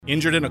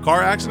Injured in a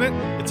car accident?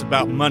 It's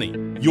about money.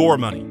 Your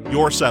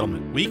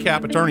settlement. We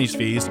cap attorney's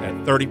fees at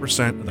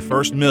 30% of the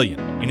first $1 million.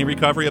 Any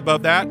recovery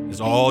above that is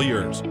all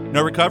yours.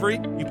 No recovery?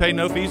 You pay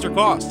no fees or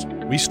costs.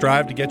 We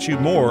strive to get you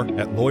more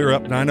at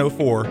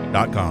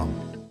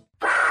lawyerup904.com.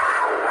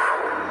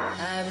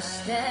 I wish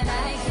that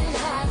I could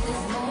have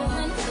this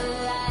moment for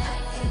life.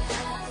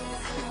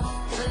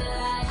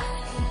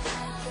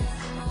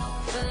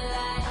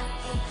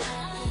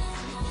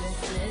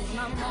 This is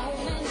my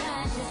moment,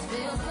 I just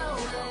feel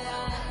so alive.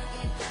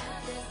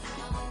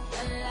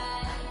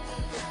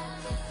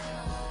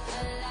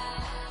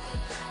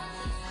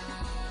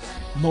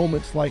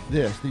 Moments like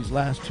this, these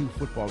last two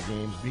football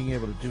games, being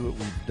able to do what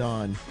we've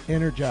done,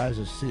 energize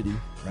a city,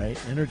 right?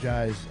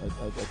 Energize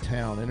a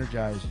town,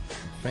 energize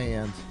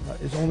fans,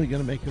 is only going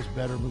to make us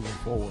better moving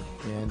forward.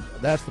 And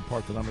that's the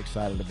part that I'm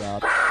excited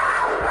about.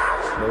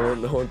 No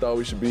one thought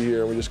we should be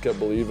here, and we just kept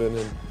believing, and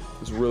it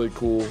was really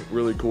cool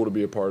to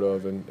be a part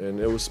of, and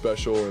it was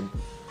special, and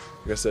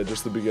like I said,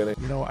 just the beginning.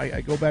 You know,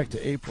 I go back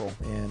to April,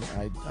 and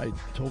I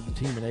told the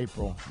team in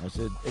April, I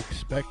said,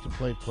 expect to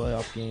play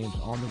playoff games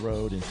on the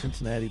road in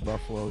Cincinnati,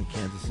 Buffalo, and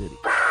Kansas City.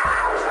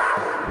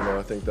 You know,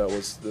 I think that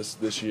was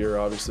this year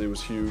obviously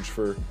was huge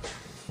for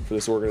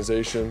this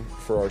organization,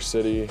 for our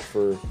city,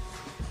 for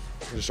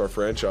just our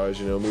franchise,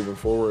 you know, moving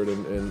forward,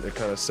 and it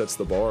kind of sets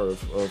the bar of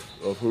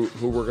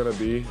who we're going to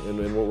be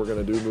and what we're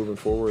going to do moving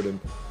forward,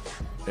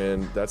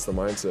 and that's the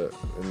mindset,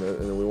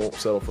 and we won't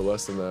settle for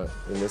less than that,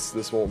 and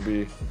this won't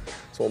be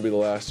the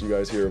last you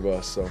guys hear of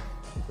us, so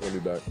we'll be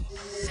back.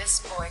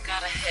 This boy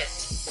got a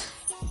hit.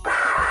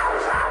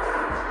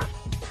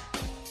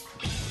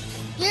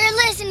 You're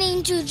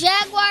listening to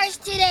Jaguars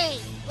Today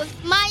with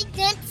Mike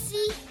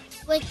Dempsey,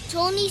 with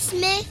Tony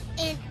Smith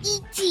and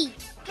E.T.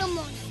 Come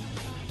on.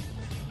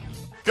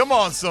 Come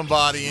on,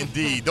 somebody,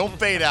 indeed. Don't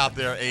fade out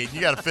there, Aiden.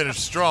 You got to finish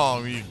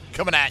strong. You're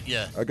coming at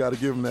you. I got to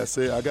give him that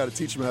say. I got to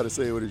teach him how to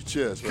say it with his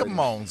chest. Come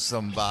on,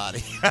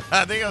 somebody.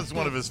 I think that was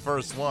one of his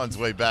first ones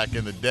way back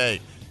in the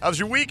day. How was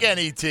your weekend,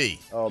 E.T.?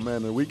 Oh,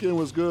 man, the weekend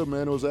was good,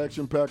 man. It was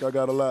action-packed. I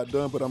got a lot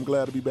done, but I'm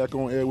glad to be back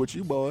on air with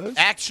you boys.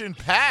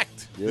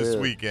 Action-packed this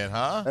weekend,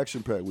 huh?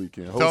 Action-packed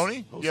weekend.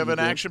 Tony, you have an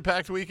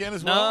action-packed weekend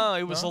as well? No,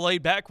 it was a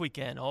laid-back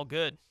weekend. All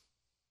good.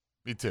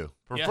 Me too,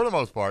 for the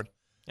most part.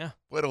 Yeah.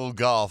 Played a little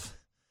golf.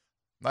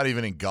 Not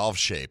even in golf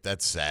shape.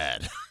 That's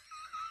sad.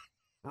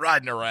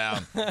 Riding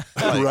around.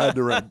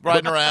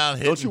 Riding around.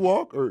 Hitting. Don't you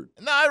walk? Or?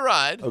 No, I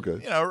ride.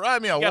 Okay. You know, I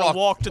mean, I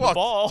walk to the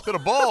ball. To the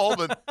ball,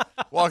 but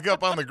walk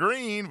up on the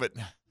green. But,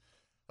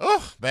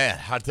 oh, man,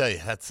 I tell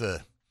you, that's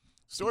a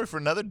story for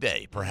another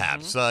day,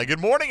 perhaps. Mm-hmm. Good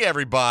morning,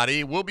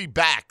 everybody. We'll be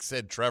back,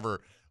 said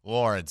Trevor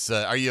Lawrence.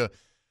 Are you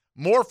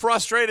more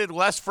frustrated,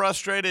 less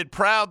frustrated,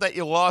 proud that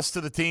you lost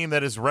to the team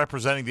that is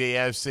representing the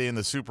AFC in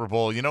the Super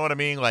Bowl? You know what I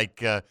mean?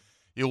 Like,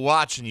 you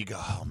watch and you go,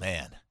 oh,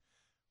 man,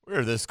 we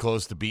were this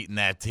close to beating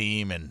that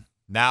team, and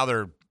now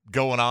they're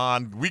going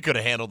on. We could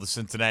have handled the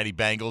Cincinnati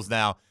Bengals.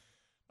 Now,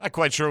 not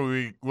quite sure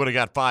we would have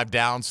got 5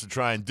 downs to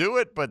try and do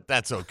it, but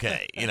that's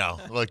okay. You know,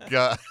 look,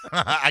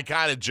 I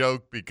kind of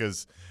joke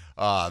because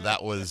that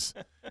was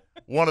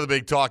one of the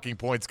big talking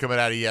points coming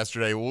out of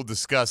yesterday. We'll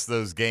discuss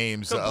those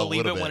games a little bit.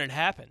 Couldn't believe it when it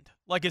happened.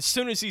 Like, as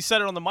soon as he said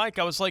it on the mic,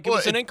 I was like, it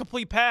was an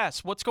incomplete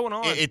pass. What's going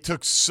on? It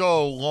took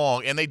so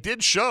long. And they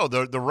did show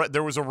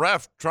there was a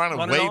ref trying to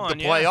wave the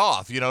play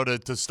off, you know,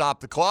 to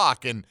stop the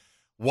clock. And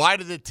why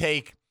did it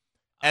take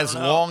as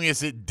long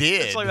as it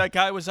did? It's like that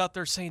guy was out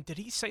there saying, did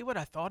he say what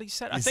I thought he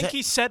said? I think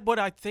he said what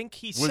I think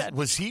he said.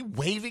 Was he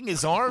waving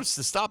his arms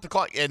to stop the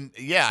clock? And,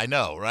 yeah, I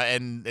know, right?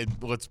 And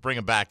let's bring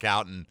him back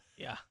out. And,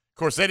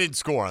 of course, they didn't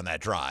score on that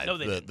drive, no,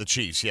 the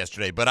Chiefs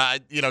yesterday.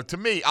 But, to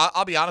me,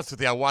 I'll be honest with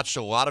you, I watched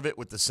a lot of it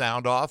with the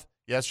sound off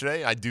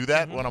yesterday. I do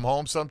that when I'm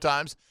home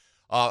sometimes.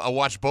 I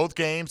watched both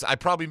games. I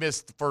probably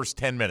missed the first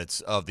 10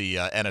 minutes of the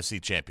NFC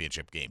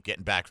Championship game,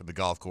 getting back from the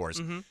golf course.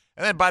 Mm-hmm. And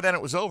then by then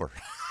it was over.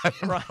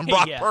 Right,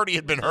 Brock Purdy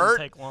had been hurt.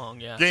 Didn't take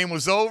long, yeah. Game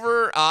was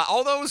over.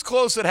 Although it was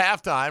close at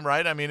halftime,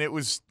 right? I mean, it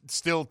was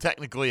still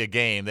technically a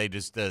game. They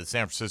just San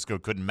Francisco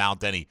couldn't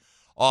mount any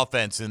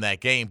offense in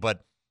that game.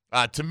 But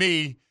to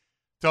me,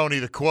 Tony,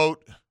 the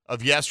quote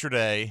of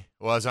yesterday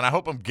was, and I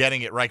hope I'm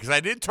getting it right, because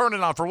I did turn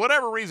it on for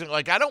whatever reason.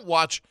 Like, I don't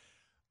watch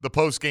the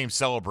post-game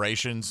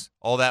celebrations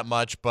all that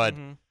much, but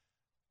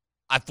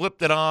I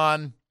flipped it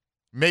on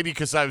maybe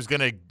because I was going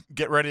to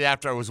get ready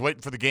after I was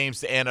waiting for the games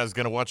to end. I was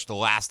going to watch The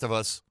Last of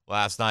Us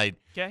last night.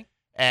 Okay.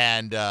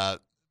 And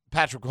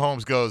Patrick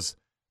Mahomes goes,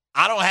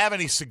 I don't have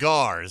any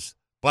cigars,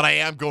 but I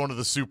am going to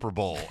the Super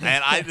Bowl.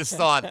 And I just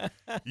thought,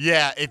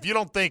 yeah, if you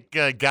don't think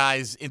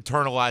guys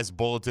internalize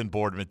bulletin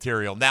board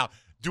material. Now,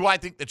 do I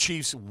think the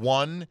Chiefs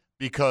won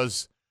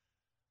because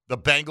the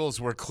Bengals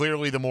were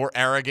clearly the more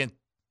arrogant,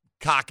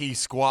 cocky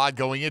squad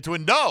going into it?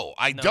 No,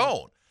 I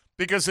don't.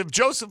 Because if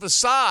Joseph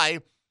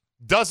Asai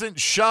doesn't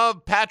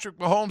shove Patrick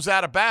Mahomes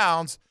out of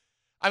bounds,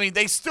 I mean,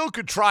 they still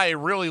could try a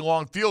really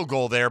long field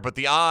goal there, but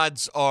the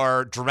odds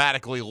are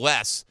dramatically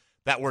less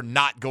that we're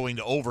not going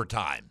to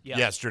overtime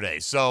yesterday.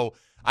 So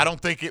I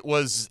don't think it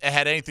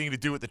had anything to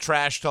do with the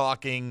trash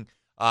talking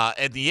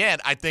at the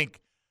end. I think,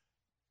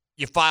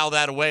 you file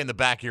that away in the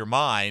back of your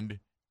mind,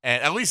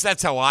 and at least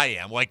that's how I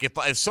am. Like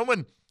if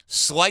someone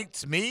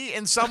slights me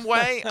in some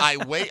way,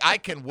 I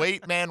can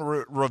wait, man.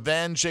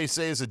 Revenge, they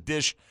say, is a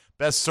dish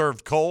best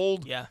served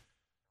cold. Yeah.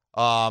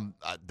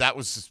 That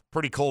was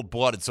pretty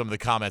cold-blooded, some of the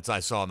comments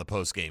I saw in the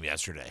postgame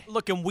yesterday.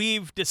 Look, and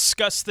we've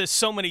discussed this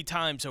so many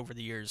times over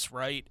the years,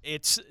 right?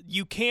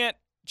 You can't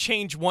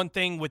change one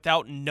thing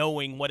without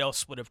knowing what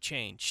else would have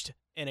changed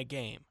in a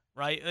game,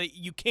 right?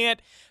 You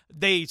can't.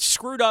 They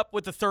screwed up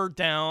with the third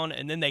down,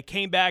 and then they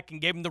came back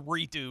and gave them the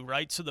redo,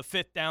 right? So the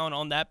fifth down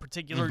on that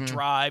particular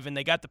drive, and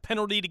they got the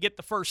penalty to get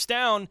the first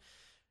down.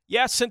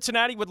 Yeah,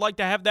 Cincinnati would like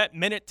to have that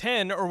minute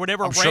 10 or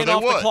whatever ran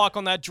off the clock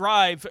on that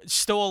drive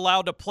still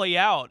allowed to play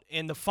out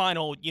in the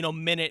final,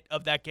 minute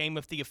of that game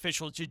if the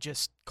officials had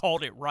just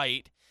called it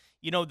right,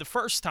 the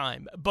first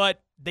time.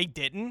 But they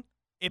didn't.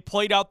 It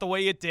played out the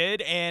way it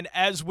did. And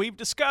as we've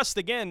discussed,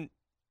 again,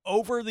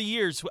 over the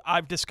years,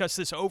 I've discussed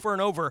this over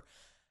and over,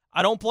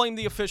 I don't blame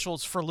the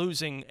officials for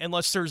losing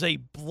unless there's a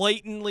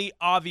blatantly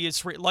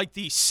obvious, like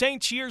the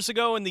Saints years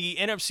ago in the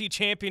NFC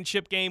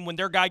Championship game when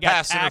their guy got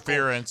pass tackled.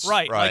 Interference.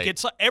 Right. Like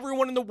it's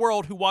everyone in the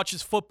world who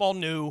watches football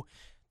knew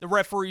the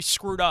referee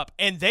screwed up.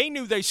 And they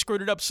knew they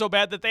screwed it up so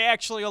bad that they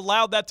actually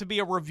allowed that to be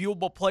a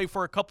reviewable play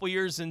for a couple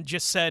years and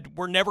just said,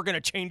 we're never going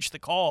to change the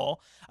call.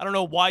 I don't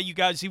know why you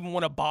guys even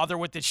want to bother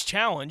with this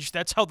challenge.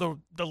 That's how the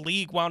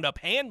league wound up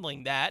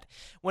handling that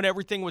when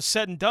everything was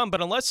said and done.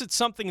 But unless it's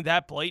something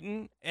that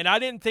blatant, and I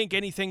didn't think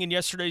anything in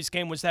yesterday's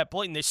game was that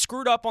blatant. They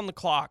screwed up on the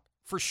clock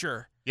for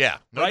sure. Yeah,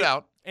 no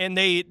doubt. And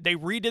they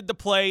redid the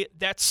play.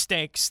 That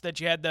stinks that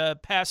you had the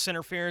pass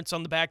interference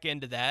on the back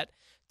end of that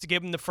to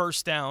give him the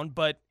first down.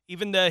 But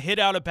even the hit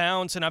out of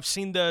bounds, and I've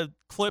seen the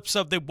clips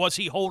of was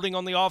he holding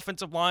on the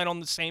offensive line on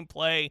the same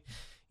play?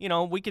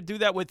 We could do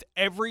that with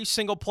every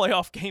single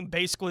playoff game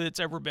basically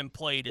that's ever been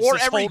played. Or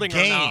every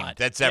game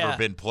that's ever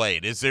been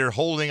played. Is there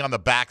holding on the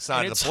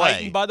backside of the play? It's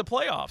heightened by the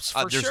playoffs,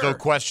 for There's sure. no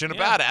question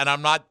about it. And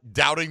I'm not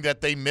doubting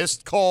that they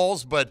missed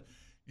calls, but,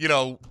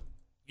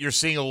 you're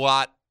seeing a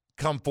lot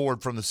come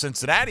forward from the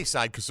Cincinnati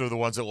side because they're the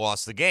ones that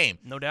lost the game.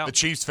 No doubt. The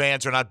Chiefs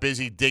fans are not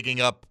busy digging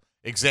up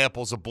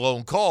examples of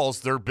blown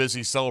calls. They're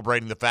busy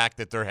celebrating the fact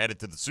that they're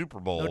headed to the Super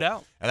Bowl. No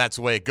doubt. And that's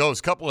the way it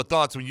goes. Couple of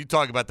thoughts when you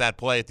talk about that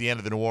play at the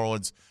end of the New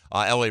Orleans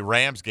LA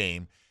Rams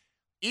game.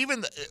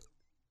 Even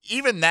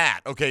that,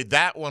 okay,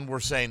 that one we're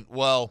saying,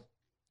 well,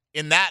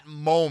 in that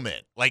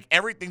moment, like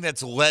everything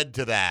that's led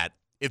to that,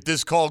 if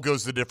this call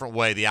goes a different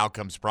way, the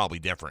outcome's probably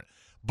different.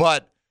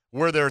 But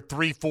were there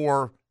 3,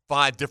 4,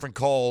 5 different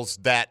calls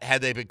that,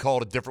 had they been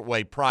called a different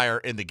way prior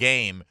in the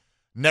game,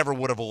 never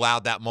would have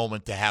allowed that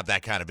moment to have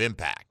that kind of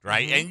impact,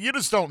 right? Mm-hmm. And you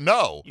just don't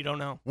know. You don't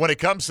know. When it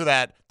comes to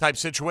that type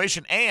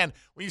situation. And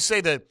when you say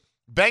the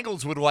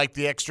Bengals would like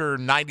the extra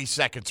 90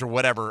 seconds or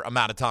whatever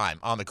amount of time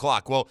on the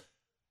clock, well,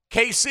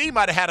 KC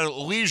might have had a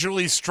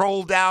leisurely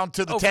stroll down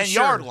to the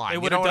 10-yard line. They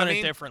would have done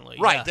it differently.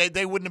 Right. Yeah.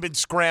 They wouldn't have been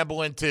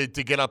scrambling to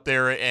get up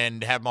there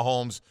and have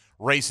Mahomes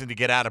racing to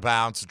get out of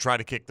bounds to try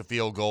to kick the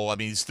field goal. I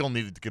mean, he still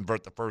needed to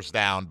convert the first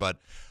down,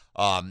 but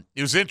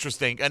it was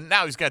interesting. And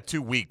now he's got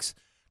 2 weeks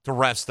to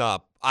rest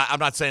up. I'm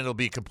not saying it'll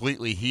be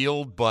completely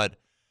healed, but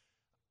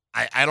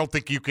I don't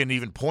think you can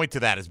even point to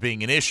that as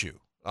being an issue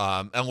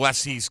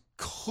unless he's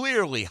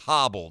clearly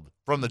hobbled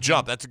from the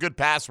jump. That's a good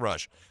pass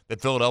rush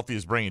that Philadelphia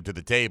is bringing to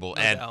the table.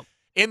 No and doubt.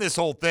 in this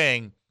whole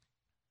thing,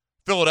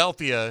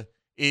 Philadelphia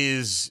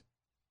is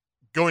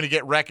going to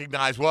get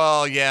recognized.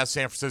 Well, yeah,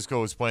 San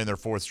Francisco is playing their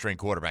 4th-string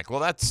quarterback. Well,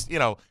 that's,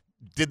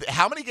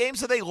 how many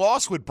games have they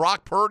lost with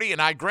Brock Purdy?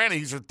 And granted,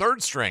 he's their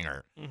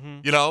 3rd-stringer.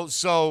 Mm-hmm.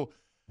 So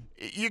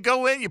you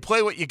go in, you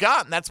play what you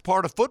got, and that's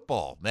part of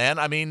football, man.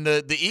 I mean,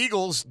 the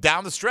Eagles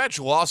down the stretch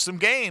lost some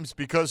games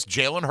because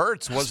Jalen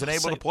Hurts wasn't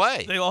able to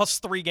play. They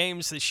lost 3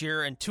 games this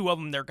year, and 2 of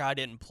them their guy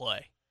didn't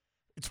play.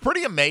 It's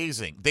pretty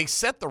amazing. They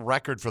set the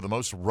record for the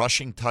most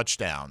rushing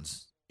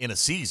touchdowns in a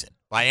season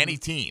by any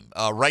team,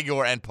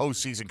 regular and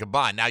postseason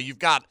combined. Now, you've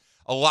got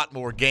a lot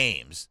more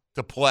games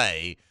to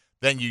play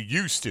than you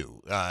used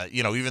to,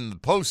 even the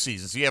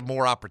postseason. So you have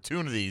more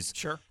opportunities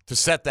to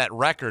set that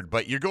record.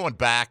 But you're going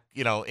back,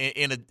 in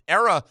an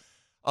era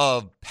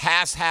of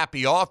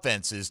pass-happy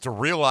offenses to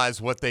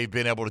realize what they've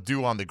been able to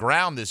do on the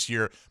ground this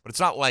year. But it's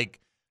not like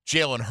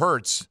Jalen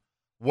Hurts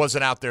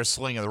wasn't out there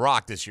slinging the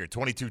rock this year.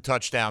 22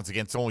 touchdowns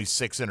against only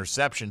 6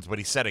 interceptions, but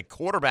he set a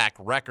quarterback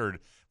record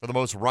for the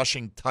most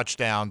rushing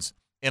touchdowns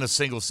in a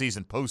single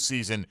season,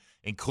 postseason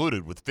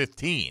included, with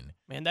 15.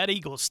 Man, that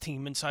Eagles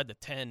team inside the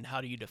 10, how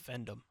do you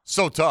defend them?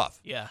 So tough.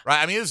 Yeah.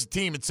 Right? I mean, there's a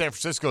team in San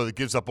Francisco that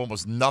gives up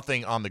almost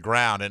nothing on the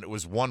ground, and it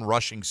was one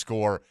rushing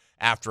score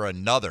after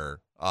another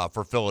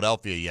for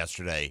Philadelphia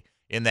yesterday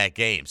in that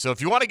game. So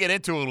if you want to get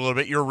into it a little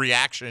bit, your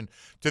reaction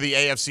to the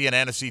AFC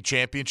and NFC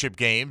championship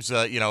games,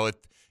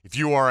 if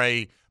you are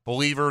a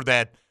believer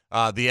that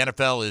the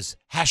NFL is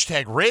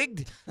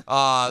 #rigged,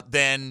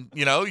 then,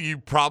 you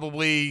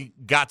probably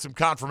got some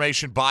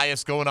confirmation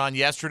bias going on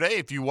yesterday.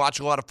 If you watch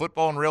a lot of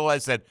football and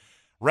realize that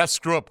refs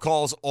screw up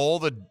calls all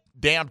the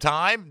damn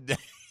time,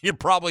 you're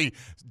probably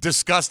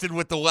disgusted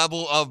with the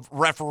level of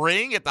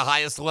refereeing at the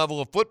highest level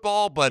of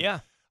football. But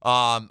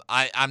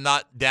I'm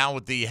not down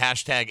with the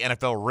hashtag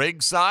NFL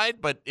rig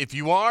side, but if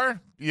you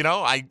are,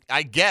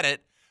 I get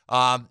it.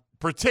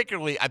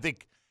 Particularly, I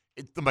think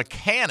the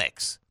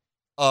mechanics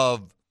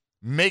of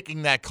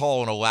making that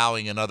call and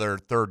allowing another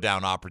third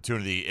down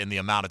opportunity in the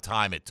amount of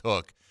time it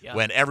took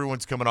when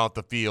everyone's coming off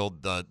the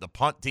field, the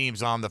punt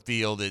team's on the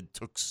field. It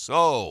took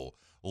so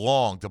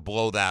long to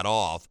blow that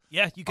off.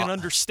 Yeah, you can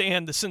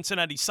understand the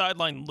Cincinnati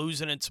sideline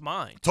losing its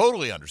mind.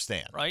 Totally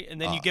understand. Right?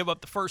 And then you give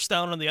up the first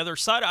down on the other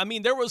side. I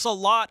mean, there was a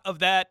lot of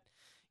that,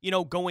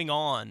 going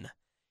on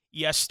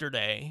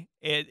yesterday.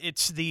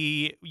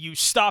 You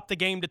stop the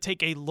game to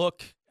take a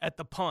look at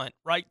the punt,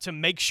 right, to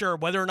make sure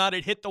whether or not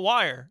it hit the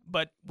wire.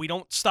 But we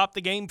don't stop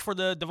the game for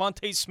the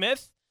Devontae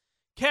Smith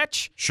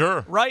catch.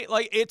 Sure. Right?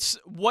 Like,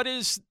 what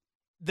is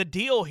the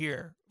deal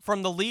here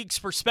from the league's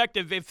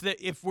perspective?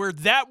 If we're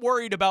that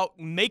worried about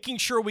making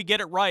sure we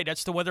get it right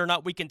as to whether or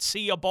not we can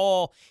see a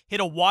ball hit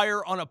a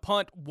wire on a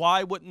punt,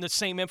 why wouldn't the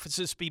same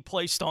emphasis be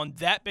placed on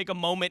that big a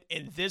moment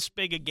in this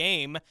big a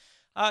game?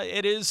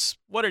 It is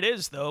what it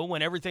is, though,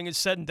 when everything is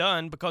said and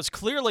done, because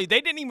clearly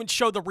they didn't even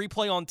show the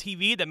replay on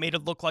TV that made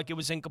it look like it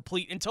was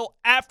incomplete until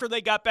after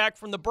they got back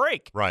from the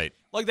break. Right.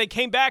 Like, they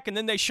came back, and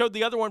then they showed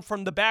the other one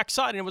from the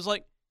backside, and it was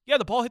like, yeah,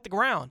 the ball hit the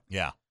ground.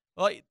 Yeah.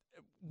 Like,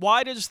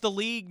 why does the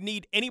league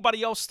need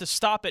anybody else to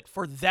stop it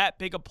for that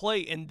big a play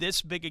in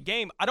this big a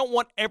game? I don't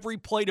want every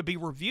play to be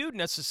reviewed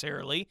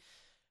necessarily,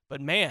 but,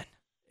 man,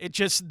 it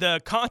just the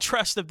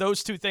contrast of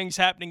those two things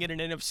happening in an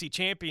NFC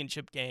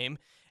championship game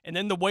and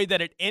then the way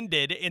that it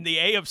ended in the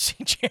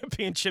AFC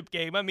championship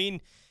game. I mean,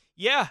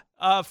 yeah,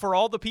 for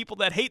all the people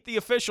that hate the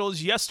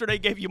officials, yesterday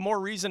gave you more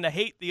reason to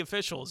hate the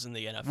officials in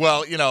the NFL.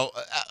 Well,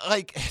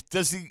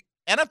 does the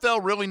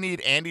NFL really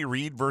need Andy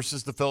Reid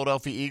versus the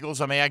Philadelphia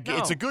Eagles? I mean, No.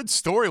 it's a good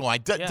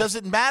storyline. Does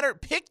it matter?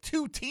 Pick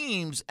two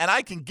teams, and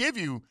I can give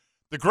you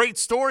the great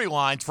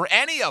storylines for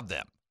any of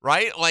them,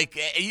 right? Like,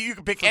 you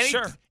can pick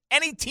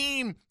any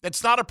team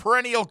that's not a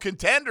perennial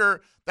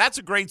contender. That's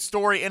a great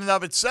story in and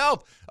of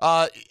itself.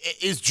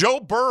 Is Joe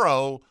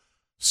Burrow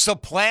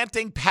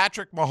supplanting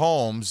Patrick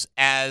Mahomes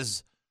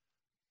as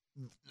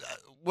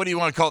what do you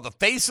want to call it, the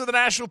face of the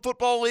National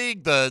Football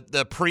League,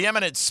 the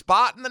preeminent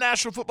spot in the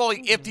National Football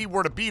League, if he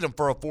were to beat him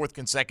for a fourth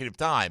consecutive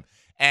time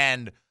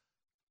and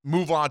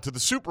move on to the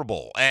Super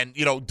Bowl? And,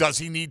 does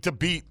he need to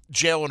beat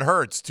Jalen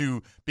Hurts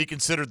to be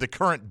considered the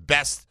current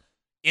best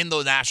in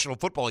the National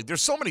Football League?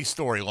 There's so many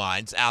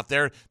storylines out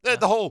there.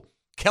 The whole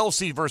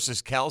Kelsey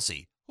versus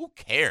Kelsey. Who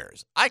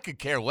cares? I could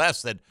care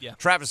less that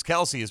Travis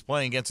Kelsey is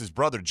playing against his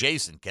brother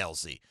Jason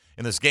Kelsey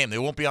in this game. They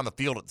won't be on the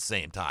field at the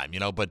same time,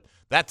 but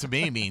that to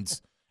me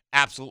means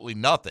absolutely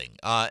nothing.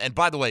 And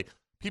by the way,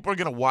 people are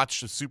going to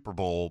watch the Super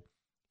Bowl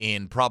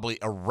in probably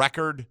a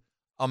record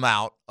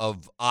amount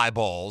of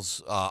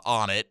eyeballs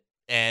on it,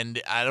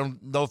 and I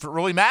don't know if it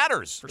really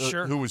matters For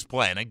sure. who was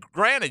playing. And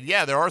granted,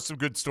 there are some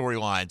good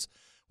storylines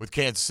with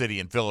Kansas City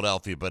and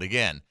Philadelphia, but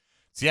again,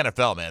 it's the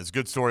NFL, man. It's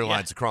good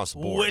storylines across the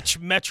board. Which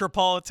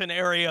metropolitan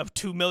area of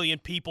 2 million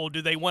people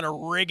do they want to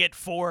rig it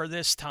for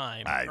this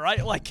time?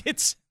 Right? Like,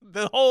 it's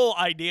the whole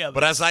idea of it.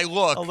 But as I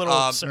look, a little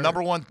absurd.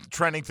 number one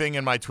trending thing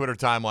in my Twitter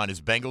timeline is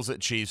Bengals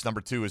at Chiefs.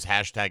 Number two is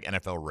hashtag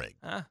NFL rig.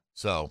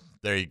 So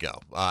there you go.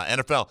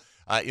 NFL,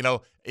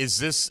 is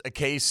this a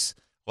case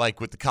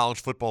like with the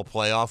college football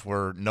playoff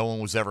where no one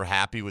was ever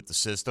happy with the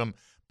system,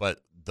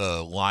 but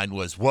the line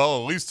was,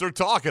 well, at least they're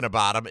talking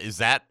about them? Is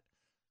that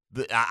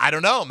I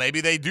don't know.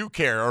 Maybe they do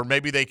care, or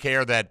maybe they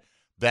care that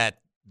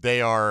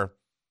they are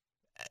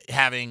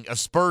having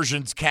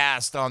aspersions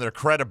cast on their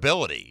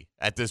credibility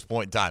at this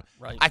point in time.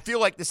 Right. I feel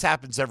like this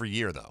happens every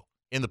year, though,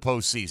 in the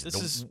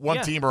postseason.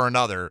 One team or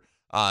another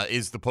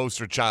is the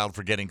poster child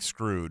for getting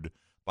screwed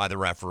by the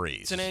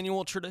referees. It's an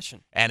annual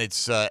tradition. And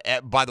it's,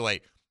 by the way,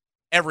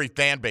 every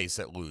fan base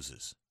that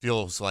loses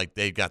feels like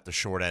they've got the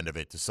short end of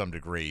it to some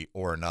degree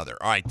or another.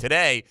 All right,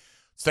 today,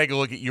 let's take a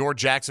look at your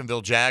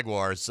Jacksonville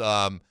Jaguars.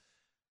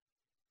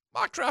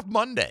 Mock Draft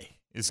Monday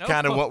is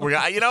kind of what we're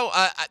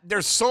 –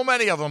 there's so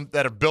many of them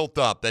that have built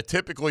up that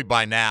typically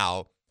by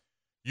now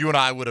you and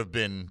I would have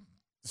been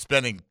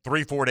spending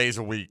 3-4 days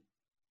a week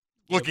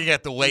looking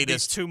at the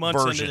latest 2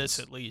 months versions, into this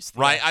at least.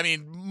 Right? I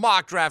mean,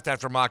 mock draft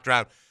after mock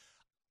draft.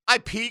 I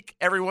peek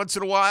every once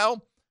in a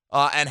while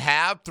and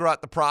have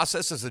throughout the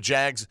process as the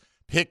Jags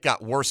pick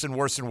got worse and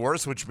worse and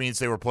worse, which means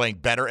they were playing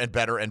better and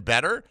better and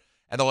better.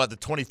 And they'll have the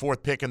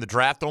 24th pick in the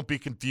draft. Don't be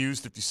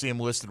confused if you see them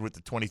listed with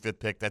the 25th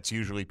pick. That's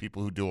usually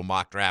people who do a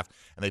mock draft,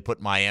 and they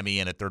put Miami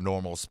in at their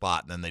normal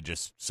spot, and then they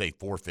just say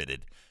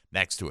forfeited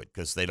next to it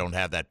because they don't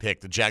have that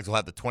pick. The Jags will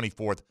have the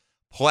 24th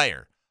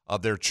player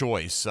of their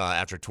choice.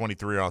 After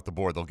 23 are off the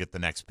board, they'll get the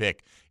next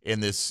pick in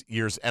this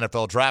year's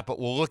NFL draft. But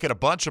we'll look at a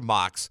bunch of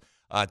mocks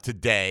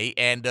today,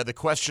 and the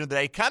question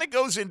today kind of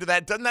goes into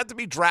that. Doesn't have to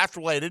be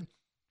draft-related.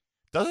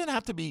 Doesn't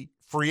have to be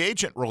free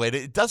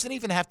agent-related. It doesn't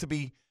even have to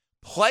be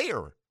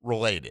player-related.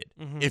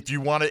 If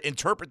you want to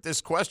interpret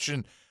this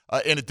question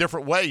in a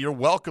different way, you're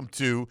welcome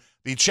to.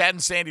 The Chad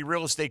and Sandy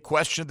Real Estate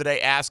question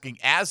today asking,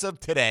 as of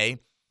today,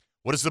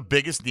 what is the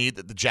biggest need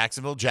that the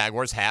Jacksonville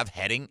Jaguars have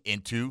heading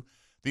into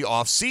the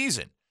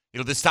offseason?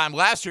 This time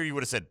last year, you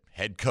would have said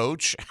head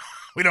coach.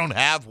 We don't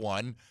have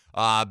one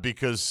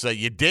because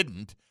you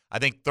didn't. I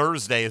think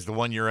Thursday is the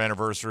 1-year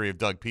anniversary of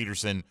Doug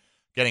Peterson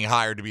getting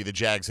hired to be the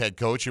Jags head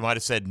coach. You might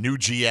have said new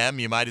GM.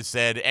 You might have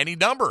said any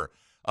number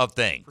of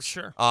things. For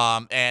sure.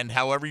 And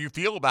however you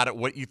feel about it,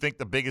 what you think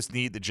the biggest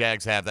need the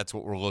Jags have, that's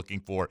what we're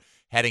looking for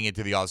heading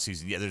into the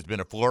offseason. Yeah, there's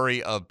been a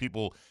flurry of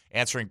people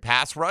answering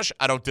pass rush.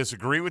 I don't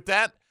disagree with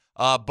that.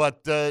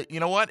 But you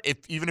know what?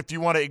 Even if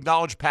you want to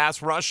acknowledge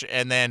pass rush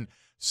and then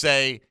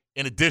say,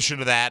 in addition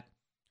to that,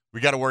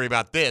 we got to worry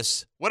about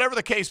this, whatever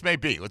the case may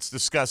be. Let's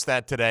discuss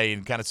that today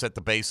and kind of set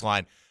the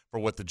baseline for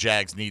what the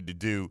Jags need to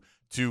do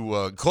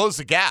to close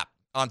the gap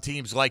on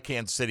teams like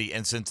Kansas City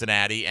and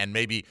Cincinnati, and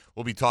maybe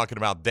we'll be talking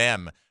about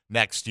them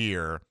next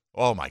year.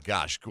 Oh, my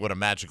gosh, what a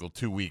magical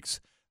 2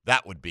 weeks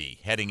that would be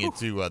heading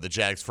into the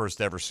Jags'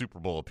 first ever Super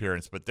Bowl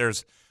appearance. But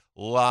there's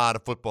a lot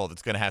of football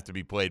that's going to have to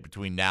be played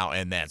between now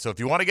and then. So if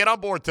you want to get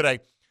on board today,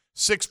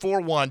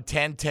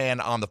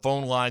 641-1010 on the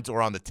phone lines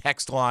or on the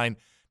text line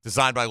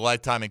designed by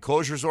Lifetime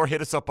Enclosures, or hit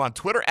us up on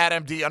Twitter at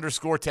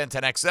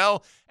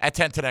MD_1010XL, at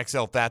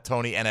 1010XL Fat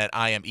Tony, and at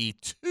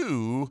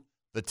IME2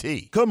 the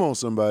T. Come on,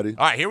 somebody.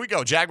 All right, here we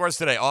go. Jaguars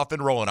today, off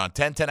and rolling on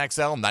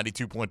 1010XL,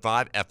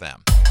 92.5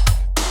 FM.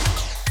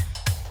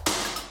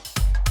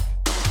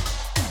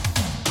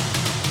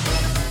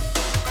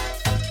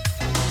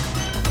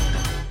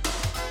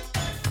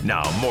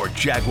 Now, more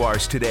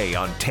Jaguars today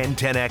on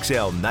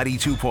 1010XL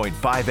 92.5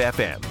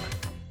 FM.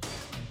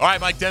 All right,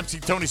 Mike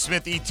Dempsey, Tony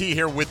Smith, ET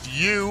here with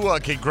you.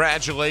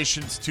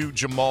 Congratulations to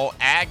Jamal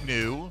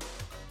Agnew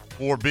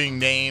for being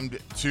named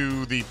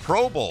to the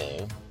Pro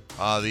Bowl,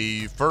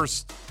 the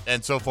first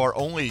and so far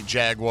only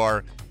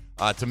Jaguar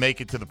to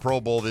make it to the Pro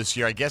Bowl this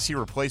year. I guess he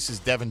replaces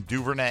Devin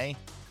Duvernay,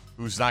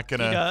 who's not going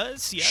to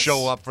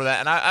show up for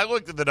that. And I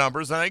looked at the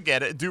numbers, and I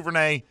get it.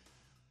 Duvernay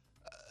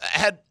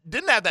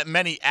didn't have that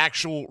many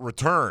actual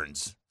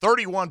returns,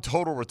 31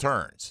 total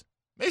returns.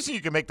 Amazing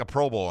you can make the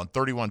Pro Bowl on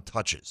 31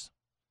 touches,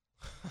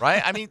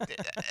 right? I mean,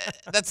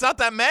 that's not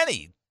that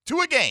many.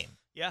 2 a game.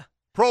 Yeah.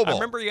 Pro Bowl. I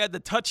remember he had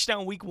the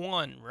touchdown week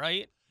 1,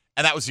 right?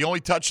 And that was the only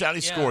touchdown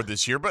he scored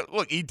this year. But,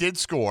 look, he did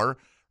score,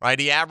 right?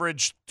 He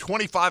averaged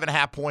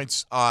 25.5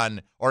 points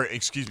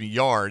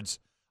yards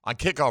on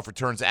kickoff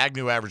returns.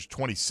 Agnew averaged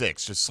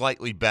 26, just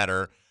slightly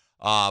better.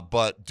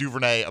 But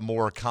Duvernay, a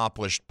more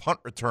accomplished punt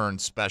return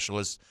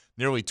specialist,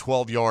 nearly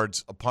 12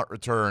 yards a punt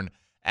return.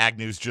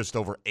 Agnew's just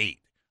over 8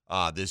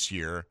 this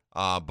year.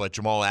 But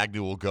Jamal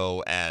Agnew will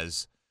go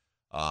as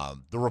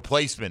the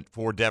replacement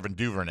for Devin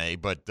Duvernay,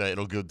 but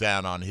it'll go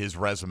down on his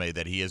resume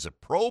that he is a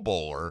Pro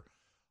Bowler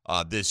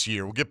this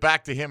year. We'll get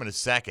back to him in a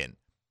second.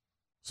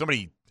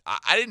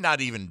 I did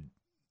not even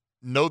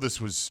know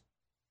this was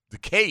the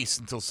case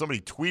until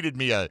somebody tweeted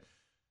me a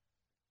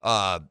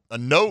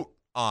note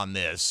on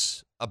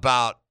this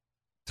about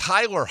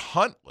Tyler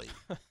Huntley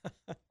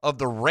of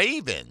the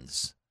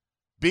Ravens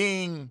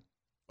being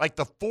like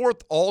the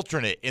 4th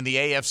alternate in the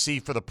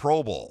AFC for the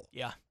Pro Bowl.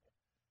 Yeah.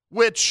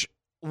 Which,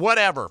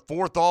 whatever,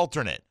 4th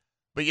alternate.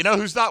 But you know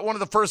who's not one of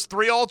the first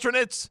 3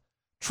 alternates?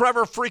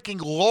 Trevor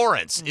freaking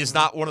Lawrence is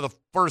not one of the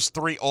first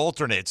 3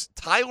 alternates.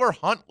 Tyler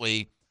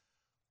Huntley,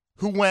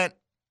 who went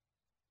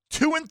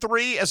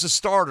 2-3 as a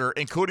starter,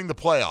 including the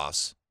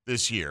playoffs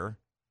this year,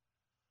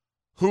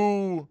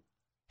 who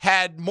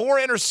had more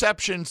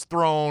interceptions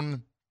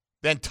thrown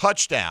than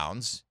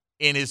touchdowns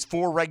in his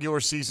 4 regular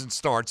season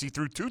starts. He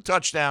threw 2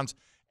 touchdowns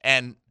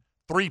and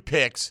 3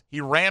 picks.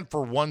 He ran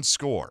for 1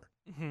 score.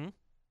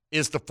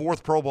 Is the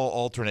 4th Pro Bowl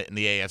alternate in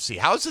the AFC.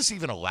 How is this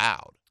even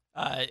allowed?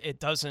 It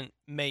doesn't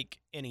make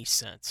any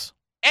sense.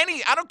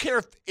 I don't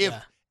care if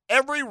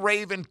every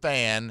Raven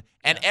fan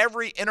and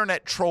every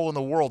internet troll in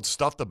the world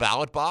stuffed the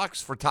ballot box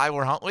for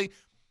Tyler Huntley.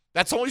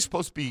 That's only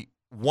supposed to be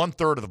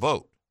 1/3 of the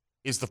vote,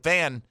 is the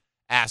fan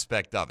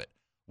aspect of it.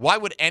 Why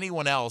would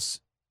anyone else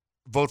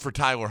vote for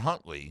Tyler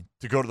Huntley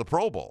to go to the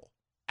Pro Bowl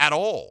at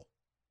all,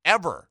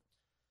 ever?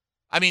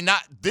 I mean,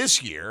 not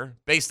this year,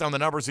 based on the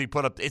numbers he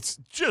put up. It's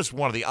just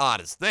one of the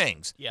oddest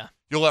things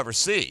you'll ever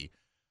see.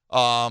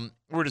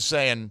 We're just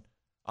saying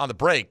on the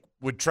break,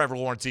 would Trevor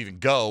Lawrence even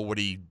go? Would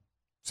he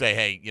say,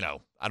 hey,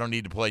 I don't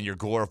need to play in your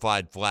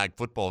glorified flag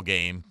football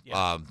game.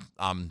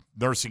 I'm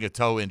nursing a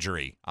toe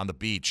injury on the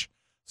beach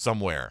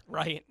somewhere.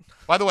 Right.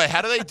 By the way,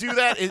 how do they do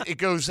that? It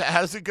goes,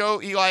 how does it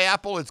go, Eli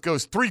Apple? It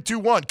goes 3, 2,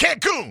 1,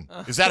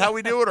 Cancun. Is that how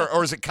we do it?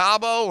 Or is it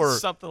Cabo? Or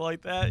something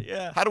like that,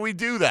 yeah. How do we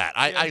do that?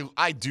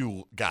 I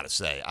do got to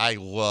say, I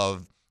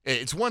love,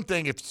 it's one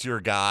thing if it's your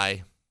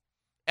guy.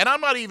 And I'm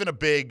not even a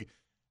big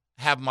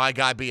have my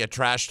guy be a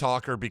trash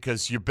talker,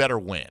 because you better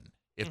win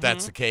if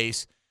that's the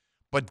case.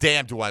 But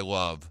damn, do I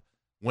love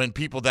when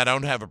people that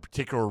don't have a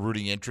particular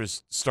rooting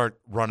interest start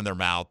running their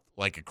mouth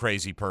like a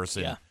crazy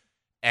person. Yeah.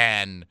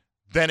 And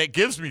then it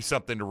gives me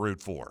something to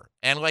root for.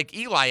 And like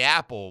Eli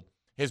Apple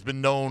has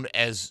been known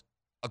as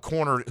a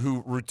corner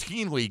who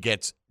routinely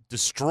gets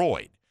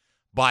destroyed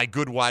by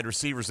good wide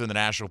receivers in the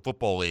National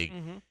Football League.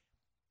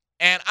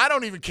 And I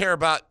don't even care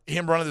about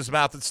him running his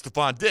mouth at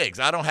Stephon Diggs.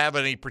 I don't have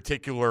any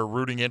particular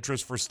rooting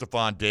interest for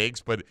Stephon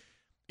Diggs, but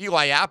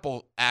Eli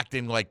Apple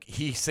acting like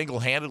he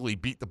single-handedly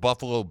beat the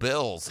Buffalo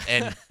Bills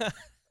and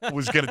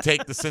was going to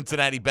take the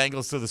Cincinnati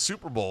Bengals to the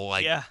Super Bowl.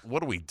 Like,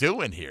 what are we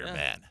doing here,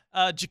 man?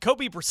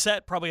 Jacoby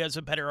Brissett probably has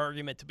a better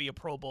argument to be a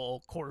Pro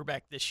Bowl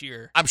quarterback this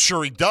year. I'm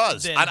sure he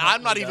does.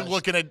 I'm not even does.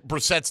 looking at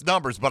Brissett's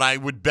numbers, but I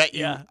would bet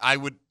you I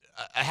would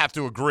have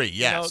to agree,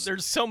 yes. You know,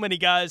 there's so many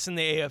guys in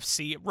the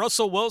AFC.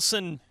 Russell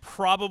Wilson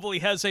probably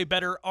has a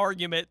better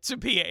argument to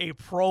be a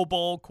Pro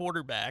Bowl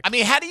quarterback. I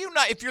mean, how do you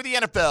not, if you're the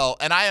NFL,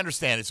 and I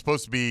understand it's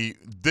supposed to be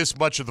this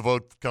much of the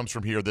vote comes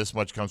from here, this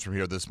much comes from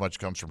here, this much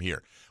comes from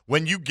here.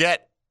 When you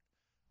get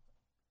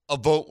a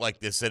vote like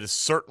this that is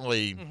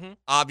certainly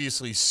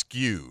obviously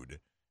skewed,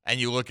 and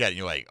you look at it and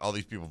you're like, all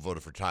these people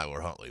voted for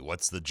Tyler Huntley.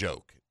 What's the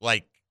joke?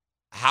 Like,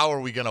 how are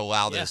we going to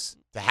allow this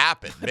to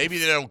happen? Maybe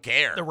they don't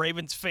care. The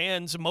Ravens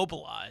fans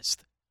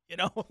mobilized, you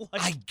know?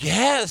 Like, I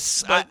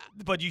guess.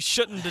 But you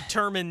shouldn't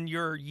determine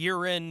your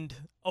year-end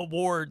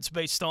awards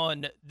based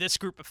on this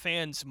group of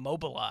fans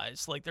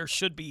mobilized. Like, there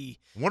should be.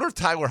 I wonder if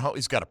Tyler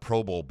Huntley's got a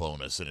Pro Bowl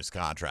bonus in his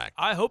contract.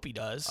 I hope he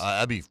does.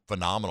 That'd be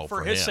phenomenal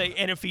for his him. sake.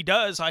 And if he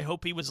does, I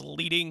hope he was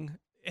leading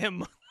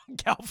him,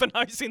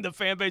 galvanizing the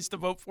fan base to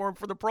vote for him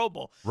for the Pro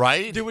Bowl.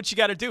 Right. Do what you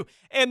got to do.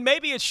 And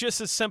maybe it's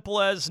just as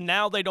simple as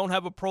now they don't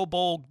have a Pro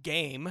Bowl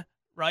game,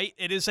 right?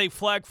 It is a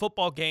flag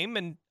football game,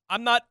 and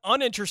I'm not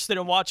uninterested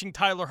in watching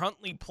Tyler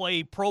Huntley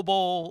play Pro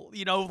Bowl,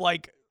 you know,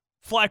 like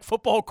flag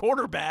football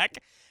quarterback.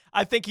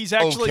 I think he's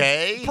actually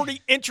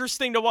pretty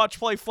interesting to watch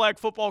play flag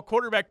football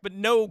quarterback, but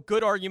no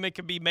good argument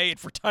can be made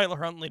for Tyler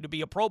Huntley to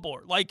be a Pro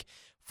Bowler. Like,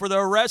 for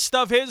the rest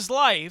of his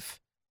life,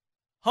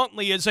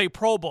 Huntley is a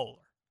Pro Bowler.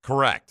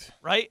 Correct.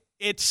 Right?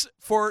 It's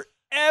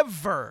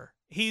forever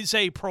he's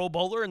a Pro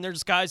Bowler, and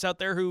there's guys out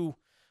there who,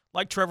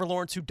 like Trevor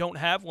Lawrence, who don't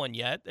have one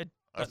yet.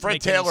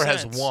 Fred Taylor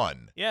has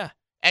one. Yeah.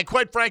 And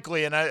quite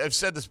frankly, and I've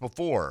said this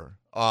before,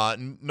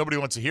 nobody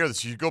wants to hear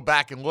this. You go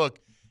back and look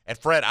at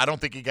Fred, I don't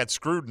think he got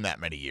screwed in that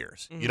many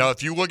years. You know,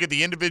 if you look at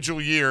the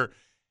individual year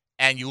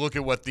and you look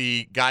at what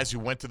the guys who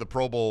went to the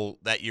Pro Bowl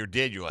that year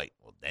did, you're like,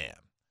 well, damn,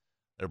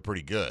 they're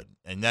pretty good.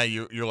 And now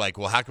you're like,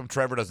 well, how come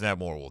Trevor doesn't have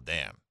more? Well,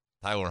 damn,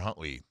 Tyler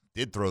Huntley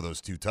did throw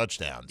those 2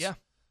 touchdowns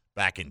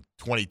back in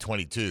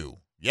 2022.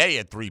 Yeah, he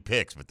had 3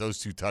 picks, but those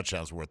 2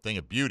 touchdowns were a thing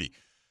of beauty.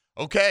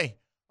 Okay,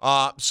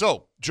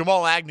 so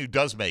Jamal Agnew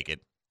does make it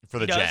for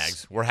the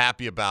Jags. We're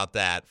happy about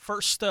that.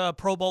 First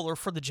Pro Bowler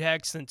for the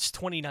Jags since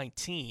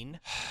 2019.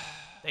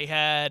 They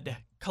had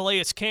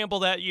Calais Campbell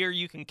that year.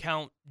 You can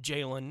count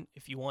Jalen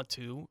if you want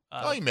to.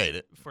 He made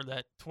it. For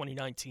that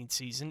 2019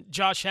 season.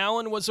 Josh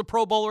Allen was a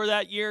Pro Bowler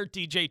that year.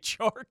 DJ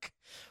Chark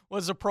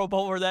was a Pro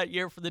Bowler that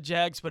year for the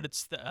Jags, but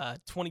it's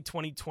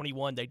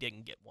 2020-21. They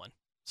didn't get one.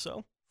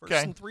 So,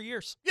 first in 3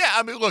 years. Yeah,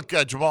 I mean, look,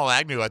 Jamal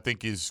Agnew, I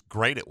think, is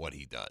great at what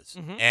he does.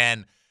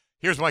 And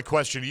here's my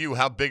question to you.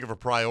 How big of a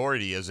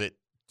priority is it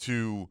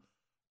to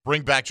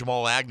bring back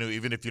Jamal Agnew,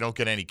 even if you don't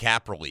get any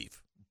cap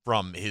relief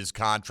from his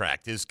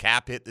contract? His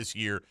cap hit this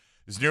year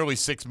is nearly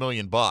 $6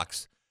 million.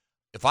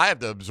 If I have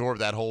to absorb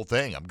that whole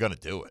thing, I'm going to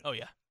do it. Oh,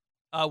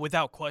 yeah.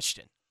 Without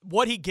question.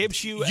 What he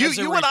gives you as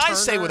a You and I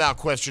say without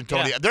question,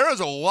 Tony. Yeah. There is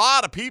a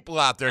lot of people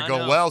out there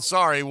going, well,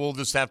 sorry, we'll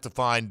just have to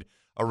find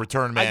a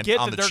return man on the cheap.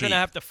 I get that they're going to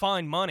have to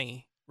find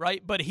money,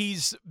 right? But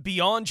he's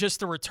beyond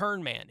just a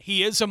return man.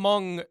 He is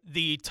among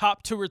the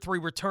top 2 or 3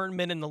 return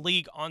men in the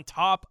league, on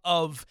top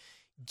of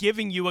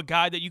giving you a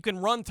guy that you can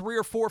run 3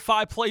 or 4 or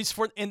 5 plays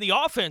for in the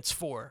offense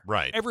for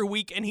every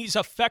week, and he's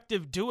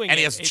effective doing it. And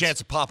he has a chance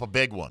to pop a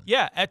big one.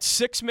 Yeah, at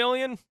 $6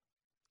 million,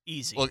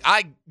 easy. Look,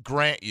 I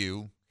grant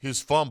you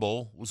his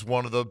fumble was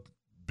one of the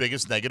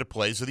biggest negative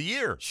plays of the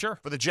year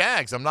for the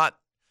Jags. I'm not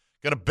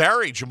going to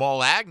bury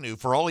Jamal Agnew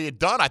for all he had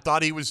done. I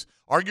thought he was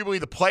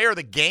arguably the player of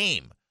the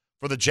game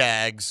for the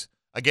Jags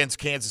against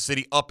Kansas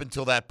City up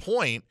until that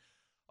point.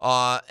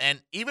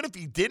 And even if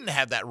he didn't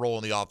have that role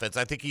in the offense,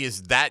 I think he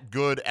is that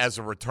good as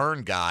a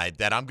return guy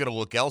that I'm going to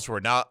look elsewhere.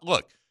 Now,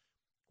 look,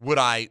 would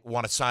I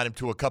want to sign him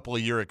to a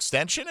couple-of-year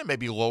extension and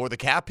maybe lower the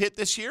cap hit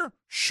this year?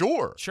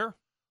 Sure.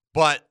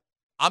 But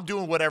I'm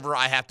doing whatever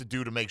I have to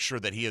do to make sure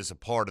that he is a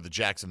part of the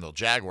Jacksonville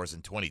Jaguars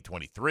in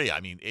 2023.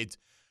 I mean,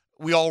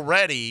 we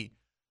already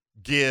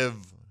give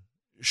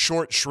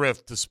short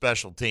shrift to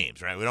special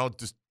teams, right? We don't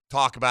just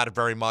talk about it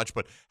very much,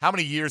 but how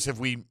many years have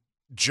we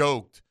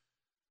joked,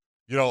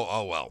 you know,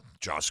 oh, well,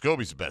 Josh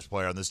Scobie's the best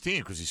player on this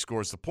team because he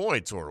scores the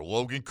points, or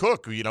Logan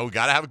Cook, who, you know, we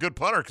got to have a good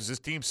punter because this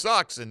team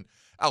sucks, and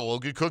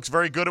Logan Cook's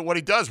very good at what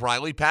he does.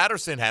 Riley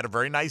Patterson had a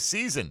very nice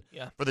season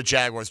for the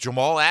Jaguars.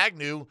 Jamal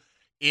Agnew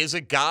is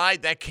a guy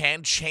that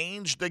can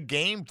change the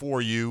game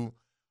for you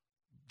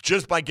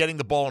just by getting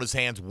the ball in his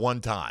hands one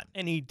time.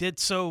 And he did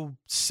so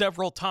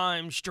several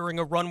times during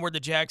a run where the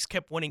Jags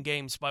kept winning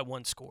games by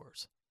 1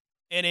 scores.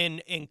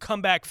 And in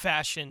comeback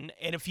fashion.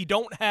 And if you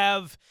don't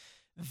have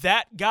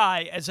that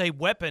guy as a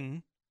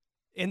weapon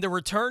in the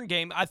return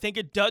game, I think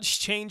it does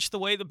change the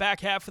way the back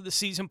half of the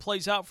season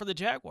plays out for the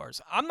Jaguars.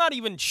 I'm not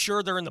even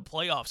sure they're in the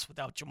playoffs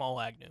without Jamal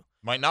Agnew.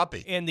 Might not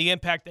be. And the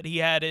impact that he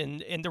had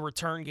in the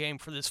return game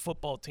for this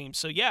football team.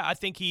 So, yeah, I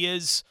think he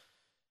is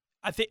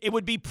I think it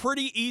would be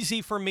pretty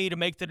easy for me to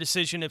make the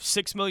decision if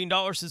 $6 million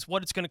is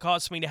what it's going to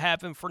cost me to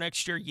have him for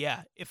next year.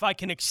 Yeah. If I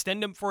can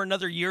extend him for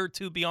another year or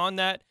two beyond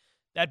that,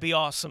 that'd be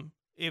awesome.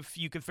 If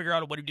you could figure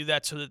out a way to do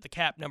that so that the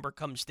cap number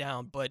comes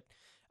down. But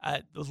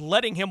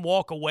letting him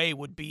walk away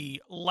would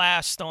be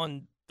last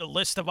on the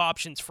list of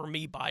options for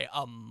me by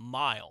a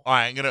mile. All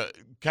right, I'm going to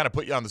kind of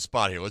put you on the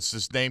spot here. Let's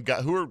just name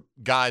guys. Who are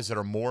guys that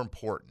are more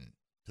important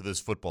to this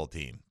football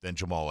team than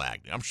Jamal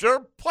Agnew? I'm sure there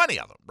are plenty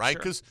of them, right?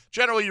 Because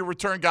generally your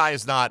return guy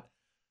is not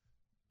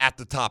at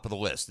the top of the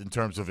list in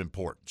terms of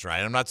importance,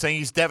 right? I'm not saying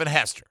he's Devin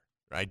Hester,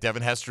 right?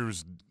 Devin Hester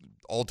is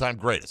all-time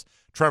greatest.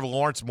 Trevor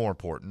Lawrence more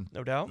important.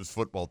 No doubt. To this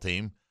football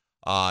team.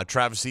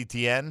 Travis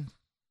Etienne.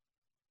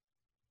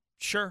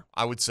 Sure.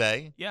 I would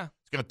say. Yeah.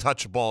 He's going to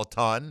touch the ball a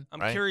ton. I'm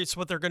right? curious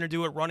what they're going to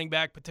do at running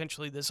back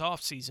potentially this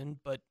offseason,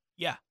 but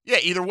yeah. Yeah,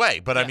 either way.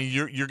 But, Yeah. I mean,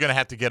 you're going to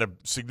have to get a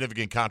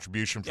significant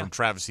contribution from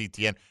Travis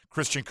Etienne.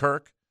 Christian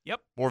Kirk.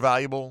 Yep. More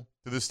valuable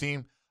to this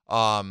team.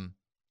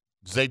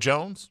 Zay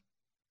Jones.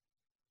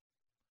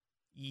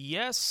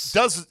 Yes.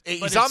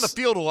 He's on the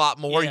field a lot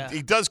more. Yeah.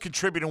 He does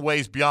contribute in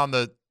ways beyond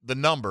the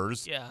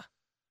numbers. Yeah.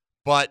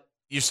 But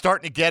you're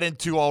starting to get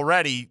into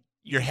already,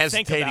 you're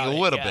hesitating about a it,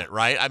 little yeah. bit,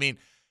 right? I mean,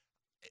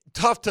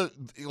 tough to,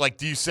 like,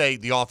 do you say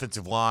the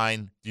offensive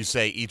line? Do you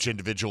say each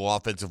individual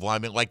offensive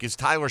lineman? Like, is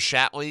Tyler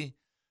Shatley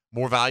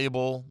more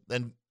valuable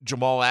than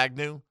Jamal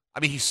Agnew? I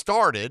mean, he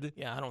started.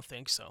 Yeah, I don't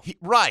think so.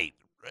 Right.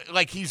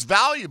 Like, he's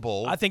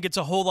valuable. I think it's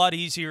a whole lot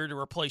easier to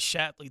replace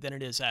Shatley than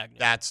it is Agnew.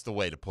 That's the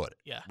way to put it.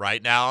 Yeah.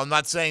 Right now, I'm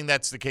not saying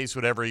that's the case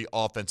with every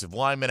offensive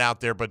lineman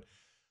out there, but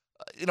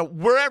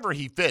wherever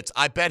he fits,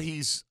 I bet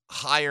he's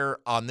higher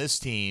on this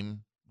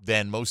team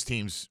than most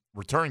teams'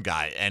 return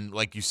guy. And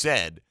like you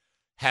said,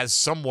 has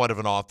somewhat of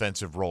an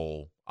offensive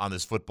role on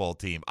this football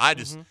team.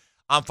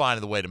 I'm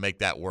finding the way to make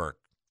that work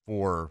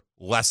for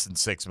less than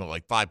 $6 million,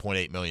 like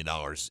 $5.8 million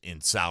in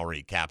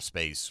salary, cap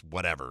space,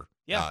 whatever.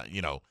 Yeah.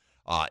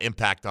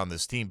 Impact on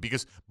this team.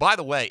 Because, by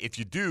the way, if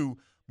you do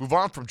move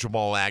on from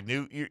Jamal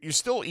Agnew, you're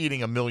still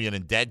eating $1 million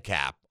in dead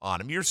cap on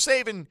him. You're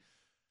saving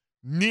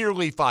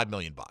nearly $5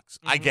 million.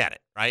 I get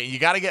it, right? You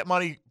got to get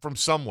money from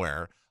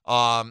somewhere.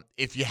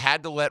 If you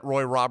had to let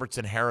Roy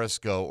Robertson Harris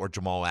go or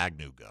Jamal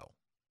Agnew go,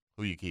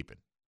 who are you keeping?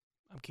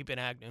 I'm keeping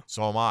Agnew.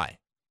 So am I.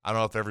 I don't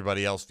know if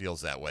everybody else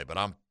feels that way, but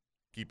I'm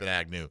keeping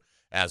Agnew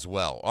as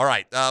well. All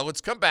right,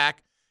 let's come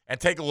back and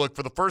take a look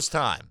for the first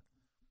time.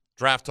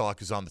 Draft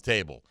talk is on the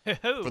table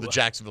for the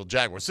Jacksonville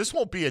Jaguars. This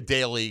won't be a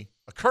daily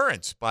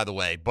occurrence, by the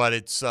way, but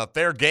it's a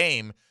fair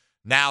game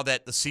now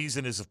that the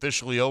season is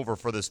officially over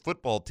for this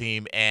football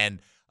team.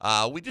 And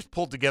we just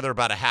pulled together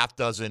about a half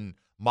dozen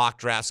mock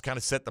drafts, kind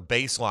of set the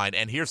baseline.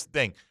 And here's the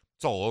thing.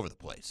 It's all over the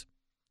place.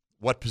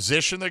 What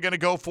position they're going to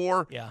go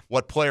for,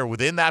 what player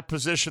within that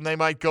position they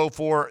might go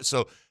for.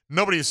 So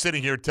nobody is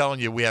sitting here telling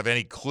you we have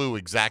any clue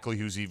exactly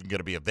who's even going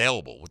to be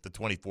available with the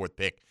 24th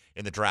pick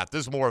in the draft.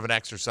 This is more of an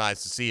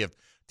exercise to see if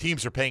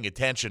teams are paying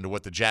attention to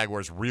what the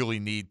Jaguars really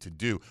need to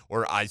do,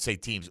 or I say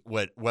teams,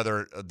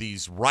 whether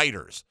these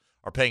writers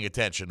are paying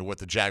attention to what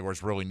the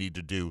Jaguars really need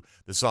to do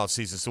this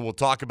offseason. So we'll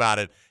talk about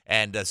it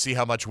and see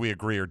how much we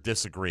agree or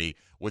disagree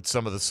with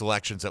some of the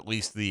selections, at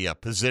least the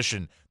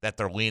position that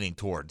they're leaning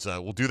towards.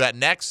 We'll do that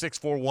next,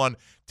 641-1010.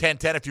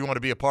 If you want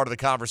to be a part of the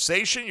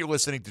conversation, you're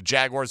listening to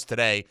Jaguars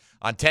Today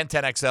on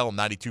 1010XL and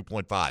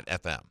 92.5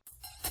 FM.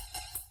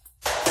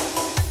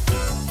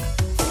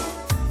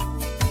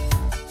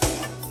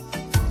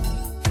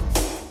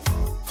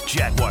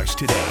 Jaguars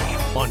Today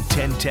on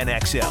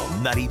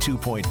 1010XL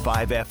 92.5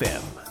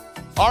 FM.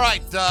 All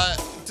right,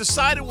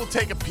 decided we'll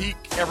take a peek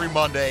every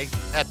Monday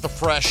at the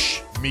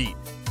fresh meat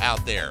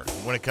out there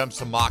when it comes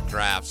to mock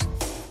drafts.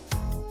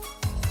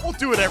 We'll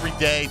do it every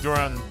day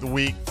during the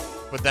week,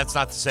 but that's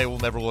not to say we'll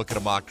never look at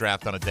a mock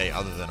draft on a day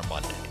other than a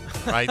Monday,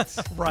 right?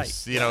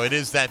 Right. It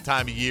is that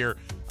time of year,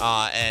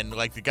 and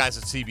like the guys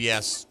at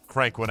CBS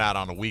crank one out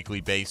on a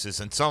weekly basis,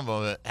 and some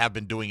of them have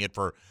been doing it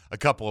for a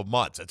couple of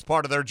months. It's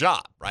part of their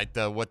job, right,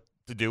 what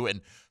to do,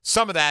 and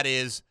some of that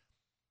is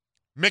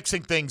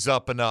mixing things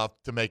up enough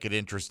to make it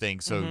interesting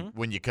so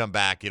when you come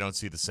back, you don't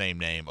see the same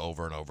name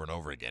over and over and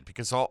over again.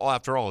 Because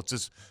after all, it's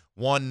just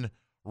one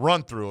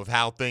run-through of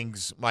how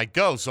things might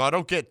go. So I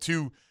don't get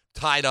too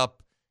tied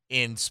up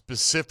in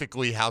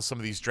specifically how some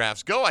of these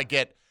drafts go. I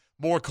get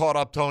more caught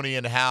up, Tony,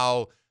 in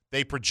how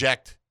they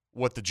project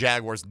what the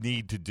Jaguars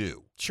need to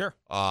do. Sure.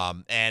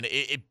 And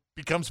it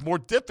becomes more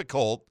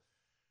difficult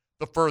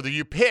the further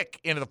you pick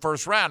into the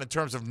first round in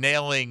terms of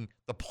nailing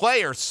the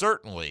player,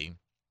 certainly,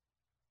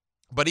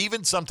 but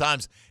even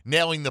sometimes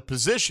nailing the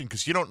position,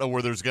 because you don't know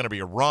where there's going to be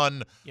a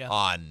run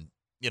on,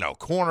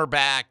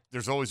 cornerback.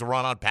 There's always a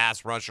run on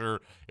pass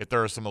rusher if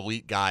there are some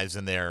elite guys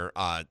in there,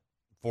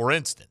 for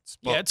instance.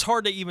 But, it's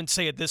hard to even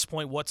say at this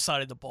point what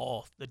side of the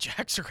ball the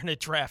Jacks are going to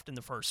draft in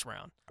the first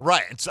round.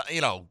 Right. And so,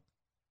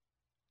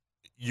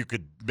 you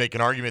could make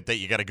an argument that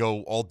you got to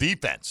go all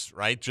defense,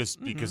 right?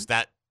 Just because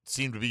that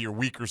seemed to be your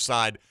weaker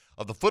side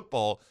of the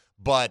football.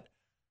 But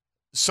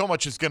so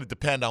much is going to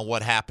depend on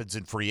what happens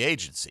in free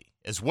agency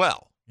as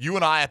well. you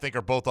and I think,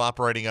 are both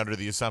operating under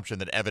the assumption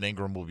that Evan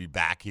Ingram will be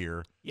back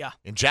here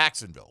in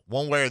Jacksonville,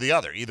 one way or the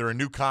other, either a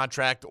new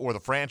contract or the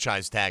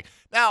franchise tag.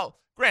 Now,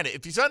 granted,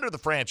 if he's under the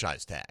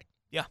franchise tag,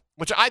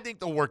 which I think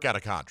they'll work out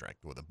a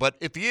contract with him, but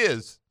if he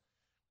is,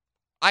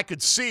 I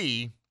could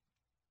see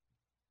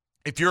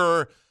if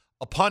you're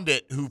a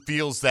pundit who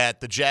feels that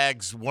the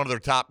Jags, one of their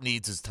top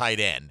needs is tight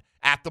end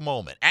at the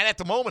moment, and at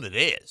the moment it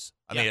is.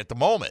 I mean, at the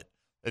moment,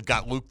 they've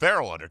got Luke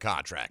Farrell under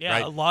contract, Yeah,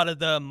 right? a lot of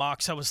the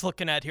mocks I was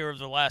looking at here over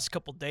the last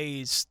couple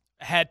days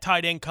had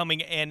tight end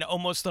coming and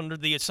almost under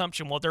the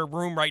assumption, well, their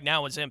room right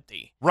now is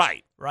empty.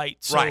 Right.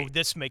 So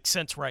this makes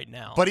sense right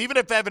now. But even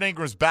if Evan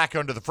Ingram's back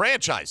under the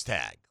franchise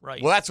tag, well,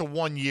 that's a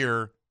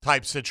one-year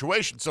type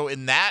situation. So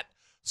in that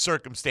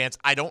circumstance,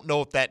 I don't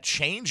know if that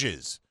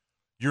changes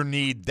your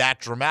need that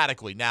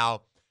dramatically.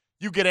 Now,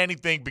 you get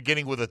anything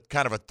beginning with a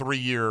kind of a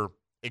 3-year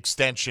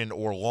extension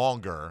or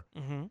longer,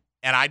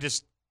 and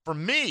for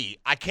me,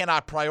 I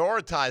cannot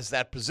prioritize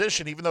that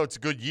position, even though it's a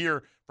good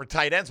year for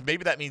tight ends.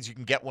 Maybe that means you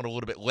can get one a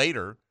little bit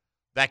later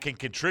that can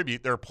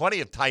contribute. There are plenty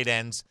of tight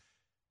ends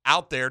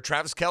out there.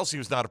 Travis Kelce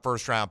was not a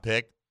first-round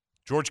pick.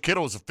 George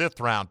Kittle was a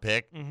 5th-round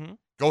pick.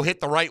 Go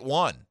hit the right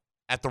one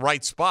at the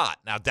right spot.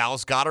 Now,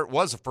 Dallas Goedert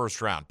was a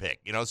first-round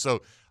pick,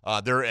 so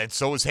and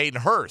so was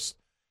Hayden Hurst.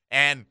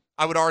 And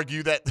I would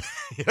argue that,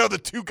 the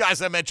two guys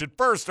I mentioned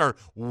first are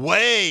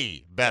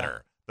way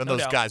better than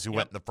those guys who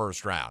went in the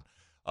first round.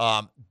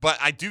 But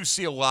I do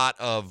see a lot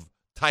of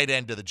tight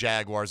end to the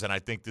Jaguars, and I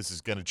think this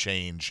is going to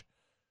change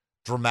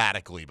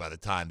dramatically by the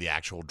time the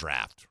actual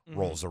draft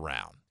rolls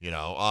around.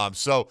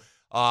 So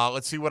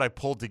let's see what I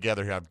pulled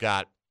together here. I've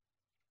got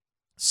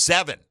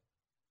 7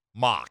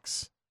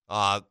 mocks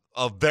of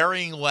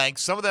varying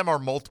lengths. Some of them are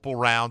multiple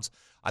rounds.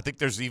 I think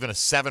there's even a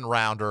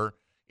 7-rounder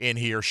in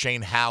here.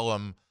 Shane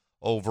Hallam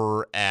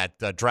over at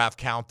Draft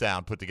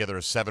Countdown put together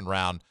a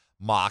 7-round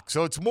mock.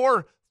 So it's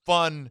more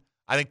fun,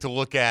 I think, to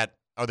look at,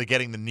 are they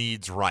getting the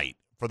needs right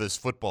for this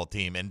football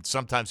team, and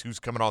sometimes who's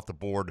coming off the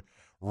board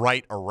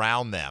right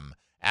around them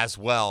as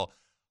well.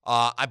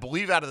 I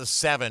believe out of the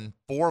 7,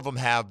 4 of them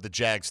have the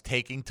Jags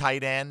taking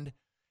tight end,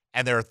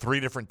 and there are 3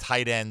 different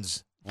tight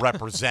ends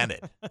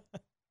represented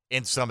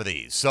in some of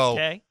these.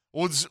 So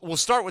we'll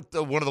start with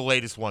one of the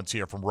latest ones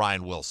here from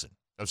Ryan Wilson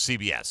of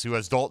CBS, who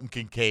has Dalton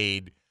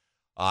Kincaid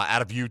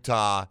out of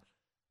Utah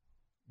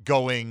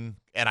going,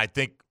 and I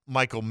think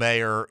Michael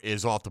Mayer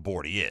is off the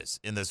board. He is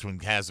in this one,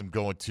 has him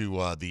going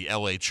to the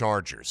L.A.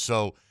 Chargers.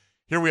 So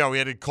here we are. We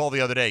had a call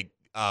the other day.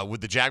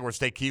 Would the Jaguars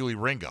take Kelee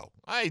Ringo?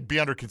 I'd be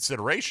under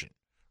consideration,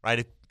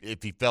 right,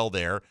 if he fell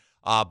there.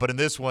 But in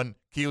this one,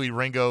 Kelee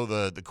Ringo,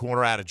 the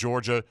corner out of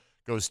Georgia,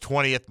 goes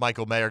 20th.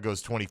 Michael Mayer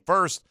goes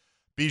 21st.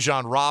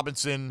 Bijan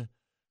Robinson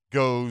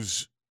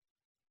goes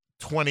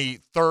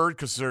 23rd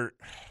because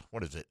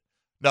what is it?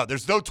 No,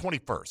 there's no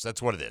 21st.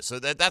 That's what it is. So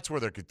that's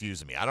where they're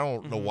confusing me. I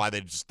don't know why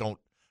they just don't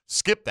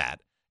skip that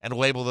and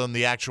label them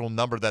the actual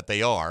number that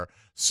they are.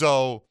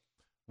 So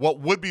what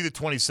would be the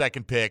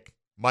 22nd pick,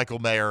 Michael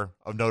Mayer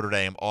of Notre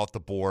Dame off the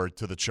board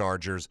to the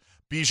Chargers.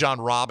 Bijan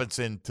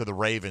Robinson to the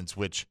Ravens,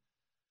 which,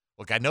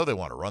 look, I know they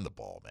want to run the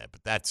ball, man,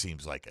 but that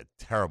seems like a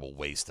terrible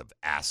waste of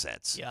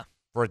assets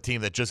for a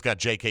team that just got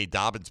J.K.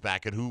 Dobbins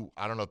back and who,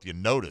 I don't know if you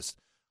noticed,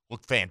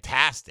 looked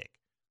fantastic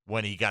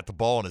when he got the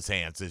ball in his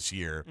hands this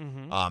year.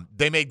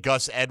 They made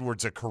Gus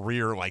Edwards a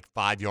career,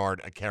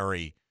 5-yard a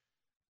carry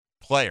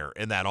player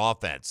in that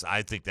offense.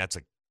 I think that's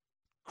an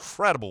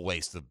incredible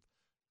waste of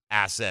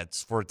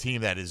assets for a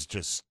team that is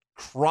just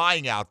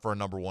crying out for a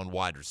number 1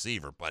 wide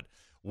receiver. But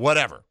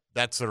whatever,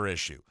 that's their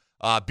issue.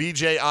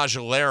 B.J.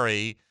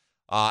 Ojulari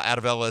out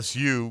of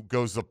LSU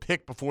goes the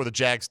pick before the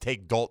Jags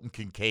take Dalton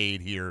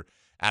Kincaid here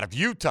out of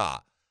Utah.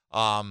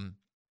 Dalton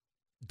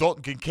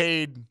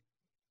Kincaid,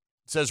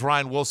 says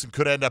Ryan Wilson,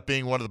 could end up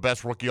being one of the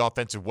best rookie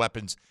offensive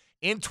weapons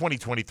in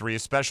 2023,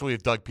 especially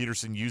if Doug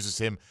Peterson uses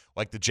him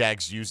like the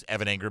Jags used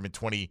Evan Ingram in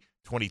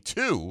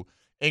 2022.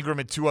 Ingram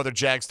and 2 other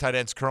Jags tight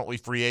ends currently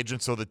free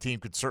agents, so the team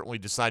could certainly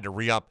decide to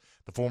re-up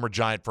the former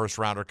Giant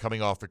first-rounder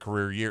coming off a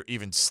career year.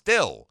 Even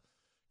still,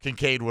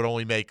 Kincaid would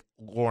only make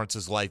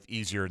Lawrence's life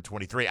easier in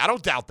 23. I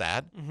don't doubt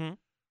that.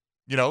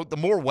 The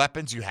more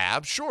weapons you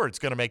have, sure, it's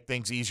going to make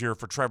things easier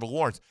for Trevor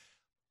Lawrence.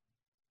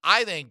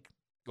 I think,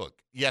 look,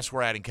 yes,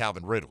 we're adding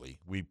Calvin Ridley,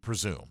 we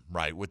presume,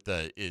 right,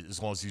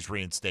 as long as he's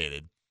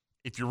reinstated.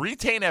 If you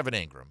retain Evan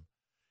Ingram,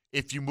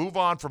 if you move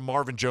on from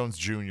Marvin Jones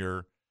Jr.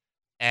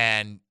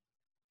 and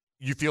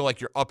you feel like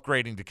you're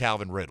upgrading to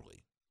Calvin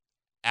Ridley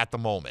at the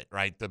moment,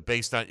 right?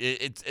 Based on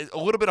it's a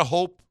little bit of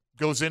hope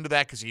goes into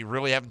that because you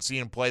really haven't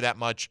seen him play that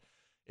much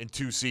in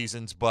 2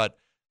 seasons, but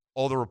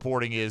all the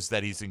reporting is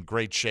that he's in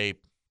great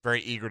shape,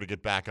 very eager to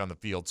get back on the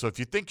field. So if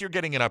you think you're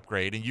getting an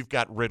upgrade and you've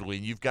got Ridley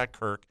and you've got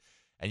Kirk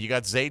and you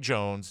got Zay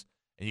Jones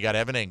and you got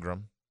Evan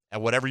Ingram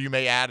and whatever you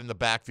may add in the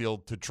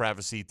backfield to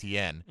Travis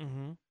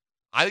Etienne,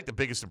 I think the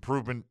biggest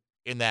improvement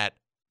in that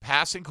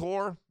passing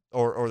core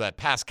or that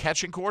pass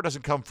catching core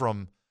doesn't come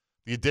from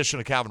the addition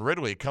of Calvin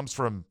Ridley. It comes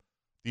from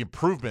the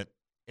improvement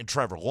in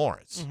Trevor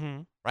Lawrence.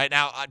 Right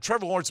now,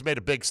 Trevor Lawrence made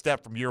a big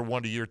step from year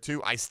 1 to year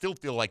 2. I still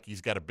feel like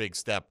he's got a big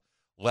step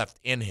left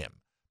in him.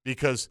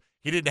 because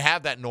he didn't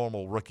have that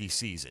normal rookie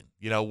season,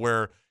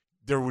 where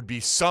there would be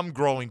some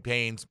growing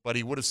pains, but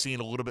he would have seen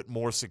a little bit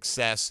more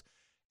success.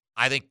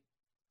 I think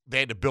they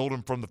had to build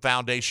him from the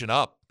foundation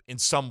up in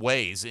some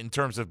ways in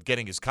terms of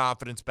getting his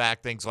confidence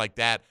back, things like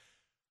that.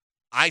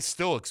 I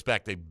still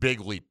expect a big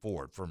leap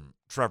forward from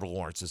Trevor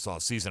Lawrence this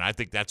offseason. I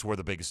think that's where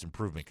the biggest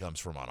improvement comes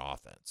from on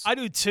offense. I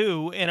do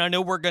too, and I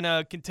know we're going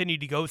to continue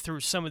to go through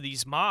some of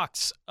these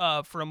mocks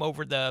from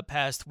over the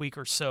past week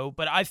or so,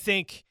 but I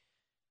think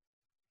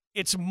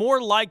it's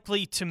more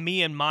likely to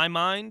me in my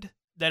mind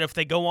that if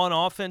they go on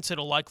offense,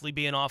 it'll likely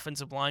be an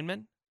offensive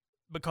lineman,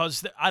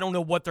 because I don't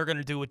know what they're going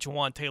to do with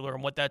Jawan Taylor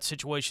and what that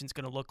situation is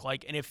going to look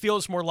like. And it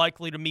feels more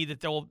likely to me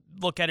that they'll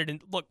look at it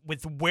and look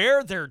with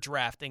where they're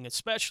drafting,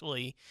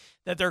 especially,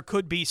 that there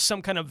could be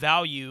some kind of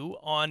value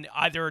on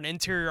either an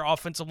interior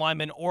offensive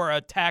lineman or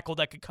a tackle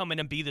that could come in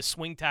and be the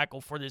swing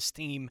tackle for this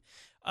team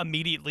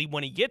immediately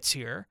when he gets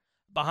here,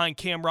 behind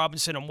Cam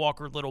Robinson and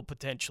Walker Little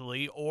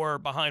potentially, or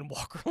behind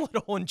Walker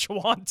Little and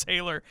Jawan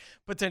Taylor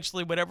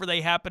potentially, whatever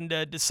they happen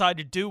to decide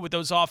to do with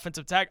those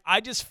offensive tackles. I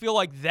just feel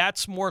like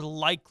that's more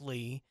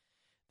likely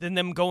than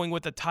them going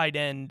with a tight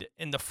end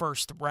in the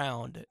first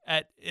round,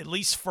 at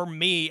least for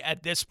me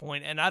at this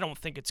point, and I don't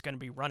think it's going to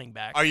be running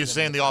back. Are you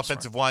saying the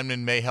offensive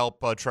lineman may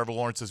help Trevor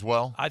Lawrence as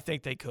well? I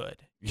think they could,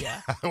 yeah.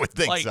 I would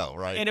think so,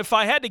 right? And if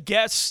I had to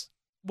guess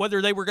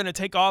whether they were going to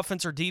take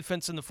offense or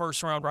defense in the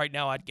first round right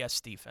now, I'd guess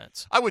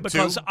defense. I would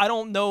because too. I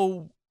don't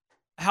know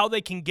how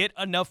they can get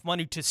enough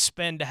money to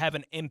spend to have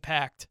an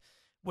impact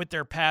with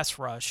their pass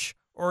rush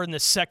or in the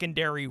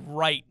secondary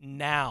right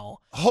now.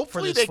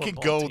 Hopefully they can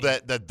go team.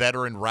 that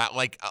veteran route.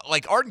 Like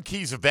Arden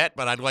Key's a vet,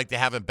 but I'd like to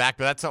have him back,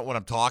 but that's not what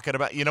I'm talking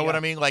about. You know what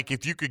I mean? Like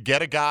if you could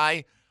get a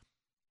guy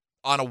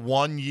on a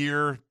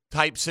 1-year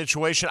type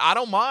situation, I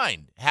don't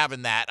mind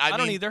having that. I mean,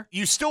 don't either.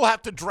 You still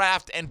have to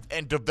draft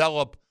and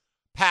develop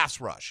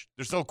pass rush.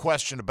 There's no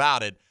question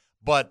about it,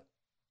 but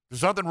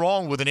there's nothing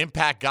wrong with an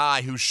impact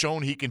guy who's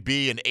shown he can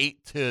be an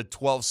 8 to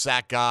 12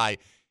 sack guy,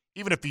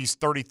 even if he's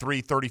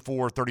 33,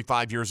 34,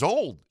 35 years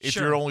old, if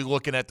you're only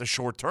looking at the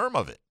short term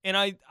of it. And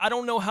I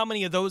don't know how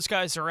many of those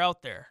guys are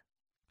out there,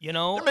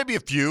 There may be a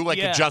few, like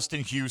a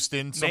Justin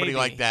Houston, somebody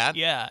like that.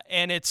 Yeah,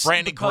 and it's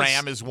Brandon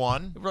Graham is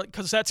one.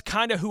 Because that's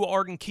kind of who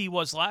Arden Key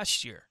was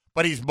last year.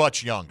 But he's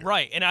much younger.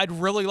 Right, and I'd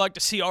really like to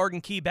see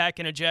Arden Key back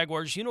in a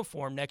Jaguars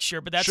uniform next year,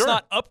 but that's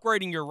not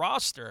upgrading your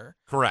roster.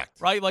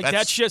 Correct. Right? Like,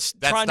 that's just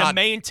trying to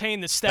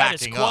maintain the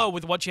status quo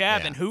with what you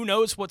have, and who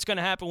knows what's going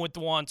to happen with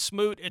DeJuan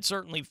Smoot. It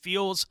certainly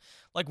feels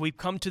like we've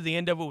come to the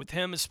end of it with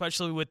him,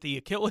 especially with the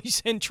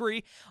Achilles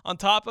injury on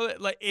top of it.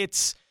 Like,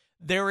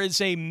 there is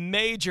a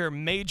major,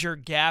 major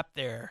gap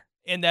there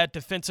in that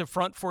defensive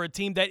front for a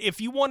team that if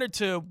you wanted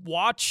to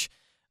watch,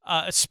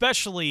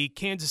 especially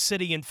Kansas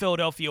City and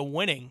Philadelphia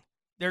winning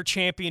their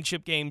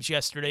championship games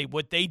yesterday,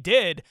 what they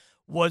did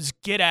was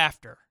get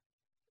after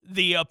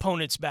the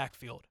opponent's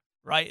backfield,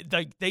 right?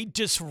 They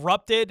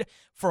disrupted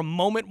from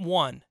moment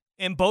one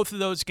in both of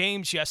those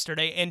games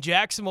yesterday, and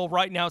Jacksonville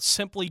right now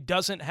simply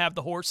doesn't have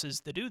the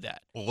horses to do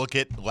that. Well, look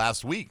at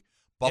last week.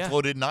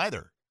 Buffalo didn't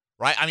either,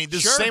 right? I mean,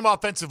 this same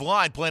offensive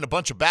line playing a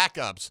bunch of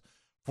backups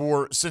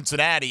for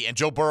Cincinnati, and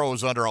Joe Burrow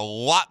was under a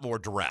lot more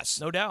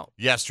duress. No doubt.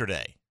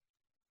 Yesterday.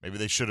 Maybe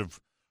they should have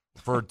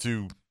referred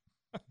to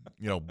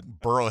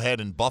Burrowhead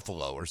in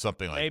Buffalo or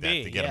something like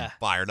that to get them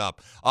fired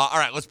up. All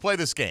right, let's play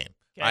this game.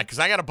 All right, because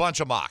I got a bunch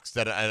of mocks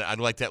that I'd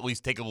like to at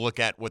least take a look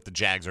at what the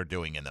Jags are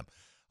doing in them.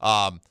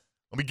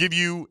 Let me give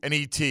you an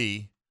ET,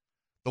 the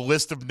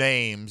list of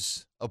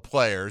names of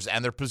players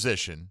and their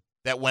position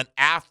that went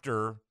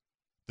after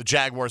the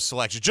Jaguars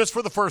selection, just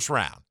for the first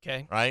round.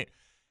 Okay. Right?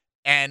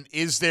 And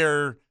is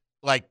there,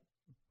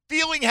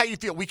 feeling how you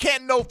feel? We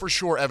can't know for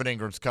sure Evan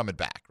Ingram's coming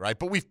back, right?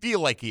 But we feel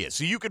like he is.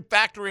 So you can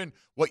factor in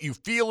what you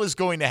feel is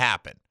going to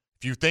happen.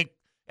 If you think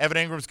Evan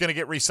Ingram's going to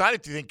get re-signed,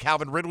 if you think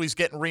Calvin Ridley's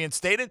getting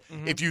reinstated,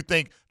 if you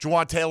think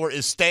Jawan Taylor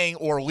is staying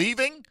or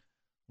leaving,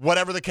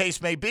 whatever the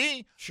case may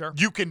be,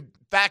 you can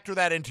factor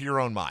that into your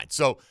own mind.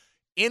 So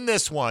in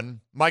this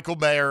one, Michael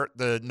Mayer,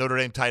 the Notre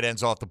Dame tight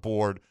end's off the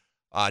board.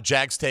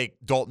 Jags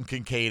take Dalton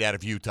Kincaid out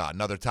of Utah,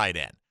 another tight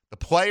end. The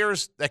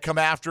players that come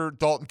after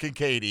Dalton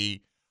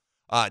Kincaid,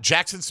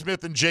 Jackson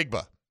Smith and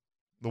Jigba,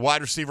 the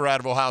wide receiver out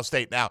of Ohio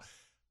State. Now,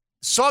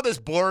 saw this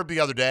blurb the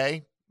other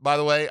day, by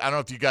the way. I don't know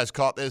if you guys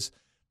caught this,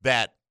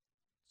 that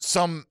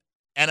some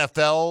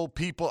NFL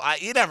people,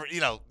 you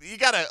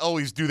got to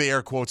always do the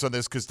air quotes on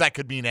this because that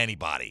could mean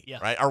anybody,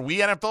 right? Are we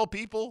NFL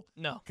people?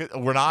 No.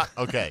 We're not?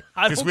 Okay.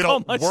 I don't we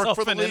don't call myself work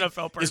for the an league?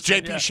 NFL person. Is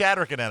J.P.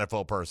 Shadrick an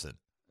NFL person?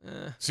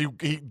 So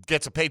he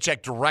gets a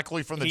paycheck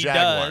directly from the he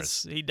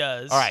Jaguars. He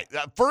does. All right.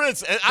 For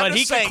instance, but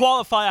he can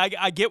qualify.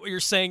 I get what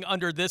you're saying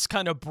under this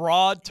kind of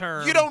broad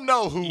term. You don't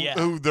know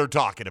who they're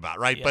talking about,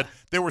 right? Yeah. But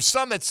there were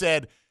some that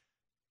said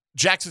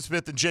Jackson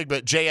Smith and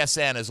Jigba,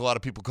 JSN, as a lot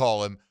of people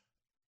call him,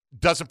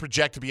 doesn't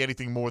project to be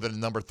anything more than a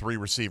number 3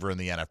 receiver in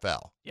the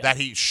NFL. Yeah. That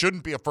he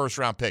shouldn't be a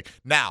first-round pick.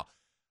 Now,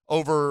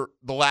 over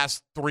the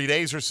last 3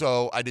 days or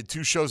so, I did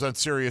 2 shows on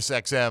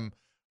SiriusXM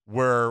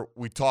where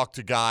we talked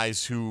to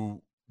guys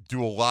who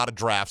do a lot of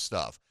draft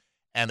stuff,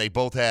 and they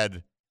both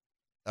had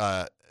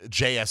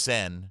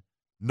JSN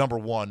number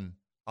one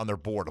on their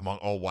board among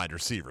all wide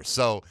receivers.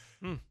 So,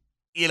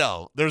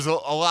 there's a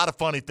lot of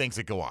funny things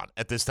that go on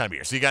at this time of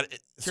year. So you got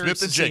Curious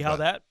Smith and to see how Jigba.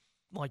 that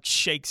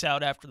shakes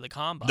out after the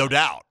combine. No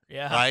doubt.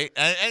 Yeah. Right?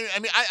 And I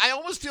mean, I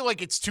almost feel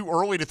like it's too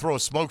early to throw a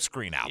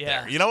smokescreen out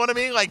Yeah. there. You know what I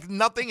mean? Like,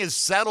 nothing is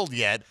settled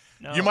yet.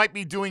 No. You might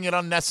be doing it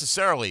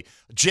unnecessarily.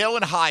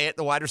 Jalen Hyatt,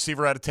 the wide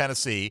receiver out of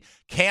Tennessee.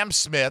 Cam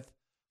Smith,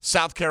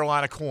 South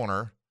Carolina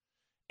corner.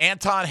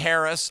 Anton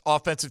Harris,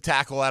 offensive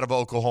tackle out of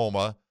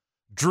Oklahoma.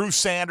 Drew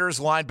Sanders,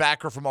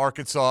 linebacker from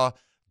Arkansas.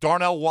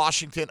 Darnell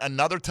Washington,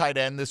 another tight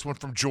end, this one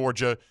from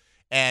Georgia.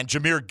 And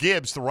Jahmyr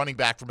Gibbs, the running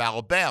back from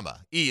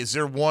Alabama. Is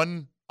there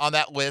one on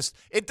that list?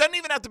 It doesn't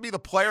even have to be the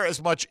player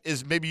as much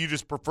as maybe you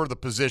just prefer the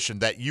position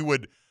that you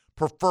would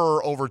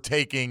prefer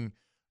overtaking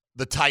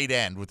the tight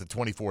end with the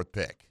 24th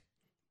pick.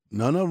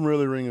 None of them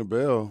really ring a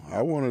bell.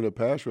 I wanted a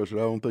pass rusher.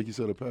 I don't think you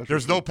said a pass rusher.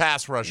 There's no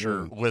pass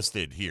rusher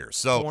listed here.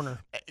 So, Corner.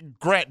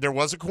 Grant, there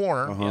was a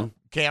corner. Uh-huh.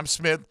 Cam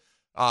Smith,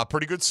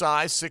 pretty good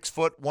size, 6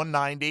 foot,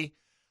 190.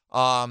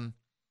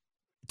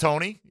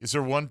 Tony, is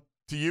there one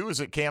to you? Is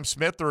it Cam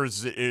Smith, or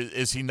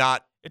is he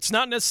not? It's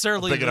not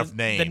necessarily a big enough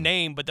name. the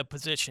name, but the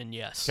position,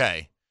 yes.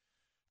 Okay.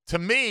 To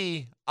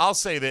me, I'll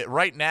say that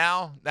right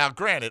now,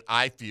 granted,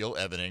 I feel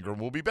Evan Ingram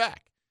will be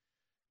back.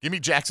 Give me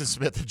Jackson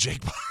Smith and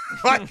Jake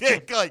like,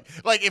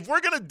 if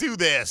we're going to do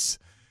this,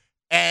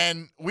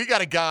 and we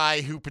got a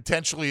guy who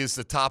potentially is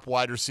the top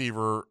wide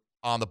receiver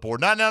on the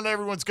board, not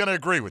everyone's going to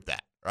agree with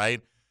that,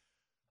 right?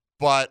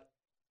 But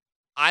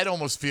I'd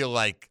almost feel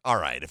like, all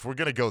right, if we're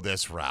going to go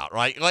this route,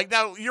 right? Like,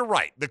 now, you're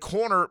right. The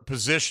corner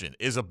position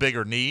is a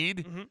bigger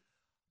need. Mm-hmm.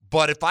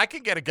 But if I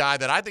can get a guy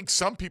that I think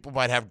some people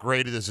might have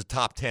graded as a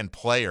top 10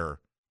 player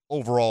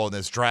overall in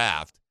this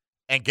draft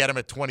and get him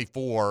at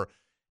 24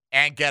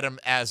 and get him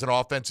as an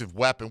offensive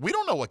weapon, we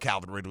don't know what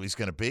Calvin Ridley's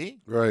going to be.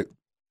 Right.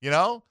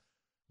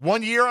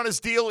 1 year on his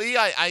deal,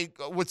 I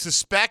would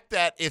suspect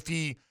that if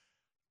he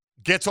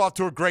gets off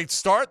to a great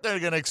start, they're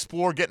going to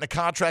explore getting a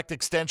contract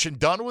extension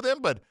done with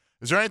him. But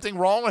is there anything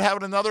wrong with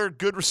having another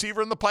good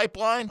receiver in the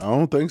pipeline? I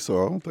don't think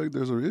so. I don't think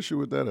there's an issue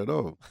with that at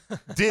all.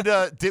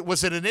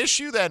 Was it an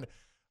issue that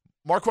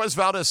Marquez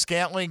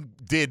Valdes-Scantling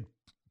did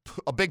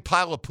a big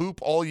pile of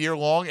poop all year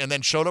long and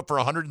then showed up for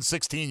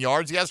 116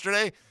 yards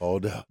yesterday? All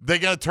down. They're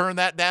going to turn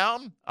that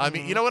down? I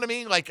mean, you know what I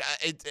mean? Like,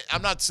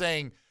 I'm not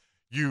saying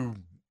you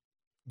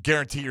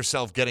guarantee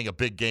yourself getting a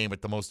big game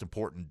at the most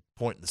important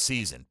point in the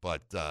season,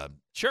 but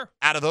sure.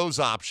 Out of those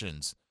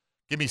options,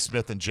 give me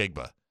Smith and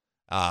Jigba.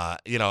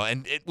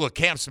 Look,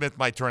 Cam Smith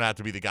might turn out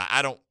to be the guy.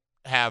 I don't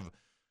have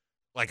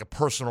like a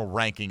personal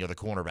ranking of the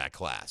cornerback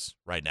class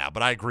right now,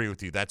 but I agree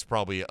with you. That's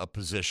probably a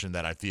position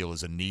that I feel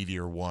is a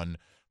needier one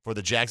for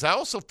the Jags. I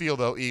also feel,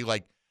 though,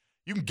 like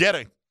you can get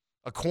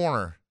a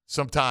corner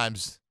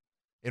sometimes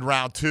in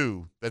round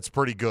 2 that's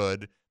pretty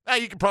good. Now,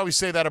 you can probably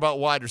say that about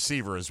wide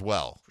receiver as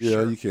well.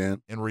 Yeah, you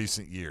can. In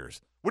recent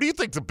years. What do you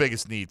think the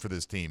biggest need for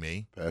this team,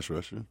 Pass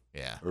rusher.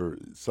 Yeah. Or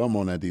some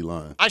on that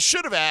D-line. I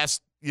should have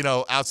asked,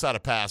 outside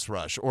of pass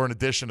rush or in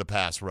addition to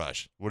pass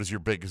rush, what is your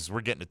biggest?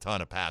 We're getting a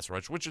ton of pass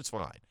rush, which is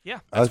fine. Yeah.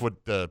 That's what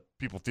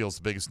people feel is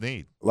the biggest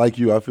need. Like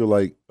you, I feel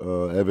like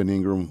Evan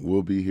Ingram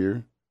will be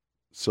here.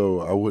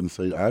 So I wouldn't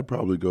say – I'd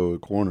probably go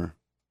at corner,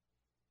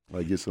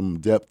 like get some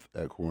depth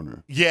at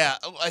corner. Yeah.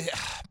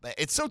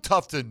 It's so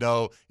tough to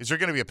know. Is there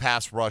going to be a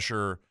pass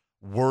rusher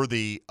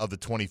worthy of the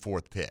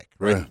 24th pick?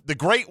 Right. Yeah. The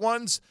great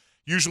ones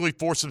usually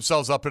force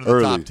themselves up into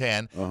the top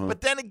 10. Uh-huh.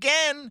 But then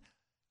again,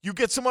 you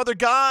get some other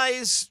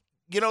guys –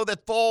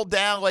 that fall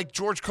down like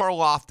George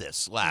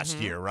Karlaftis last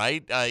year,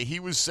 right?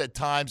 He was at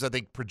times, I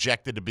think,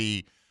 projected to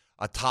be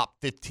a top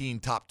 15,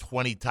 top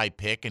 20 type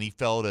pick, and he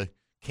fell to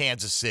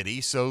Kansas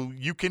City. So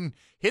you can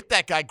hit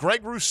that guy.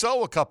 Greg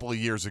Rousseau a couple of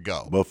years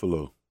ago.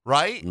 Buffalo.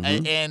 Right?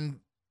 Mm-hmm.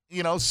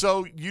 And,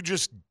 so you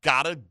just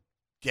got to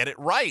get it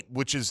right,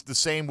 which is the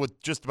same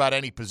with just about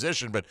any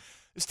position. But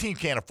this team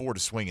can't afford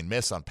to swing and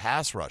miss on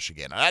pass rush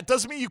again. That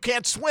doesn't mean you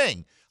can't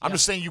swing. I'm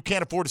just saying you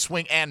can't afford to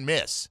swing and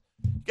miss.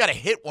 You got to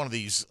hit one of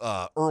these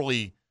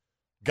early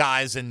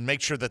guys and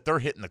make sure that they're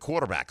hitting the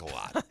quarterback a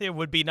lot. It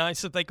would be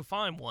nice if they could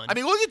find one. I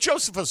mean, look at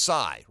Joseph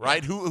Ossai,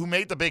 right, who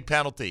made the big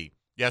penalty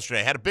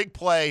yesterday. Had a big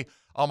play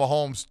on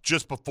Mahomes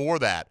just before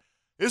that.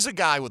 This is a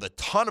guy with a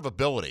ton of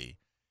ability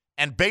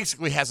and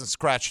basically hasn't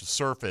scratched the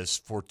surface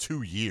for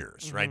 2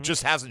 years, right?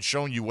 Just hasn't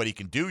shown you what he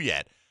can do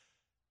yet.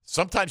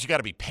 Sometimes you got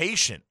to be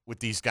patient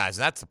with these guys,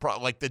 and that's the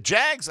problem. Like the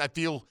Jags, I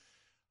feel,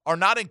 are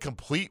not in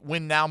complete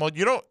win now mode.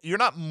 You're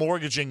not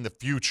mortgaging the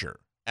future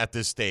at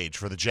this stage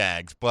for the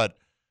Jags, but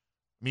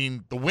I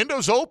mean the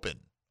window's open,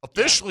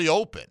 officially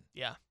open.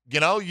 Yeah.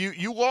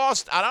 You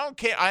lost. I don't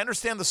care. I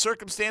understand the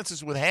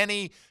circumstances with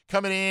Henne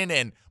coming in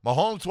and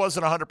Mahomes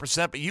wasn't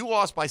 100%, but you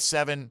lost by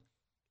 7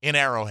 in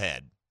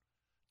Arrowhead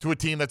to a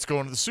team that's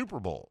going to the Super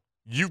Bowl.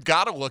 You've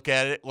got to look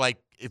at it like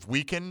if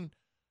we can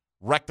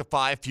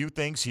rectify a few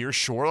things here,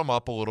 shore them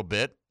up a little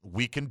bit,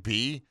 we can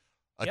be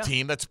a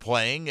team that's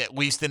playing at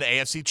least an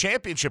AFC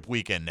Championship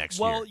weekend next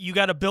year. Well, you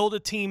got to build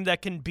a team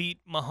that can beat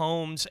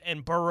Mahomes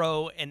and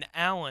Burrow and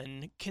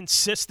Allen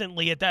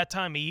consistently at that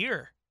time of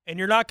year. And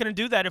you're not going to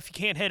do that if you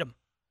can't hit them.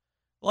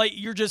 Like,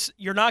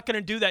 you're not going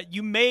to do that.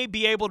 You may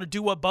be able to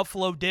do what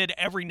Buffalo did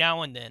every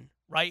now and then,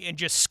 right? And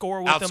just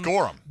score with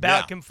Outscore them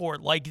back and forth.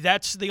 Like,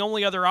 that's the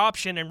only other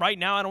option. And right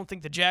now, I don't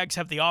think the Jags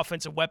have the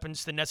offensive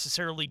weapons to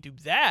necessarily do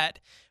that.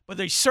 But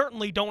they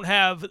certainly don't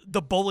have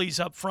the bullies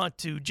up front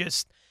to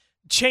just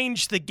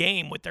change the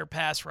game with their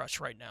pass rush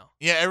right now.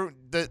 Yeah,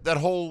 that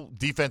whole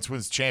defense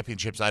wins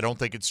championships, I don't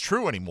think it's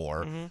true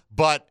anymore. Mm-hmm.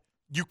 But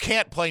you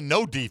can't play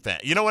no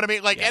defense. You know what I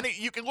mean? Like,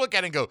 you can look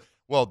at it and go,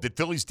 well, did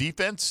Philly's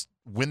defense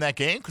win that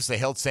game because they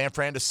held San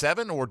Fran to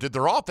 7, or did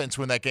their offense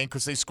win that game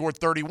because they scored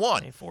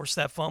 31? They forced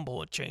that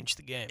fumble. It changed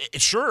the game.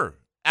 Sure,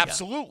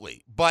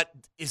 absolutely. Yeah. But,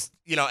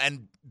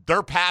 and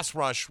their pass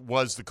rush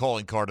was the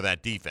calling card of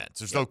that defense.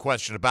 There's no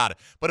question about it.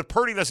 But if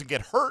Purdy doesn't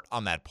get hurt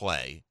on that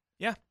play,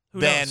 then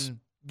knows?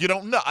 You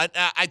don't know.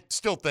 I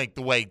still think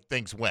the way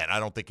things went, I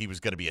don't think he was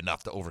going to be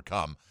enough to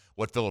overcome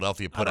what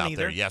Philadelphia put out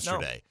there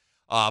yesterday.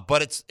 No.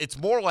 But it's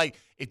more like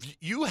if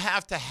you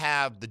have to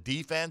have the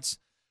defense,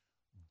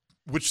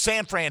 which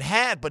San Fran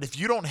had, but if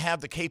you don't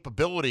have the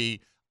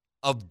capability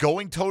of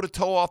going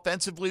toe-to-toe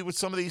offensively with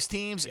some of these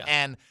teams,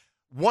 and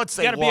once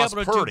they lost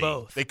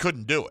Purdy, they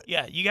couldn't do it.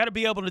 Yeah, you got to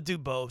be able to do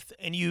both,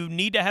 and you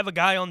need to have a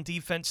guy on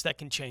defense that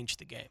can change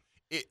the game.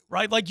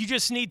 Right? Like, you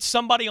just need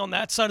somebody on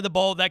that side of the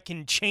ball that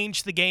can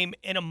change the game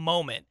in a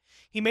moment.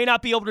 He may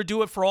not be able to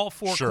do it for all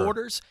 4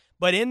 quarters,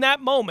 but in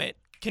that moment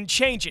can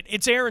change it.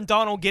 It's Aaron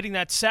Donald getting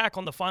that sack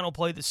on the final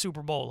play of the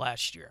Super Bowl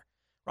last year,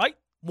 right?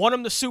 Won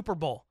him the Super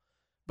Bowl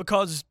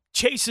because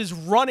Chase is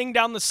running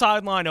down the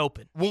sideline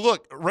open. Well,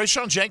 look,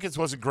 Rayshon Jenkins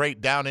wasn't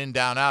great down in,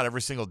 down out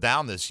every single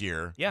down this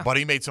year, but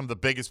he made some of the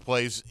biggest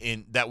plays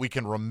that we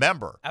can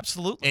remember.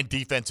 Absolutely. In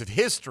defensive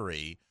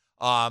history.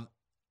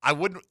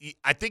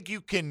 I think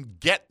you can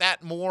get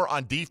that more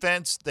on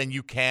defense than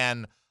you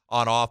can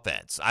on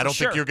offense. I don't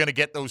think you're going to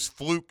get those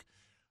fluke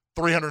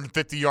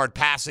 350-yard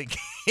passing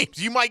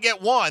games. You might get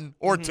 1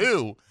 or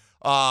 2,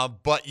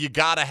 but you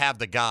got to have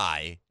the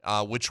guy,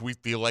 which we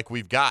feel like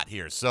we've got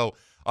here. So,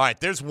 all right,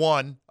 there's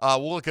one.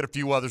 We'll look at a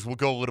few others. We'll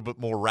go a little bit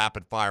more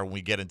rapid fire when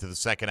we get into the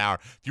second hour.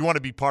 If you want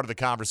to be part of the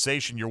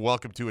conversation, you're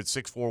welcome to at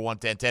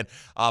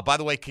 641-1010. By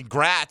the way,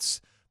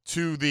 congrats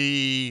to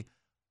the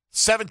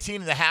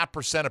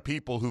 17.5% of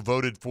people who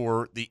voted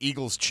for the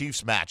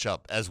Eagles-Chiefs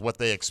matchup as what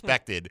they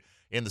expected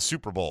in the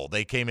Super Bowl.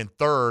 They came in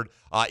third.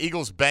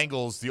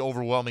 Eagles-Bengals, the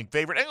overwhelming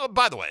favorite. And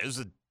by the way, it was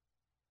a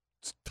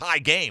tie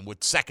game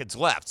with seconds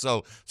left,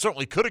 so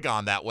certainly could have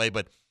gone that way,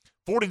 but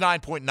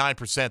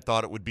 49.9%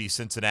 thought it would be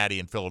Cincinnati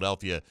and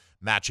Philadelphia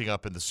matching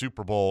up in the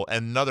Super Bowl,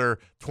 and another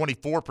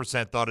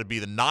 24% thought it'd be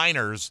the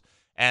Niners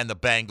and the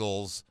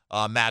Bengals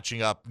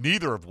matching up,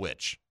 neither of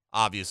which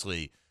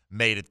obviously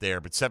made it there,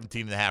 but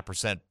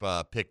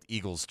 17.5% picked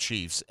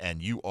Eagles-Chiefs,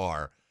 and you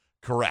are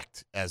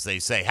correct, as they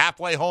say.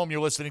 Halfway home, you're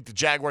listening to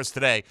Jaguars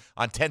Today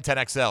on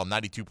 1010XL,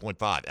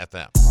 92.5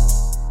 FM.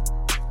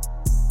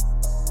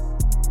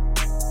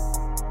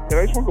 And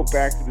I just want to go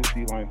back to this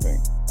D-line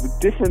thing. The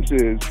difference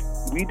is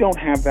we don't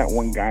have that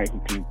one guy who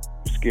can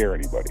scare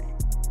anybody.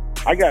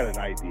 I got an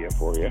idea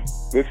for you.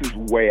 This is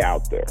way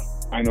out there.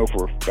 I know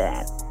for a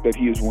fact that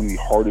he is one of the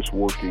hardest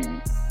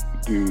working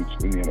dudes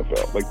in the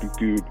NFL. Like, the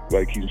dude,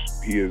 like,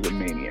 he is a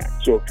maniac.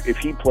 So if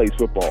he plays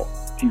football,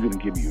 he's going to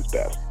give you his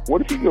best.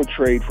 What if you go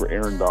trade for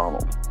Aaron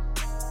Donald?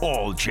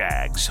 All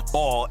Jags,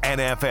 all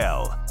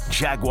NFL.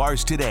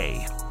 Jaguars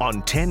Today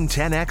on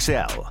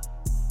 1010XL.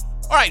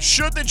 All right,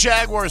 should the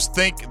Jaguars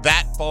think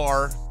that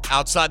far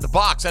outside the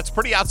box? That's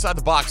pretty outside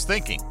the box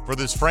thinking for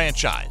this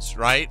franchise,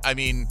 right? I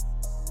mean,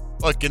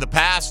 look, in the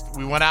past,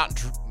 we went out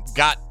and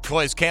got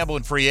Calais Campbell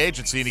in free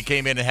agency, and he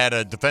came in and had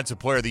a Defensive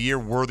Player of the Year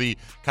worthy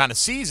kind of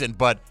season,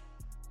 but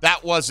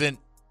that wasn't,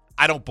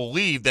 I don't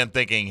believe them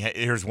thinking, hey,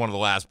 here's one of the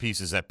last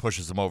pieces that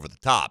pushes them over the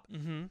top.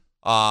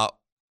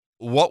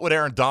 What would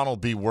Aaron Donald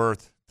be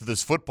worth to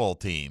this football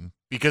team?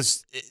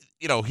 Because,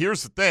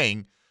 here's the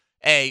thing.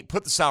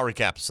 Put the salary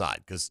cap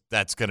aside, because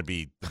that's going to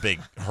be the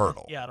big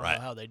hurdle. I don't know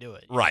how they do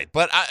it. Right,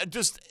 but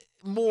just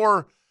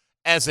more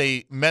as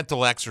a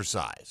mental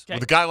exercise. Okay.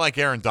 With a guy like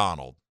Aaron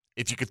Donald,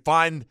 if you could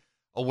find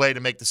a way to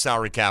make the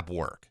salary cap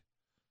work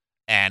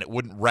and it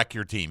wouldn't wreck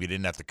your team, you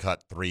didn't have to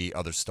cut 3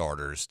 other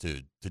starters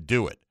to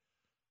do it.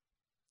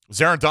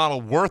 Is Aaron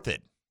Donald worth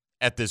it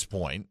at this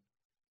point?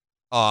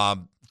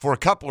 For a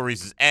couple of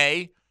reasons.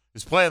 A,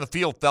 his play on the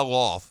field fell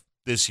off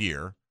this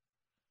year.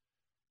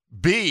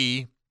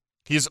 B,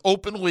 he has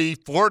openly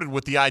flirted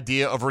with the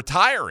idea of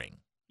retiring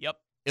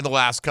in the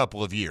last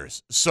couple of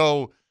years.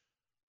 So,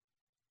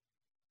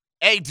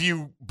 A, do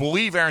you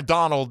believe Aaron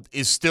Donald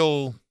is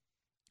still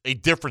a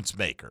difference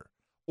maker?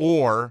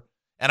 Or,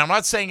 and I'm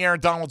not saying Aaron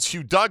Donald's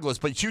Hugh Douglas,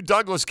 but Hugh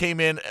Douglas came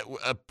in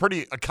a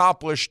pretty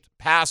accomplished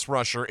pass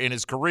rusher in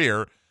his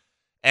career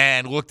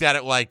and looked at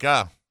it like,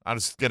 I'm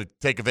just going to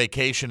take a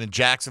vacation in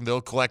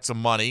Jacksonville, collect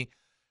some money,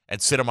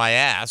 and sit on my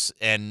ass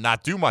and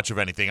not do much of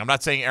anything. I'm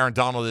not saying Aaron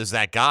Donald is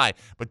that guy,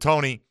 but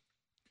Tony,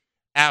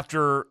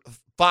 after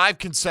 5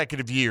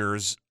 consecutive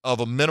years of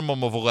a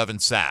minimum of 11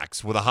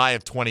 sacks with a high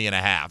of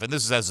 20.5, and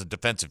this is as a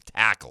defensive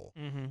tackle,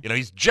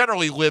 he's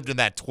generally lived in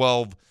that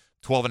 12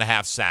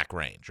 12.5 sack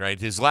range, right?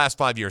 His last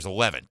 5 years,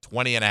 11,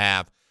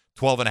 20.5,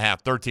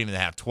 12.5,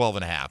 13.5,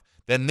 12.5.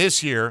 Then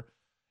this year,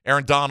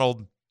 Aaron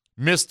Donald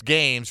missed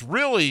games,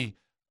 really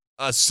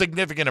a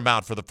significant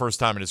amount for the first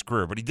time in his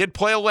career. But he did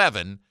play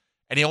 11,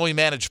 and he only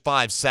managed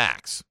 5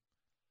 sacks.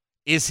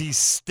 Is he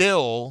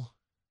still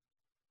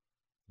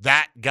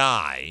that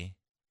guy?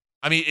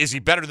 I mean, is he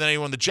better than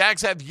anyone the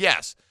Jags have?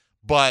 Yes.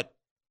 But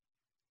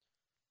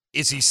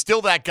is he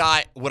still that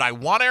guy? Would I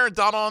want Aaron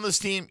Donald on this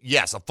team?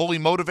 Yes. A fully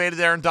motivated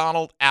Aaron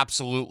Donald?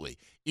 Absolutely.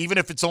 Even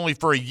if it's only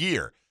for a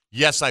year?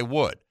 Yes, I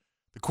would.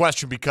 The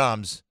question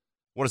becomes,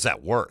 what is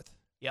that worth?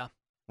 Yeah.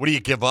 What do you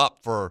give up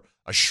for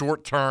a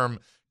short-term,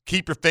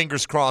 keep your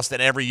fingers crossed that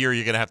every year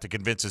you're going to have to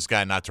convince this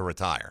guy not to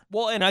retire?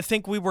 Well, and I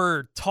think we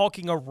were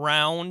talking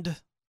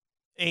around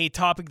a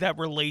topic that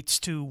relates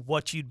to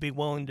what you'd be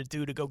willing to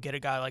do to go get a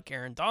guy like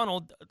Aaron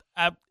Donald.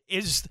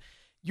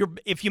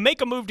 If you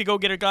make a move to go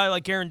get a guy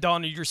like Aaron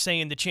Donald, you're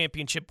saying the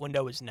championship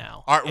window is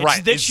now.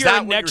 Right. This Is year that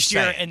and what you're next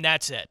year, saying? and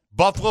that's it.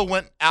 Buffalo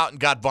went out and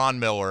got Von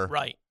Miller.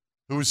 Right.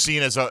 Who was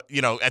seen as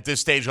at this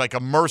stage, like a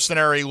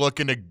mercenary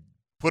looking to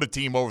put a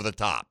team over the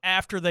top.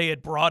 After they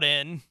had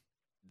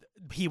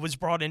he was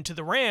brought into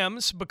the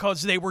Rams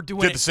because they were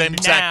doing Did the same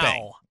exact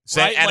thing.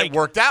 Right? And it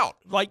worked out.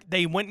 Like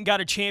they went and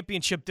got a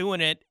championship doing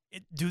it.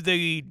 Do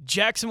the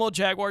Jacksonville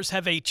Jaguars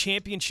have a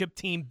championship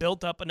team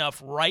built up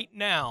enough right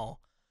now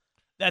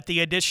that the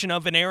addition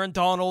of an Aaron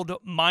Donald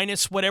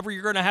minus whatever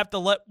you're going to have to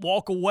let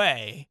walk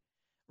away,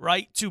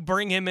 right, to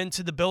bring him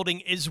into the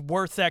building is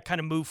worth that kind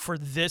of move for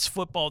this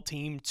football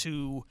team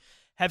to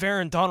have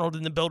Aaron Donald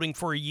in the building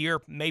for a year,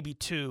 maybe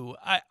 2.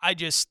 I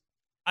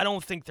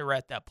don't think they're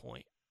at that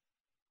point.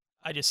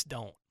 I just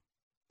don't.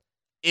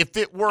 If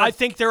it were, I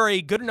think they're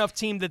a good enough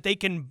team that they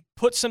can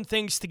put some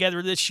things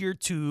together this year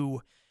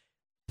to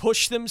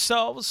push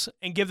themselves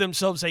and give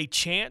themselves a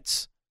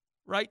chance,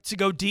 right, to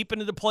go deep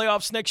into the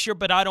playoffs next year.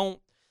 But I don't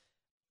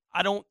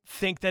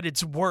think that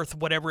it's worth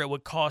whatever it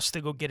would cost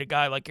to go get a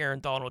guy like Aaron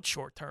Donald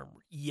short term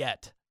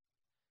yet.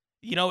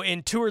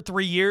 In 2 or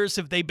 3 years,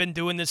 if they've been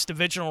doing this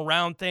divisional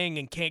round thing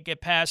and can't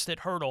get past it,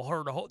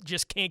 hurdle,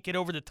 just can't get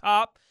over the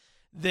top,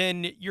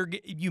 then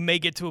you may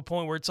get to a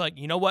point where it's like,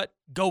 you know what,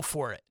 go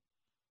for it.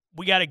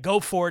 We got to go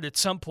for it at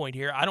some point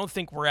here. I don't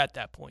think we're at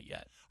that point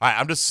yet. All right,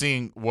 I'm just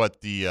seeing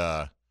what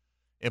the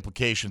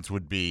implications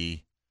would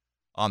be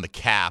on the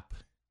cap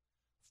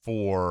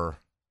for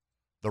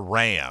the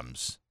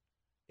Rams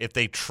if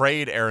they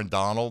trade Aaron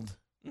Donald.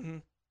 Mm-hmm.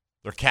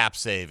 Their cap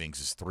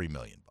savings is $3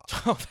 million.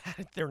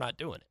 They're not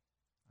doing it.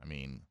 I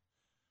mean,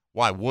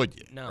 why would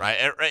you? No.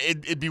 Right?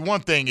 It'd be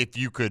one thing if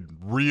you could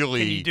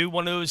really. Can you do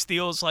one of those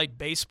deals like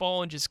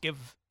baseball and just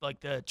give, like,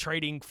 the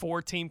trading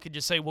for team could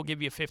just say, we'll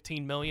give you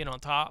 $15 million on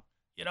top,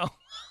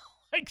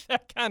 like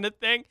that kind of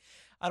thing?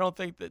 I don't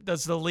think that,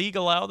 does the league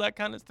allow that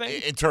kind of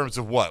thing? In terms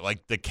of what?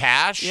 Like the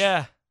cash?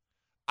 Yeah.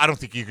 I don't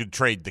think you could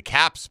trade the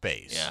cap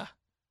space.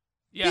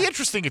 Yeah. Be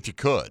interesting if you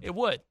could. It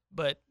would,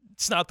 but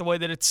it's not the way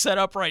that it's set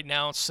up right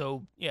now.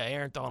 So, yeah,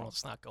 Aaron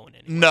Donald's not going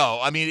anywhere. No,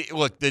 I mean,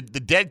 look, the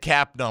dead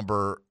cap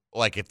number,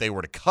 like if they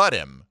were to cut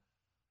him,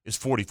 is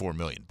 $44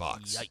 million.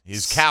 Yikes.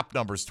 His cap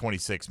number is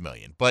 $26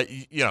 million. But,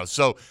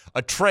 so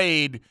a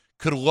trade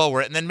could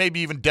lower it, and then maybe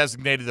even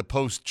designated a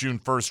post-June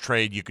 1st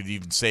trade, you could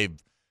even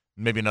save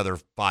maybe another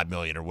 $5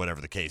 million or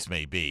whatever the case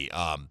may be.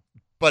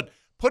 But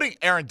putting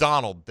Aaron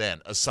Donald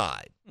then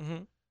aside,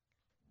 mm-hmm.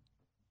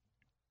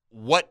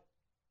 What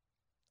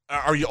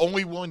are you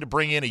only willing to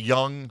bring in a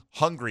young,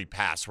 hungry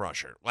pass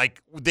rusher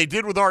like they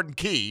did with Arden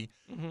Key?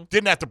 Mm-hmm.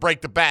 Didn't have to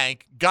break the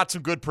bank, got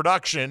some good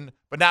production,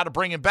 but now to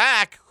bring him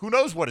back, who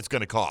knows what it's going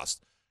to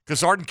cost?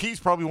 Because Arden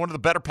Key's probably one of the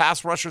better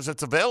pass rushers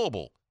that's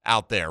available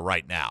out there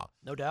right now.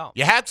 No doubt.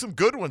 You had some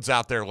good ones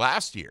out there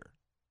last year.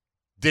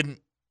 Didn't,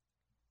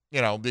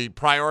 they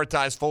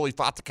prioritized Foley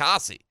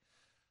Fatukasi.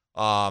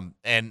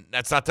 And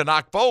that's not to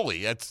knock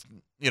Foley. That's,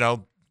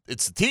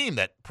 it's the team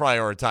that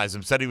prioritized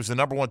him, said he was the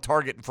number 1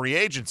 target in free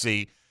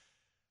agency.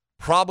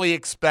 Probably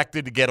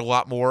expected to get a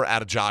lot more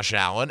out of Josh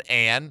Allen,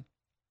 and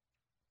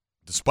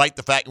despite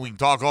the fact we can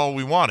talk all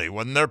we want, he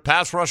wasn't their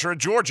pass rusher at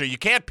Georgia. You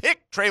can't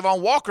pick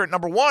Trayvon Walker at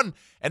number 1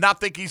 and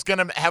not think he's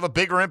going to have a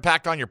bigger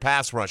impact on your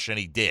pass rush than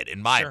he did,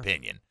 in my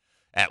opinion,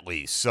 at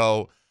least.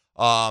 So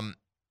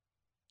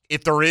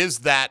if there is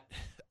that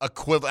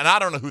equivalent, and I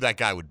don't know who that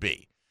guy would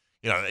be.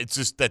 It's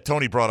just that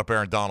Tony brought up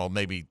Aaron Donald,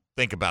 made me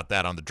think about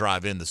that on the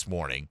drive in this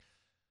morning.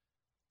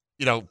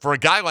 For a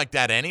guy like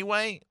that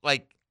anyway,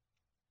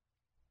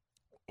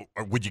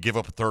 would you give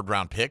up a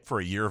 3rd-round pick for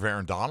a year of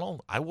Aaron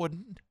Donald? I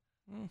wouldn't.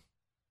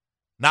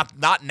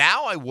 Not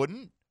now, I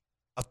wouldn't.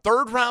 A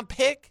 3rd-round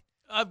pick?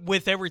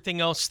 With everything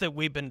else that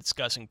we've been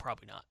discussing,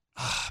 probably not.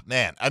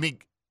 Man, I mean,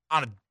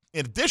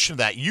 in addition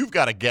to that, you've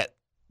got to get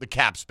the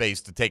cap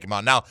space to take him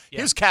on. Now,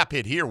 his cap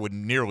hit here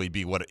wouldn't nearly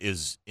be what it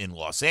is in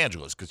Los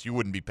Angeles because you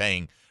wouldn't be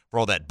paying for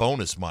all that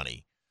bonus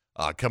money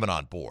coming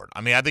on board.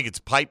 I mean, I think it's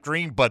a pipe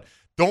dream, but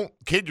don't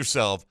kid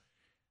yourself.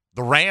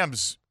 The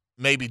Rams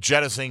may be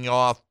jettisoning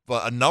off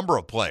a number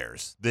of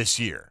players this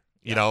year,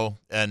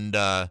 and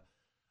I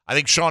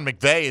think Sean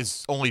McVay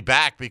is only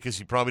back because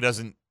he probably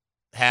doesn't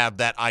have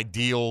that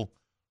ideal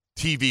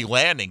TV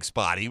landing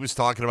spot. He was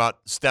talking about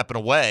stepping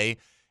away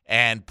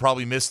and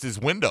probably missed his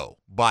window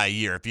by a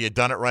year. If he had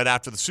done it right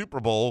after the Super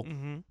Bowl,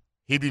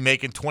 he'd be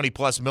making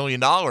 $20+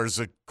 million,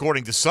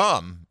 according to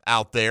some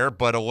out there.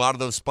 But a lot of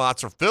those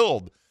spots are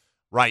filled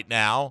right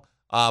now.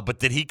 But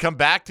did he come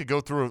back to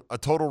go through a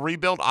total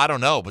rebuild? I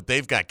don't know, but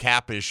they've got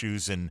cap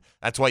issues, and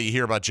that's why you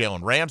hear about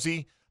Jalen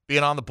Ramsey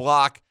being on the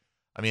block.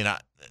 I mean,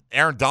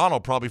 Aaron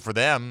Donald probably for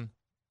them,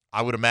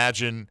 I would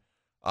imagine,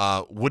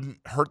 wouldn't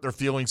hurt their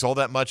feelings all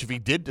that much if he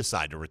did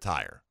decide to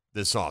retire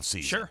this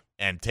offseason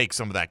and take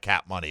some of that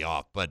cap money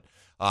off. But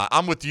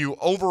I'm with you.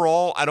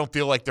 Overall, I don't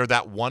feel like they're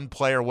that one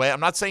player away. I'm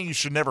not saying you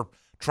should never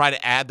try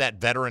to add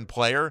that veteran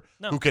player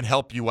who can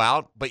help you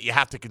out, but you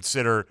have to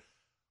consider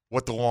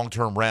what the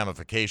long-term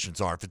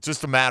ramifications are. If it's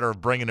just a matter of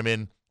bringing him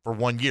in for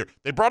 1 year.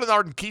 They brought in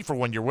Arden Key for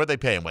 1 year. What'd they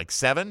pay him, like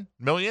 $7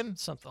 million?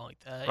 Something like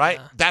that, right?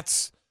 yeah.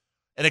 That's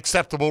an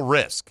acceptable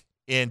risk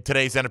in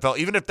today's NFL.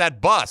 Even if that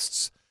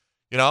busts,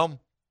 you know,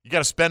 you got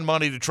to spend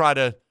money to try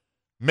to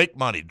make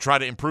money, to try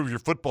to improve your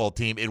football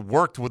team. It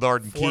worked with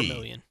Arden Key. $4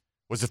 million.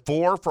 Was it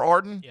 4 for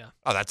Arden? Yeah.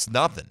 Oh, that's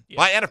nothing.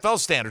 By NFL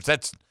standards,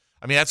 that's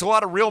a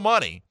lot of real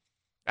money.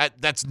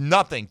 That's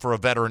nothing for a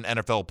veteran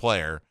NFL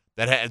player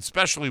that had,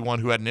 especially one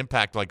who had an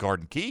impact like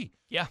Arden Key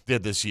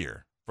did this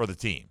year for the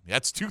team.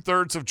 That's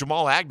 2/3 of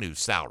Jamal Agnew's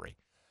salary.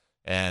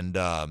 And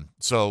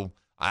so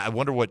I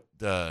wonder what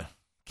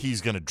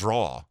Key's going to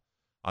draw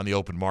on the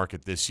open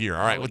market this year.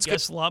 All right, let's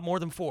get a lot more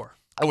than 4.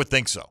 I would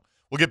think so.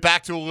 We'll get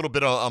back to a little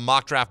bit of a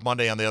mock draft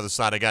Monday on the other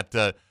side. I got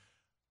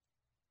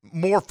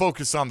more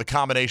focus on the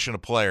combination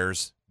of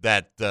players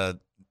that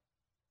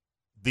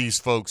these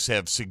folks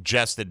have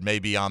suggested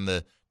maybe on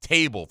the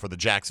table for the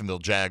Jacksonville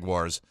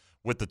Jaguars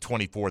with the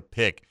 24th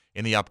pick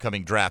in the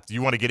upcoming draft. Do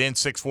you want to get in?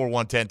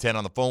 641-1010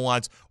 on the phone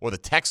lines or the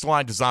text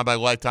line designed by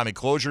Lifetime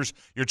Enclosures.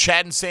 Your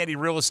Chad and Sandy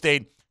Real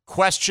Estate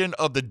question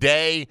of the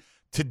day.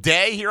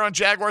 Today here on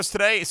Jaguars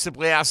Today,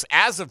 simply ask,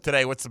 as of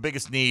today, what's the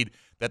biggest need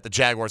that the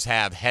Jaguars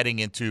have heading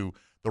into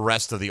the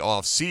rest of the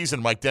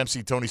offseason? Mike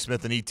Dempsey, Tony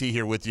Smith, and E.T.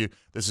 here with you.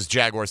 This is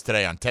Jaguars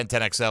Today on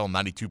 1010XL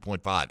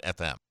 92.5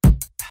 FM.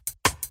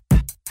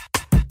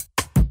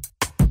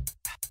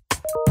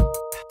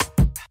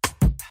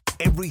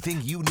 Everything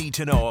you need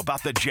to know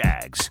about the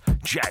Jags.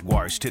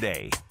 Jaguars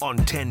Today on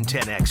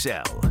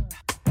 1010XL.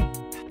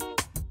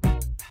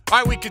 All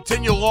right, we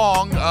continue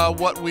along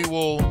what we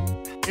will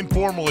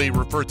informally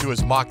refer to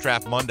as Mock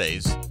Draft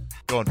Mondays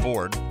going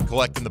forward,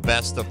 collecting the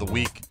best of the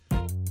week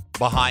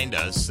behind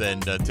us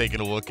and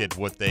taking a look at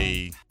what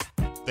they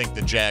think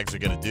the Jags are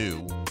going to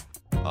do,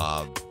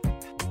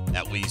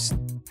 at least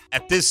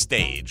at this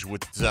stage,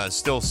 with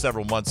still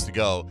several months to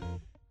go.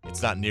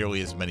 It's not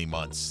nearly as many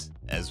months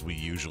as we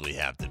usually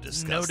have to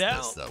discuss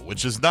this, though,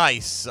 which is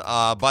nice.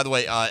 By the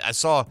way, I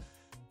saw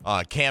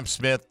Cam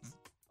Smith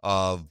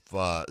of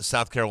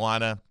South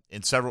Carolina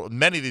in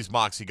many of these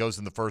mocks. He goes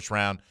in the first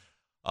round.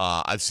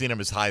 I've seen him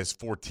as high as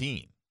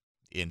 14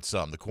 in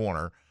the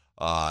corner,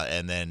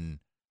 and then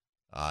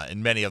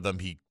in many of them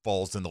he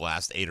falls in the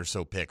last 8 or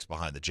so picks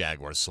behind the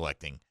Jaguars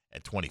selecting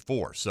at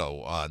 24.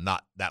 So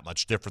not that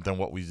much different than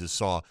what we just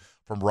saw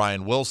from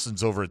Ryan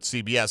Wilson's over at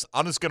CBS.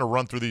 I'm just going to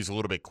run through these a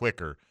little bit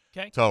quicker.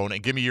 Okay. Tone,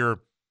 and give me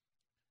your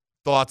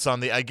thoughts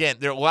on again,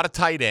 there are a lot of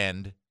tight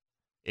end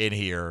in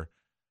here,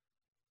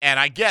 and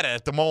I get it.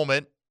 At the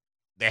moment,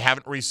 they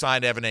haven't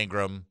re-signed Evan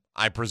Ingram.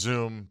 I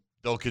presume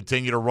they'll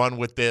continue to run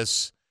with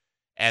this,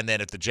 and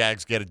then if the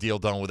Jags get a deal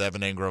done with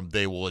Evan Ingram,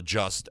 they will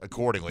adjust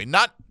accordingly.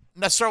 Not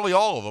necessarily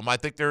all of them. I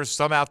think there's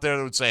some out there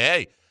that would say,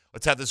 hey,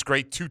 let's have this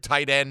great 2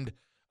 tight end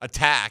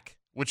attack,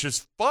 which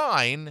is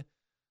fine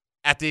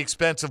at the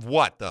expense of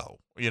what, though?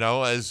 You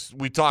know, as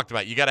we talked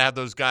about, you got to have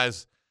those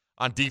guys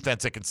on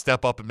defense that can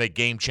step up and make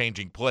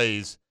game-changing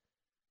plays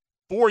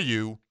for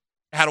you.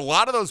 Had a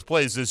lot of those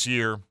plays this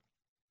year.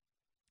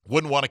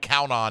 Wouldn't want to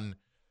count on,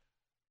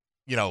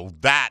 you know,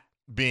 that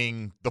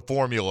being the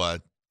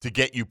formula to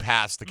get you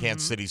past the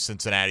Kansas City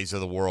Cincinnati's of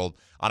the world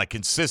on a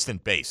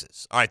consistent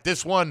basis. All right,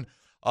 this one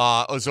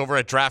was over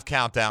at Draft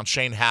Countdown.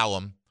 Shane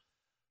Hallam,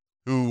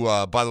 who,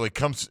 by the way,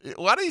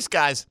 a lot of these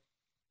guys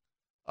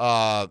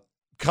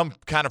come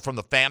kind of from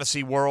the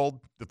fantasy world,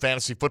 the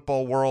fantasy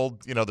football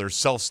world. You know, they're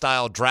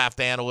self-styled draft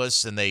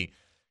analysts, and they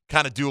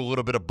kind of do a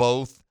little bit of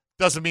both.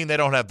 Doesn't mean they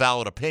don't have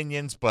valid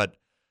opinions, but,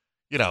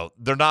 you know,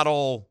 they're not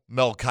all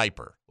Mel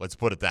Kiper. Let's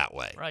put it that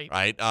way.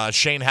 Right?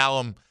 Shane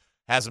Hallam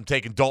has him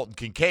taking Dalton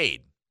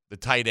Kincaid, the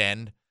tight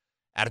end,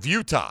 out of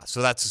Utah.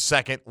 So that's the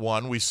second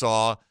one we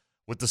saw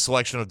with the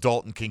selection of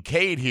Dalton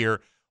Kincaid here.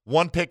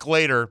 One pick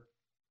later,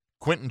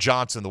 Quentin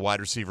Johnson, the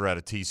wide receiver out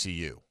of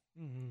TCU.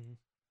 Mm-hmm.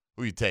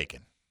 Who are you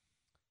taking?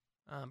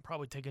 I'm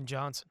probably taking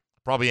Johnson.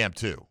 Probably am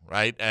too,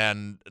 right?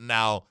 And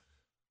now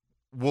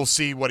we'll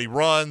see what he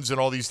runs and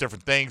all these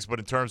different things, but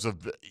in terms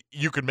of,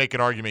 you could make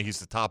an argument he's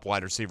the top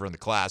wide receiver in the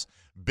class.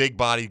 Big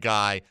body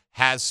guy,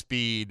 has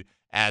speed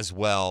as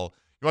well.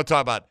 You want to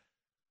talk about,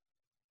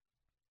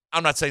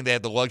 I'm not saying they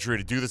had the luxury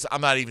to do this.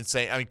 I'm not even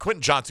saying,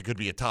 Quentin Johnson could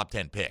be a top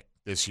 10 pick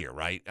this year,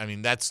 right? I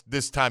mean, that's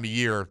this time of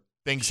year,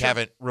 things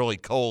haven't really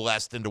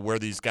coalesced into where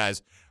these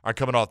guys are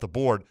coming off the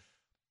board.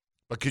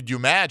 But could you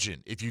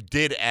imagine if you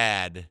did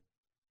add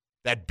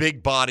that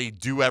big body,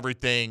 do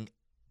everything,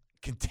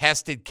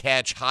 contested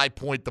catch, high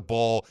point the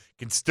ball,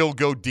 can still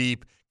go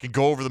deep, can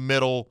go over the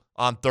middle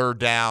on third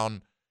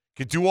down,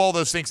 can do all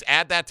those things.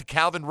 Add that to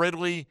Calvin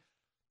Ridley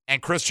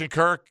and Christian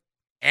Kirk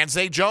and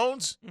Zay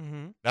Jones.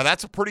 Mm-hmm. Now,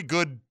 that's a pretty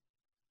good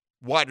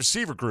wide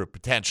receiver group,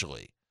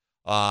 potentially.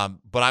 But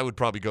I would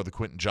probably go the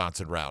Quentin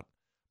Johnson route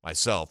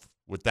myself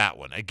with that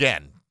one.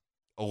 Again,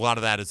 a lot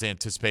of that is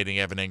anticipating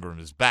Evan Ingram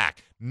is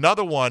back.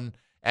 Another one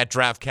at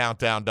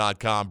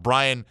draftcountdown.com,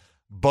 Brian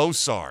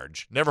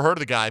Bosarge. Never heard of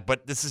the guy,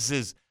 but this is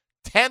his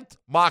 10th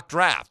mock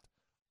draft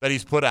that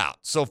he's put out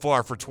so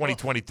far for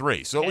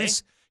 2023. So at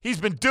least he's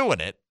been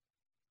doing it.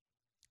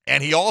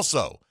 And he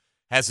also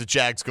has the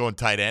Jags going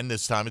tight end.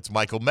 This time it's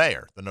Michael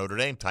Mayer, the Notre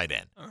Dame tight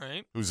end, All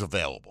right. who's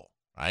available.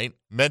 Right?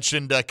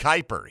 Mentioned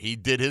Kuiper. He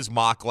did his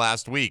mock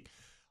last week.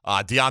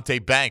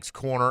 Deonte Banks,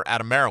 corner out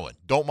of Maryland.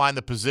 Don't mind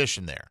the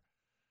position there.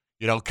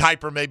 You know,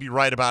 Kuiper may be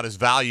right about his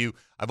value.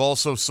 I've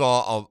also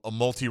saw a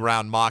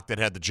multi-round mock that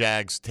had the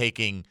Jags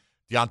taking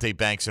Deonte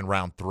Banks in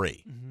round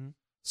 3. Mm-hmm.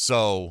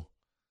 So,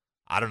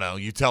 I don't know.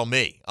 You tell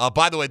me.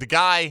 By the way, the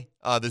guy,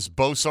 this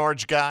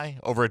Bosarge guy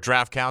over at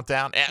Draft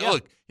Countdown,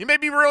 look, he may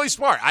be really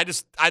smart. I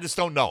just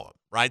don't know him,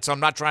 right? So I'm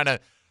not trying to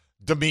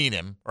demean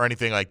him or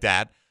anything like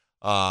that.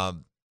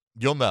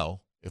 You'll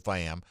know if I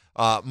am.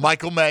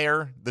 Michael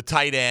Mayer, the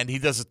tight end, he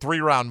does a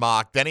 3-round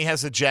mock. Then he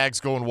has the Jags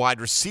going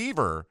wide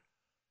receiver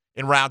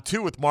in round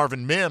 2 with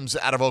Marvin Mims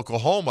out of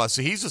Oklahoma.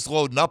 So he's just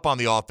loading up on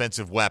the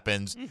offensive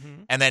weapons.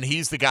 Mm-hmm. And then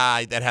he's the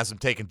guy that has him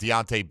taking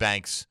Deonte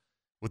Banks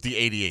with the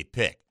 88th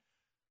pick.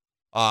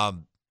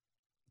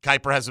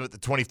 Kuiper has him at the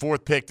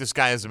 24th pick. This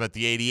guy has him at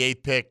the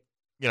 88th pick.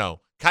 You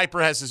know,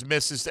 Kuiper has his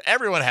misses.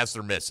 Everyone has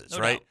their misses,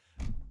 right?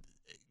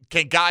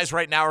 Can guys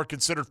right now are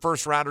considered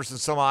first-rounders in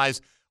some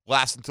eyes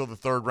last until the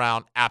 3rd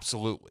round?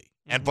 Absolutely.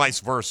 Mm-hmm. And vice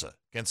versa.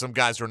 Can some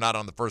guys who are not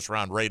on the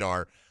first-round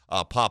radar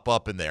pop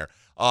up in there?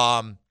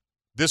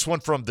 This one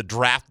from the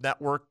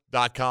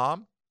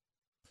draftnetwork.com.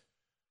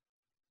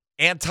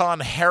 Anton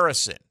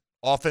Harrison,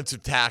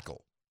 offensive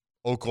tackle,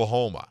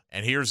 Oklahoma.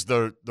 And here's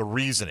the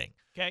reasoning.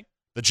 Okay.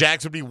 The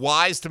Jags would be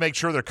wise to make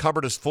sure their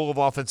cupboard is full of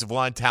offensive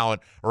line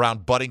talent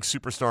around budding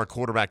superstar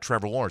quarterback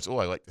Trevor Lawrence. Oh,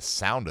 I like the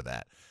sound of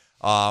that.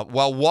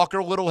 While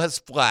Walker Little has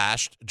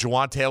flashed,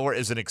 Juwan Taylor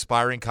is an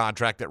expiring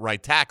contract at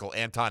right tackle.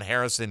 Anton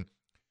Harrison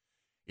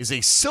is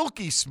a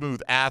silky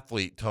smooth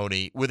athlete,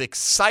 Tony, with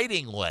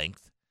exciting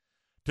length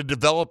to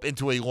develop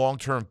into a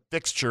long-term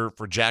fixture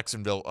for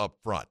Jacksonville up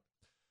front.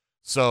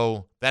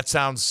 So that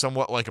sounds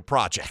somewhat like a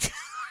project.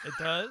 It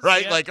does.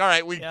 Right? Yeah. Like, all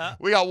right, we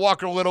got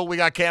Walker Little, we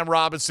got Cam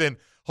Robinson.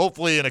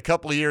 Hopefully in a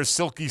couple of years,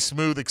 silky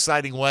smooth,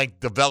 exciting length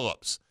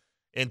develops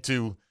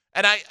into –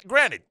 and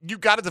granted, you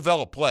got to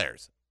develop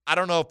players. I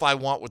don't know if I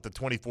want with the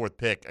 24th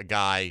pick a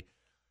guy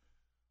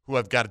who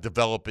I've got to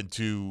develop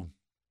into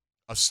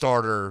a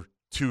starter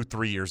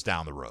 2-3 years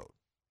down the road.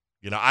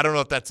 You know, I don't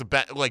know if that's a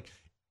bet. Like,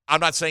 I'm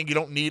not saying you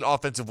don't need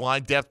offensive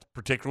line depth,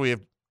 particularly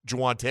if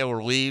Juwan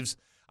Taylor leaves.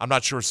 I'm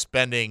not sure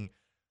spending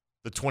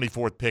the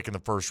 24th pick in the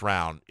first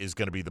round is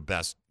going to be the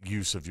best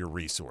use of your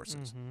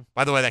resources. Mm-hmm.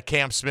 By the way, that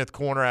Cam Smith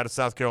corner out of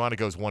South Carolina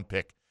goes 1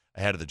 pick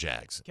ahead of the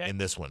Jags in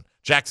this one.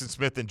 Jackson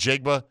Smith and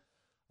Jigba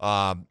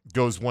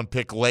goes 1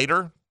 pick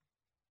later.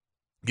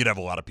 You'd have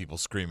a lot of people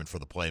screaming for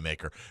the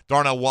playmaker.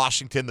 Darnell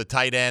Washington, the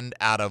tight end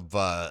out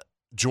of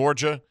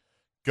Georgia,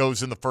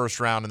 goes in the first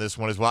round in this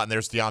one as well. And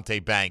there's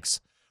Deonte Banks,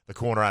 the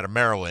corner out of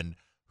Maryland,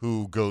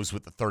 who goes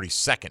with the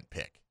 32nd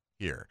pick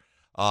here.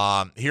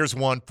 Here's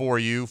one for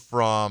you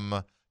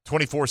from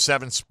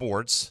 24/7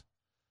 Sports.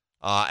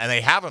 And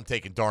they have him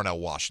taking Darnell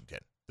Washington,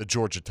 the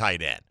Georgia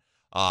tight end.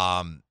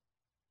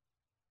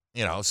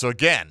 You know, so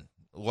again,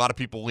 a lot of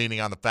people leaning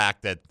on the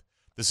fact that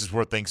this is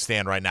where things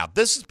stand right now.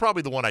 This is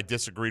probably the one I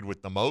disagreed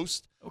with the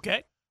most.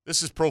 Okay.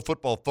 This is Pro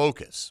Football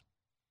Focus.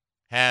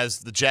 Has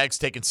the Jags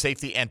taken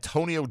safety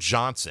Antonio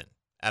Johnson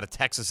out of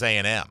Texas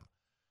A&M?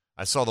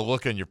 I saw the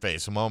look on your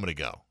face a moment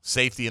ago.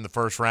 Safety in the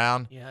first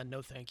round. Yeah,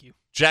 no thank you.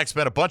 Jags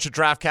spent a bunch of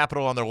draft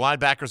capital on their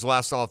linebackers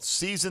last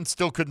offseason.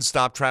 Still couldn't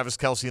stop Travis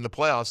Kelce in the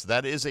playoffs.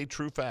 That is a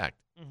true fact.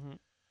 Mm-hmm.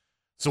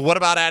 So what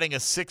about adding a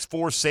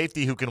 6'4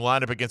 safety who can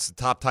line up against the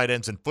top tight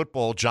ends in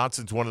football?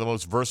 Johnson's one of the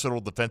most versatile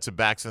defensive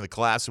backs in the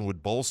class and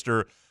would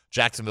bolster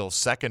Jacksonville's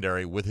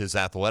secondary with his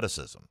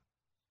athleticism.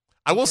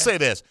 I will say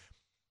this.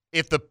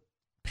 If the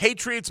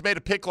Patriots made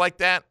a pick like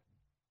that,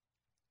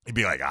 he'd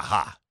be like,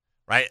 aha,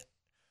 right?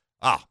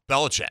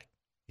 Belichick.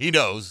 He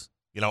knows,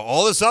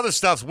 all this other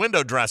stuff's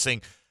window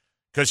dressing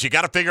because you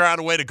got to figure out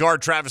a way to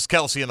guard Travis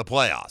Kelce in the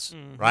playoffs,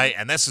 right?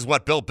 And this is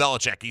what Bill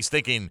Belichick, he's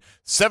thinking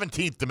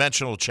 17th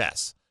dimensional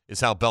chess is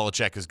how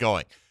Belichick is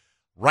going.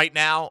 Right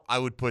now, I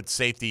would put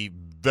safety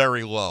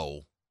very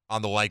low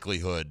on the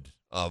likelihood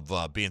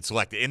of being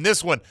selected. In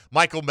this one,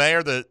 Michael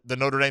Mayer, the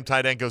Notre Dame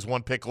tight end, goes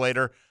 1 pick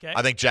later. Okay.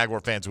 I think Jaguar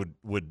fans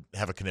would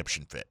have a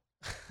conniption fit.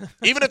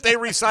 Even if they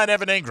re-sign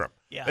Evan Ingram.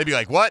 Yeah. They'd be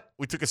like, what?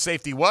 We took a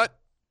safety what?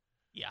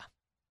 Yeah.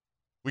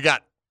 We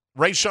got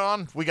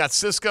Rayshawn. We got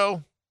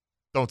Cisco.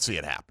 Don't see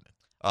it happening.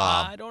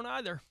 I don't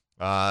either.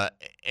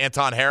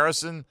 Anton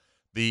Harrison,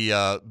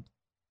 the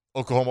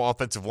Oklahoma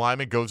offensive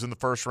lineman, goes in the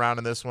first round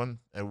in this one,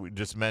 and we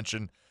just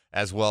mentioned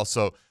as well.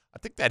 So I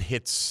think that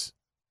hits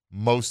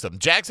most of them.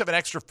 Jags have an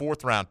extra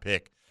 4th-round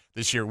pick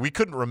this year. We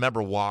couldn't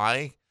remember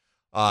why.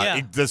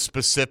 The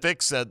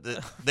specifics,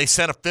 they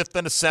sent a 5th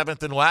and a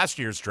 7th in last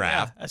year's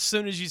draft. Yeah, as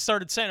soon as you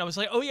started saying, I was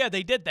like, oh, yeah,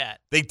 they did that.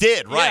 They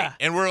did, right. Yeah.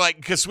 And we're like,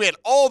 because we had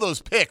all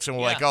those picks, and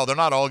we're like, oh, they're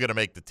not all going to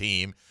make the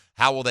team.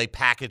 How will they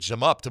package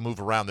them up to move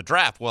around the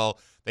draft? Well,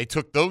 they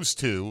took those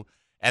 2,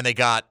 and they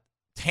got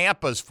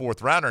Tampa's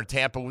 4th rounder, and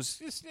Tampa was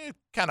just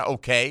kind of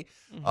okay.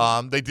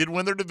 Mm-hmm. They did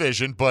win their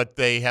division, but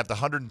they have the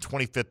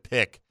 125th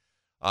pick.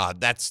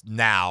 That's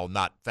now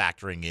not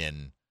factoring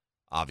in,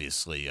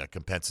 obviously,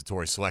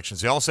 compensatory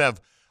selections. They also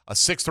have a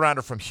 6th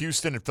rounder from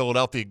Houston and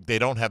Philadelphia. They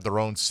don't have their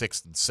own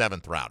 6th and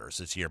 7th rounders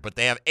this year, but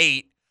they have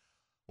 8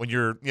 when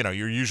your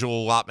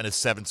usual allotment is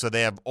 7. So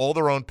they have all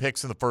their own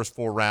picks in the first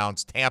 4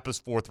 rounds. Tampa's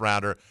 4th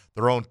rounder,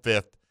 their own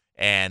 5th,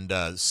 and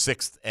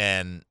 6th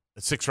and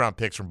 6th round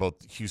picks from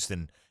both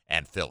Houston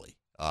and Philly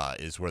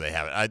is where they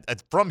have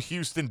it. From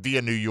Houston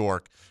via New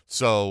York.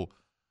 So,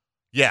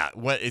 yeah,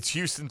 when it's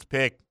Houston's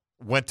pick,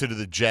 went to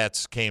the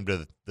Jets, came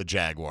to the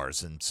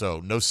Jaguars. And so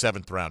no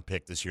 7th round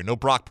pick this year. No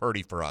Brock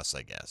Purdy for us,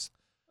 I guess.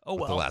 Oh,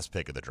 well. The last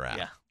pick of the draft.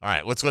 Yeah. All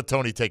right, let's let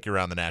Tony take you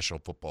around the National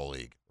Football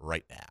League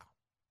right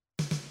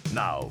now.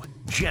 Now,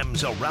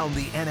 Gems Around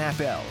the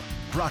NFL,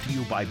 brought to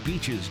you by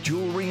Beach's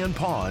Jewelry and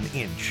Pawn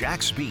in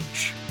Jax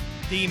Beach.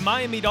 The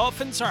Miami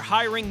Dolphins are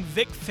hiring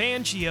Vic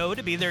Fangio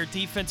to be their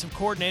defensive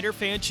coordinator.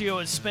 Fangio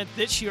has spent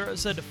this year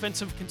as a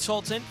defensive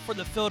consultant for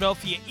the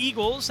Philadelphia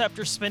Eagles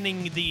after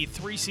spending the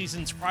 3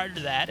 seasons prior to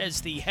that as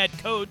the head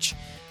coach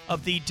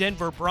of the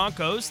Denver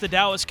Broncos. The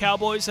Dallas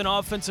Cowboys and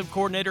offensive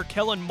coordinator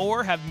Kellen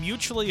Moore have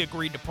mutually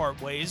agreed to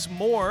part ways.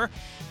 Moore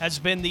has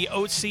been the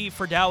OC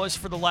for Dallas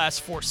for the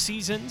last 4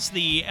 seasons.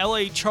 The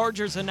LA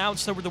Chargers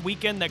announced over the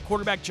weekend that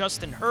quarterback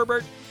Justin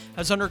Herbert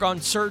has undergone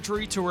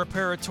surgery to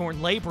repair a torn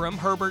labrum.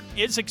 Herbert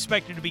is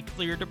expected to be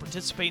cleared to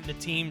participate in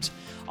the team's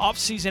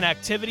offseason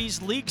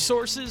activities. League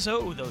sources,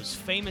 those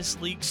famous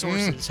league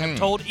sources, have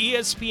told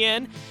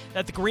ESPN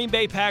that the Green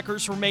Bay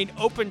Packers remain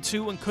open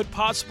to and could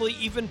possibly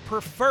even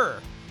prefer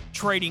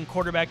trading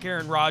quarterback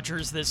Aaron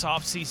Rodgers this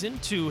offseason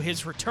to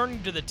his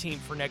returning to the team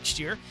for next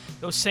year.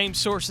 Those same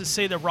sources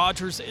say that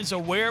Rodgers is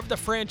aware of the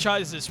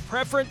franchise's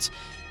preference.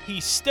 He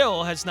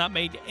still has not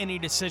made any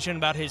decision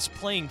about his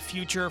playing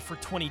future for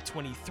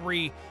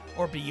 2023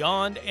 or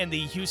beyond, and the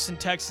Houston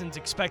Texans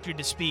expected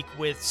to speak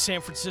with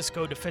San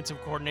Francisco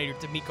defensive coordinator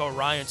DeMeco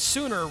Ryans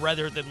sooner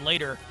rather than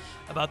later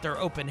about their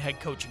open head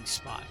coaching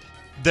spot.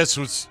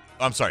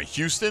 I'm sorry,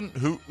 Houston?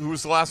 Who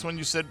was the last one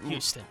you said?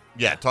 Houston.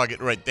 Yeah,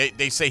 right.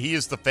 They say he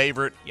is the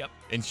favorite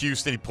in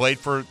Houston. He played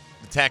for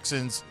the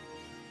Texans.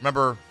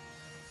 Remember,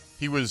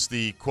 he was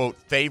the, quote,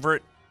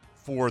 favorite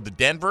for the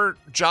Denver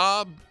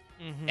job,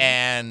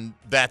 and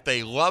that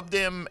they loved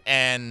him,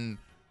 and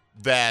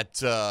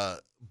that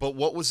but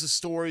what was the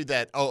story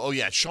that,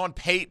 Sean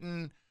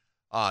Payton,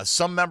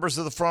 some members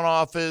of the front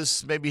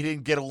office, maybe he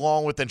didn't get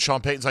along with, and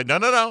Sean Payton's like,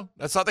 no,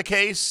 that's not the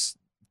case.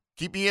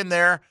 Keep me in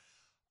there.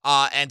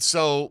 And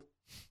so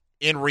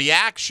in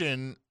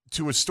reaction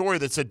to a story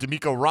that said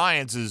DeMeco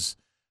Ryans is,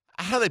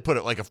 how do they put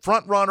it, like a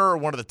front runner or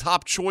one of the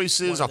top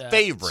choices, a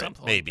favorite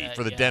maybe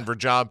for the Denver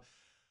job,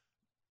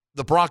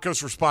 the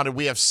Broncos responded,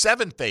 we have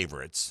 7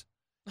 favorites.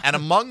 And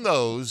among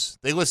those,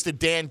 they listed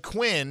Dan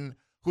Quinn,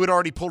 who had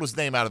already pulled his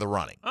name out of the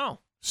running. Oh.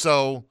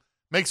 So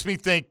makes me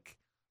think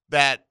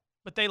that.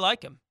 But they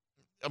like him.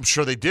 I'm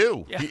sure they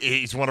do. Yeah.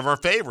 He's one of our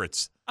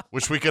favorites.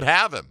 Wish we could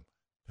have him.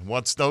 He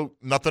wants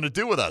nothing to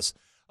do with us.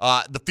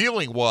 The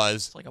feeling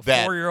was it's like a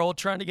that 4-year-old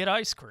trying to get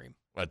ice cream.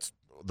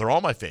 They're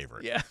all my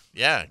favorite. Yeah.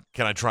 Yeah.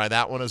 Can I try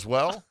that one as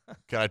well?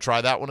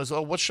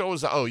 What show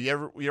is that? Oh, you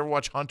ever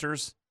watch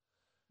Hunters?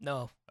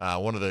 No.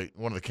 One of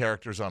the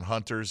characters on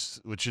Hunters,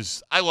 which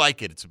is, I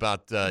like it. It's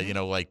about going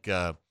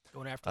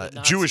after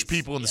the Jewish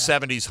people in the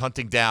 70s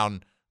hunting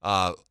down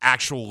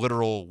actual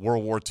literal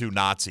World War II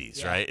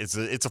Nazis. Right?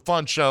 It's a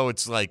fun show.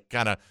 It's like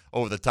kind of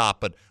over the top,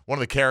 but one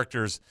of the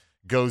characters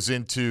goes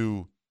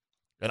into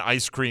an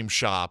ice cream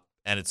shop,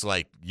 and it's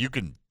like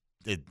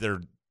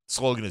their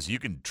slogan is, you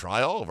can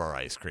try all of our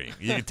ice cream.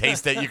 You can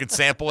taste it. You can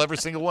sample every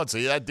single one.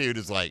 So that dude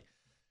is like,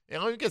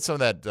 let me get some of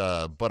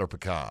that butter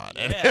pecan.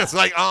 And it's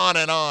like on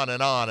and on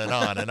and on and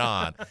on and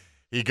on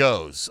he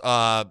goes.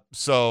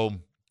 So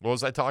what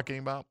was I talking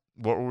about?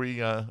 What were we?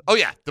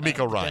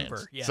 DeMeco Ryans.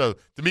 Denver, yeah. So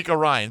DeMeco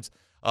Ryans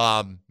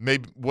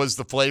maybe was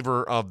the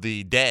flavor of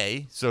the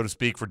day, so to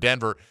speak, for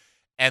Denver.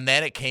 And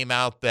then it came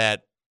out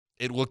that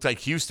it looked like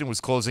Houston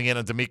was closing in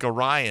on DeMeco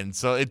Ryans.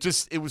 So it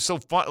was so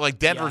fun. Like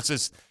Denver's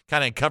just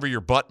kind of in cover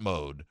your butt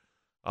mode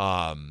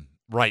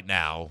right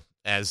now,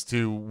 as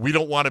to we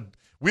don't want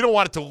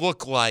it to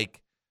look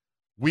like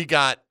we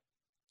got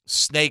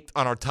snaked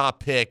on our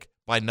top pick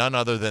by none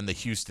other than the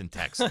Houston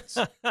Texans.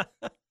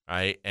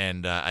 Right?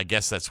 And I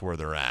guess that's where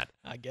they're at.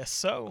 I guess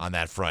so. On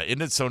that front.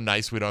 Isn't it so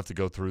nice we don't have to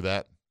go through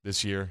that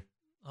this year?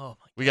 Oh, my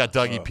God. We got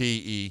Dougie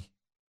P.E.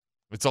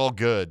 It's all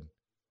good.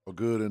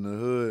 good in the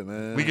hood,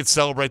 man. We could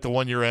celebrate the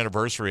 1-year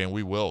anniversary, and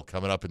we will,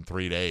 coming up in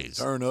 3 days.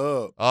 Turn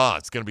up. Oh,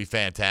 it's going to be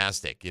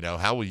fantastic.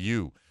 How will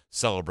you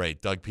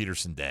celebrate Doug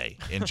Peterson Day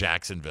in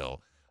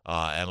Jacksonville?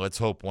 And let's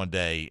hope one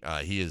day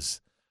he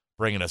is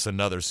bringing us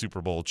another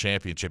Super Bowl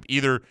championship.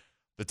 Either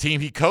the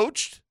team he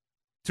coached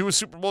to a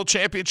Super Bowl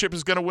championship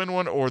is going to win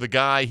one, or the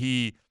guy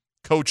he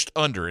coached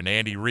under in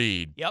Andy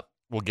Reid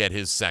will get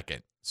his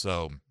second.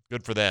 So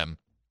good for them.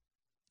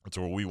 That's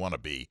where we want to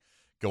be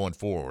going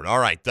forward. All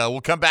right,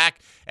 we'll come back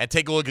and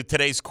take a look at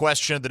today's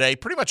question of the day.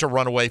 Pretty much a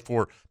runaway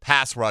for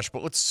pass rush,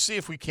 but let's see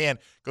if we can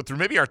go through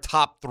maybe our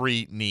top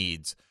 3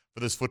 needs for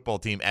this football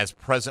team as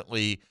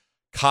presently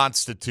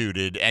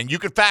constituted. And you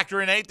can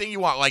factor in anything you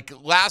want. Like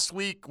last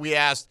week, we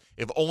asked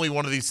if only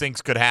one of these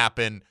things could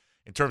happen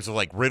in terms of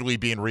like Ridley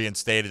being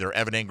reinstated or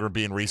Evan Ingram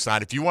being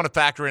re-signed. If you want to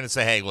factor in and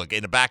say, hey, look,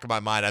 in the back of my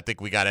mind, I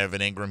think we got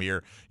Evan Ingram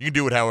here, you can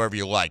do it however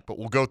you like. But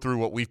we'll go through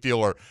what we feel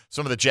are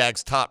some of the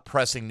Jags' top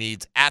pressing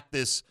needs at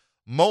this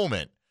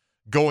moment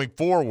going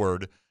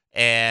forward.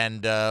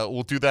 And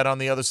we'll do that on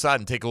the other side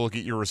and take a look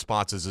at your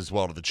responses as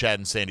well to the Chad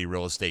and Sandy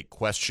Real Estate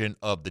question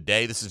of the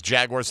day. This is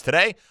Jaguars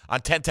Today on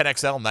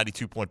 1010XL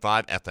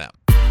 92.5 FM.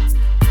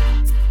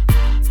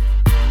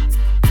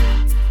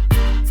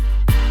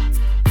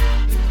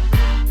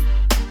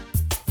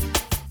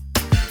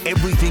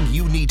 Everything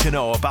you need to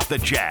know about the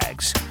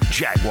Jags.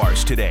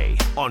 Jaguars Today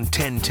on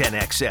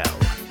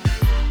 1010XL.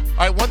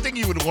 All right, one thing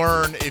you would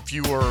learn if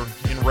you were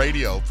in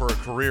radio for a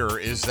career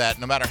is that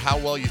no matter how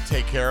well you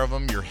take care of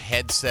them, your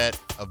headset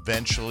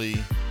eventually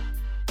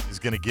is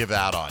going to give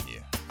out on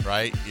you,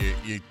 right?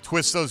 You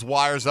twist those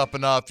wires up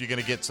enough, you're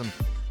going to get some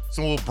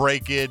little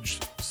breakage,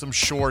 some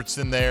shorts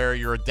in there,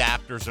 your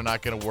adapters are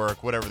not going to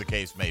work, whatever the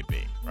case may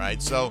be, right?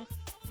 Mm-hmm.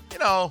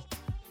 So,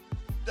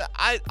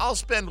 I'll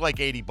spend like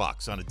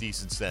 $80 on a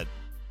decent set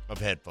of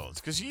headphones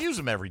because you use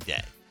them every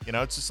day.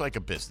 It's just like a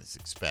business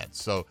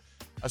expense. So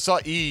I saw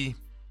E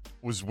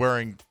was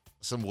wearing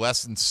some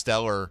less than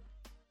stellar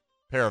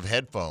pair of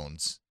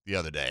headphones the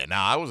other day. And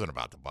now I wasn't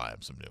about to buy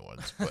him some new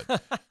ones,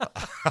 but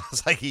I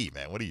was like, E,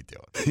 man, what are you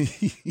doing?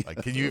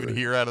 Like, can you even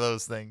hear out of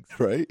those things?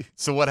 Right.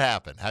 So what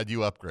happened? How'd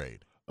you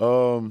upgrade?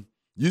 You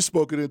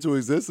spoke it into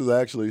existence,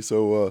 actually.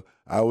 So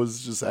I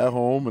was just at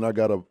home, and I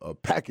got a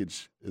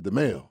package in the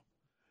mail.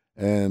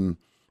 And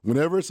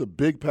whenever it's a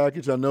big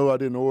package, I know I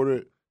didn't order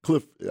it.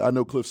 Cliff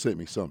sent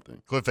me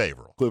something. Cliff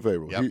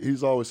Averill. Yep.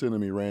 He's always sending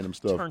me random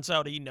stuff. Turns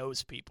out he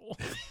knows people.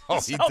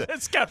 That's how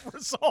this got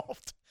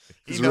resolved.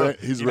 He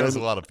knows a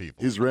lot of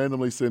people. He's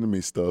randomly sending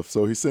me stuff.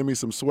 So he sent me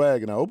some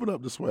swag, and I open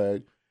up the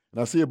swag,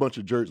 and I see a bunch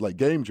of jerseys, like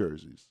game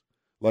jerseys,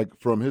 like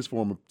from his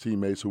former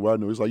teammates who I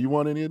knew. He's like, you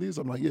want any of these?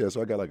 I'm like, yeah.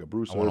 So I got like a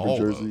Bruce Irvin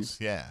jersey. Those.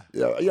 Yeah.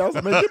 I was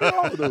like, man, give me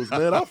all of those,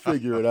 man. I'll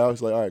figure it out.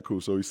 He's like, all right, cool.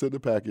 So he sent the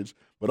package,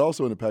 but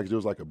also in the package, there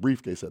was like a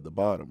briefcase at the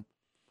bottom.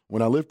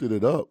 When I lifted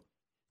it up,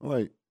 I'm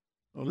like,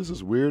 oh, this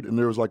is weird. And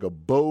there was like a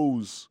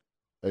Bose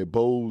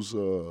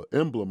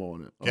emblem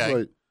on it. I was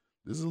like,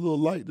 this is a little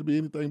light to be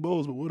anything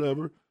Bose, but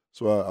whatever.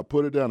 So I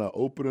put it down, I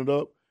opened it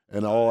up,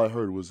 and all I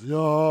heard was,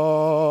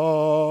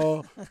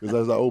 yeah. Because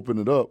as I opened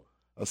it up,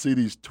 I see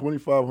these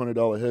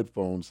 $2,500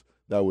 headphones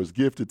that was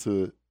gifted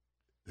to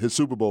his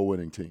Super Bowl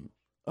winning team.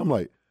 I'm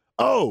like,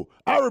 oh,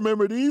 I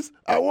remember these.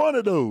 I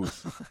wanted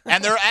those.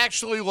 And they're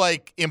actually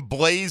like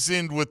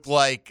emblazoned with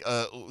like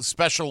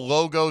special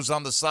logos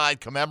on the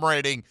side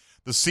commemorating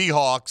the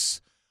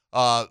Seahawks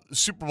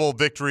Super Bowl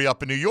victory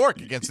up in New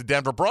York against the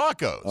Denver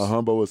Broncos.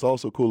 But what's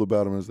also cool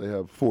about them is they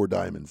have 4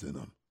 diamonds in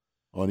them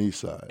on each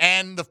side.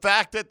 And the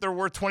fact that they're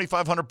worth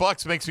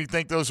 $2,500 makes me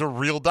think those are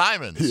real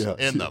diamonds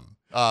in them.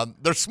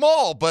 They're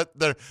small, but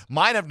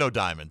mine have no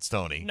diamonds,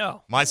 Tony.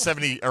 No. My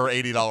 $70 or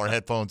 $80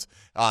 headphones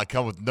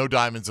come with no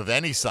diamonds of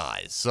any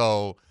size.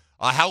 So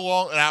how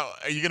long now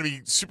are you going to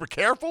be super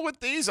careful with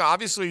these?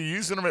 Obviously, you're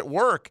using them at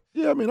work.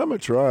 Yeah, I'm going to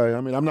try.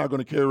 I'm not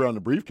going to carry around the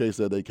briefcase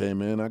that they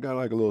came in. I got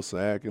like a little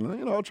sack,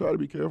 and I'll try to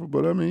be careful.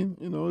 But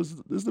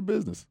it's the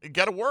business. It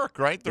got to work,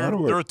 right?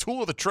 They're a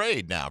tool of the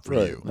trade now for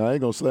you. Now, I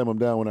ain't going to slam them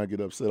down when I get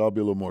upset. I'll be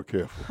a little more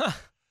careful.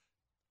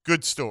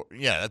 Good story.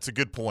 Yeah, that's a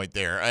good point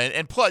there.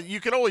 And plus, you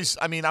can always,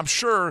 I'm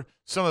sure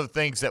some of the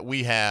things that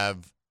we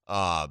have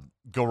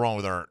go wrong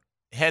with our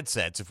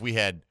headsets, if we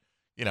had,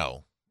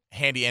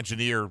 handy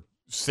engineer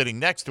sitting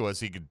next to us,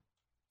 he could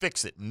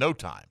fix it in no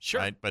time. Sure.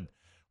 Right? But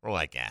we're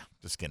like,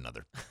 just get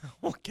another.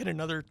 We'll get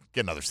another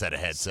set of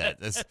headset.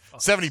 It's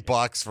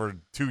 $70 for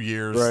 2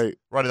 years. Right.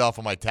 Write it off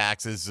on my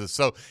taxes.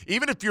 So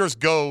even if yours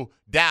go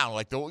down,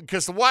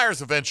 because the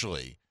wires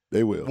eventually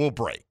they will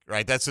break,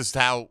 right? That's just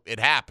how it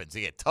happens.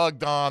 They get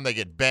tugged on, they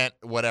get bent,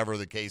 whatever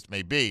the case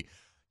may be.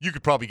 You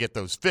could probably get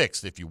those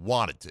fixed if you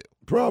wanted to.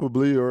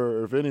 Probably,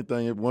 or if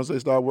anything, once they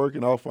start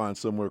working, I'll find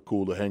somewhere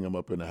cool to hang them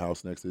up in the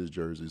house next to his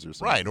jerseys or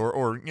something. Right,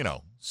 or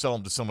sell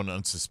them to someone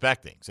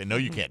unsuspecting. Say, no,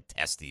 you can't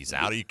test these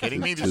out. Are you kidding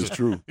me? That's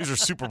true. These are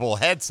Super Bowl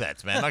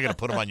headsets, man. I'm not going to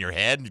put them on your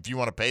head. And if you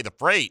want to pay the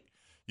freight,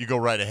 you go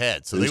right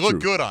ahead. So they look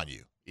good on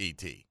you,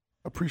 E.T.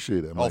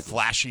 Appreciate it, All Michael.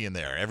 flashy in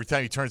there. Every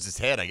time he turns his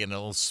head, I get a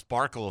little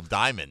sparkle of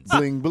diamonds.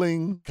 Bling,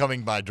 bling.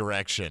 Coming my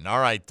direction. All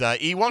right,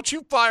 E, why don't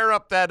you fire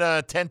up that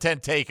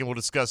 10-10 take, and we'll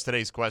discuss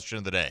today's question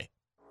of the day.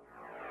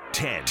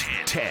 10-10.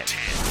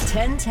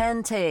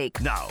 10-10 take.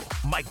 Now,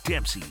 Mike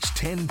Dempsey's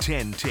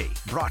 10-10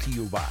 take, brought to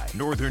you by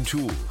Northern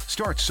Tool.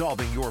 Start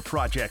solving your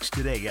projects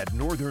today at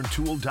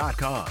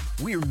northerntool.com.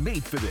 We're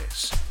made for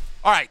this.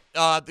 All right,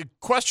 the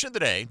question of the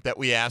day that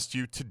we asked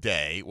you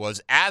today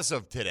was, as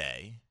of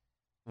today,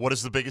 what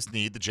is the biggest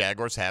need the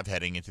Jaguars have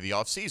heading into the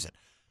offseason?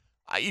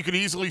 You could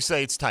easily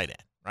say it's tight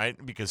end,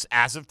 right? Because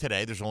as of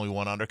today, there's only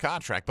one under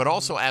contract. But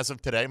also, as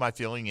of today, my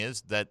feeling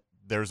is that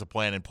there's a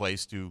plan in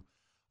place to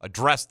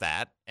address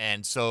that.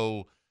 And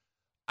so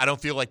I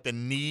don't feel like the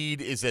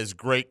need is as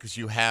great because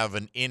you have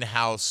an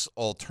in-house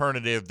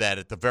alternative that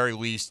at the very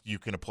least you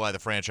can apply the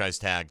franchise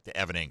tag to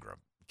Evan Ingram,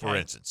 for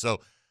instance. So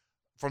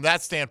from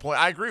that standpoint,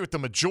 I agree with the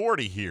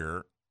majority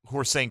here who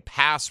are saying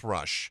pass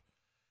rush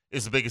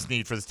is the biggest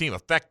need for this team.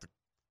 Affect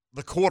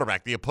the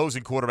quarterback, the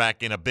opposing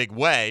quarterback in a big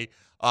way.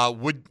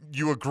 Would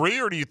you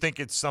agree, or do you think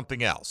it's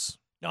something else?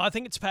 No, I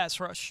think it's pass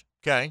rush.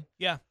 Okay.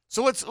 Yeah.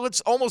 So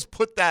let's almost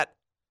put that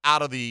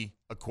out of the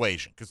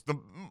equation because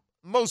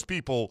most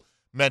people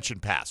mention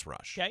pass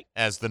rush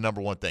as the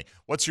number one thing.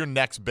 What's your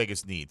next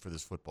biggest need for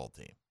this football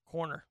team?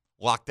 Corner.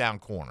 Lockdown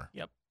corner.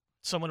 Yep.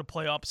 Someone to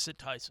play opposite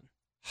Tyson.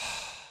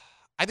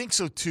 I think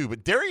so too,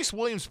 but Darius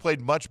Williams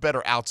played much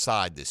better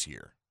outside this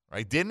year,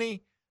 right? Didn't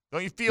he?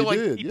 Don't you feel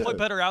He played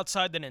better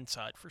outside than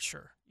inside for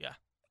sure? Yeah.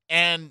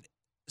 And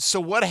so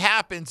what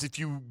happens if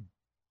you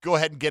go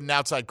ahead and get an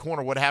outside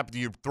corner? What happens?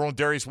 You're throwing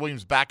Darius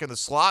Williams back in the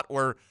slot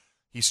where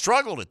he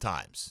struggled at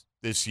times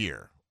this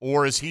year?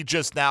 Or is he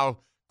just now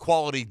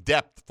quality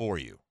depth for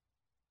you?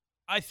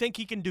 I think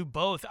he can do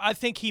both. I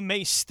think he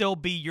may still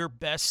be your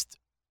best,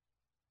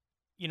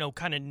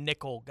 kind of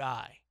nickel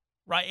guy,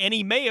 right? And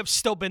he may have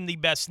still been the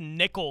best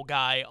nickel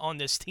guy on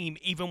this team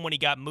even when he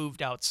got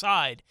moved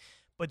outside,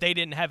 but they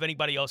didn't have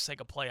anybody else that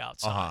could play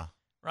outside,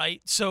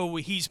 right? So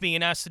he's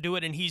being asked to do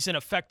it, and he's an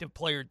effective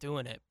player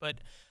doing it. But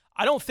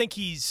I don't think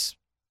he's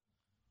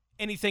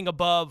anything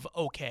above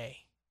okay.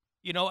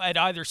 At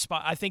either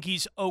spot. I think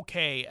he's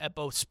okay at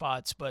both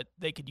spots, but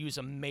they could use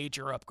a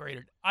major upgrade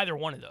at either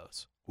one of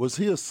those. Was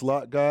he a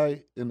slot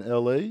guy in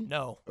L.A.?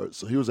 No.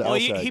 So he was an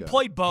outside he guy.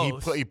 played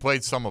both. He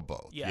played some of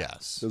both, Yeah.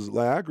 yes. Because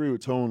I agree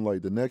with Tone.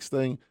 Like, the next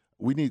thing,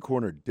 we need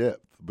corner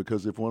depth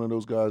because if one of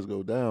those guys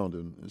go down,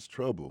 then it's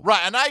trouble.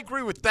 Right, and I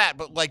agree with that,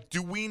 but,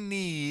 do we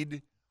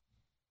need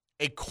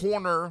a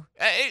corner?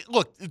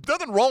 Look, there's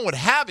nothing wrong with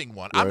having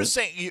one. Right. I'm just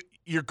saying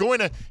you're going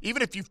to,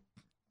 even if you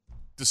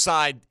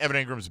decide Evan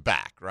Ingram's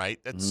back, right?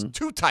 That's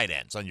two tight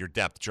ends on your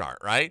depth chart,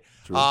 right?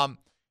 True.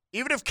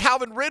 Even if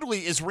Calvin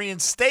Ridley is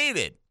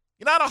reinstated,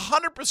 you're not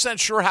 100%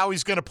 sure how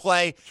he's going to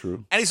play.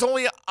 True. And he's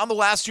only on the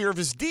last year of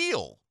his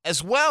deal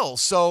as well.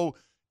 So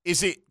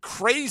is it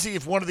crazy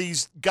if one of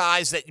these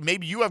guys that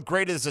maybe you have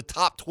graded as a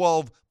top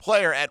 12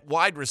 player at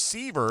wide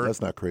receiver?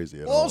 That's not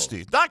crazy at all. all.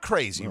 Steve, not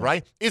crazy,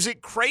 right? Is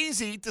it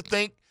crazy to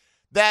think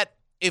that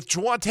if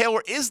Juwan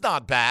Taylor is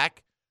not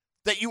back,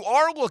 that you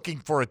are looking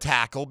for a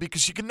tackle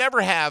because you can never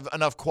have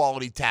enough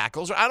quality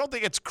tackles? I don't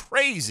think it's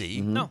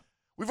crazy. No.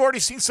 We've already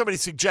seen somebody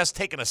suggest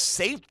taking a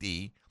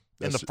safety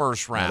in the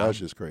first round. No, that's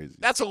just crazy.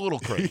 That's a little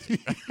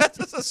crazy. That's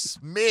just a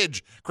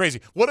smidge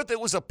crazy. What if it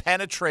was a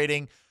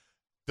penetrating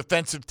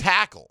defensive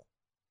tackle?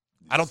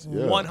 I don't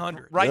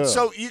 100. Right? Yeah.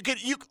 So you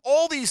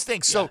all these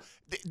things. So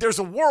there's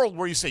a world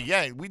where you say,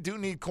 yeah, we do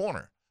need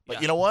corner.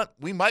 But you know what?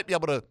 We might be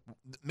able to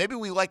maybe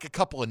we like a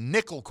couple of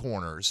nickel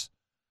corners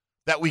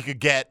that we could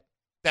get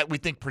that we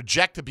think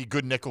project to be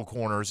good nickel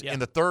corners in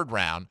the third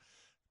round.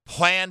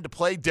 Plan to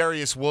play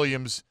Darius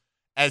Williams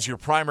as your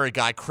primary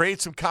guy. Create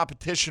some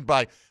competition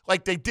by,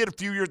 like they did a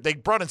few years. They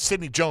brought in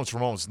Sidney Jones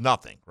from almost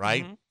nothing,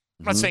 right? I'm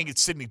not saying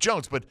it's Sidney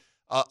Jones, but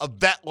a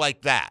vet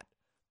like that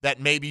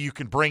maybe you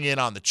can bring in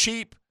on the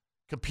cheap,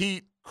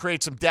 compete,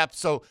 create some depth.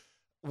 So,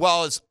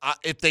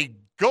 if they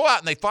go out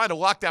and they find a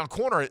lockdown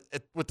corner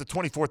with the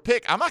 24th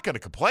pick, I'm not going to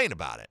complain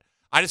about it.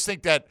 I just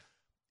think that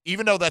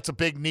even though that's a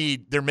big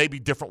need, there may be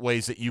different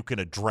ways that you can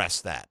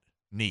address that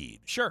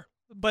need. Sure.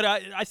 But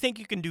I think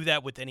you can do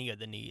that with any of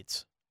the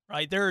needs,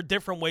 right? There are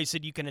different ways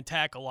that you can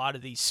attack a lot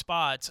of these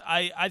spots.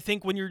 I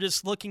think when you're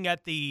just looking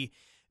at the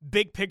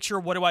big picture,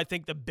 what do I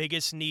think the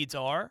biggest needs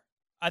are?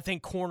 I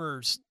think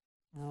corners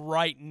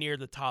right near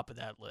the top of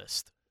that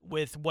list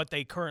with what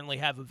they currently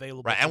have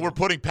available. Right, and we're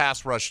putting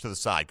pass rush to the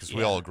side because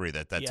we all agree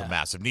that that's a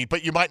massive need.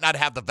 But you might not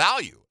have the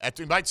value.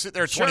 You might sit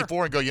there at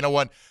 24 and go, you know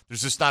what?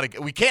 There's just not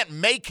we can't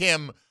make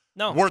him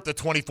worth the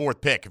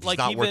 24th pick if he's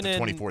not worth the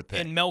 24th pick.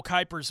 In Mel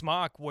Kiper's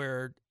mock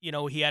where,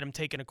 he had him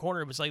taking a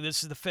corner, it was like,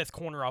 this is the 5th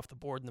corner off the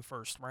board in the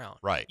first round.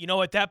 Right.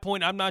 At that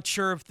point, I'm not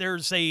sure if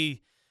there's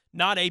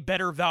not a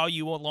better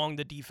value along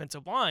the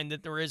defensive line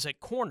that there is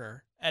at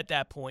corner at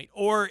that point.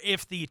 Or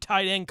if the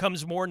tight end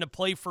comes more into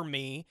play for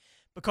me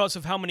because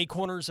of how many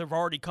corners have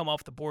already come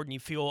off the board and you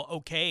feel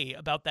okay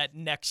about that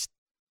next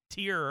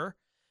tier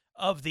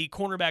of the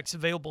cornerbacks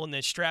available in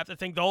this draft. I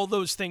think all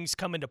those things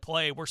come into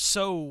play. We're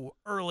so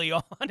early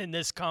on in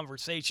this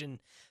conversation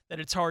that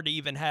it's hard to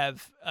even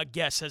have a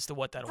guess as to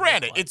what that'll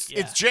Granted, look like.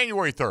 it's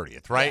January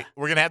 30th, right? Yeah.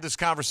 We're going to have this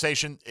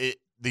conversation.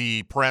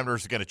 The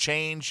parameters are going to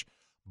change,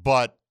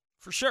 but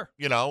for sure,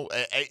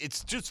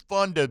 it's just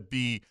fun to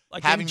be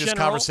like having this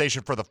general,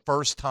 conversation for the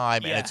first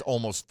time, and it's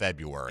almost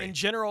February. In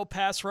general,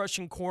 pass rush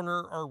and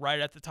corner are right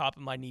at the top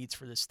of my needs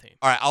for this team.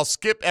 All right, I'll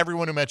skip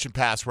everyone who mentioned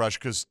pass rush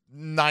because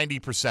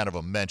 90% of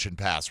them mentioned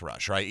pass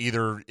rush, right?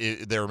 Either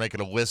they were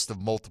making a list of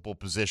multiple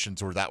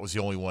positions or that was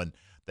the only one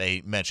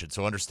they mentioned.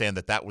 So understand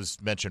that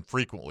was mentioned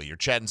frequently. Your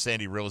Chad and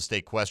Sandy real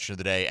estate question of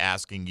the day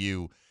asking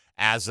you,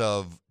 as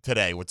of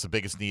today, what's the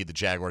biggest need the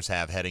Jaguars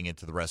have heading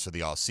into the rest of the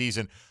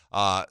offseason?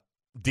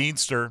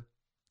 Deanster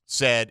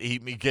said he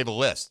gave a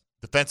list.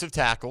 Defensive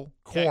tackle,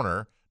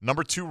 corner,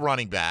 number 2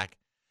 running back.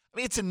 I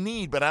mean, it's a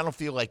need, but I don't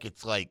feel like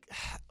it's like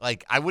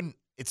I wouldn't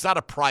 – it's not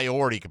a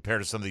priority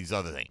compared to some of these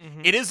other things.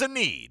 Mm-hmm. It is a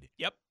need.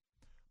 Yep.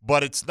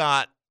 But it's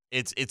not –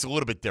 it's a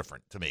little bit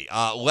different to me.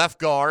 Left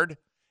guard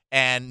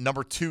and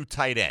number 2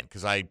 tight end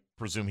because I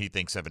presume he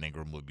thinks Evan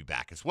Ingram will be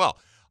back as well.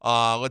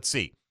 Let's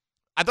see.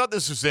 I thought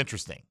this was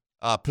interesting.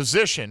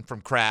 Position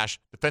from Crash,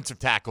 defensive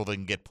tackle that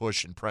can get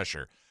push and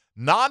pressure.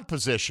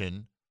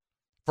 Non-position,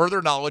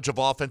 further knowledge of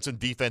offense and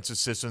defensive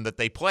system that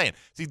they play in.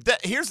 See,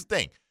 here's the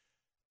thing.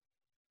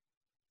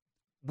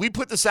 We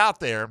put this out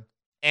there,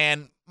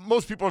 and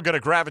most people are going to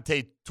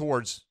gravitate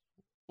towards,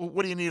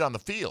 what do you need on the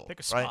field? Pick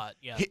a spot, right?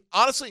 yeah.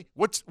 Honestly,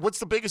 what's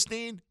the biggest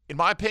need, in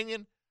my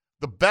opinion?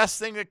 The best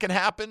thing that can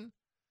happen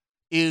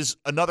is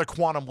another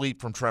quantum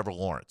leap from Trevor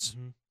Lawrence.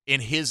 Mm-hmm. In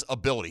his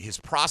ability, his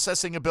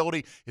processing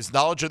ability, his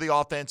knowledge of the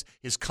offense,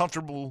 his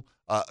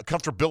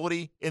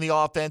comfortability in the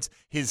offense,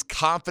 his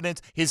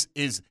confidence, his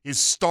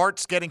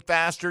starts getting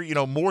faster,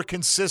 more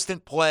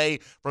consistent play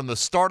from the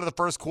start of the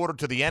first quarter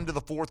to the end of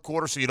the fourth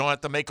quarter so you don't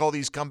have to make all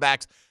these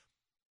comebacks.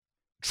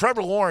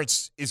 Trevor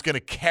Lawrence is going to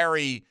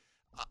carry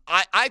 –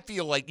 I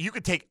feel like you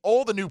could take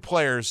all the new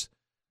players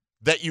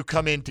that you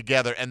come in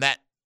together and that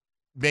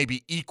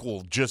maybe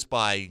equal just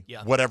by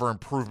whatever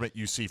improvement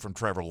you see from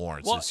Trevor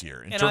Lawrence this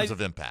year in terms of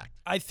impact.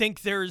 I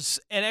think there's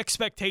an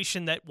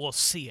expectation that we'll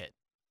see it,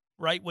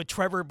 right, with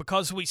Trevor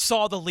because we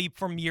saw the leap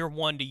from year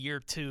 1 to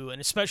year 2,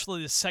 and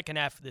especially the second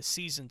half of this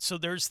season. So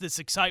there's this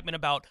excitement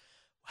about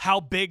how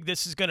big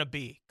this is going to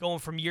be going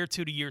from year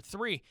 2 to year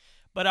 3.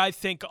 But I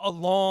think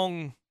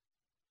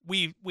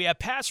we have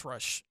pass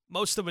rush.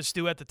 Most of us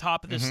do at the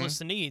top of this list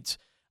of needs.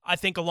 I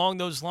think along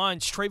those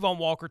lines, Trayvon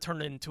Walker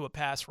turned into a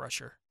pass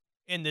rusher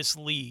in this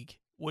league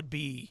would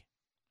be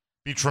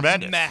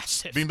tremendous,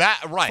 massive,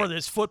 right for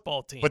this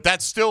football team. But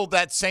that's still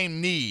that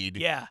same need.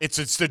 Yeah, it's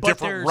a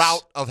different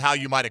route of how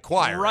you might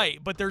acquire.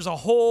 Right, but there's a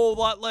whole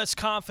lot less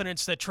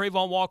confidence that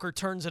Trayvon Walker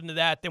turns into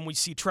that than we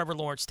see Trevor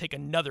Lawrence take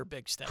another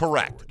big step.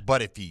 Correct, forward.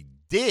 But if he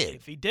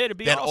did, it'd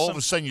be then awesome. all of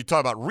a sudden you talk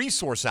about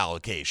resource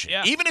allocation.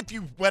 Yeah. Even if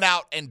you went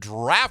out and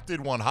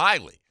drafted one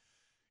highly,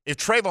 if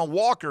Trayvon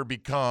Walker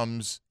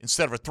becomes,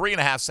 instead of a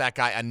 3.5 sack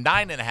guy, a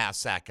 9.5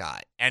 sack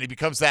guy, and he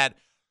becomes that.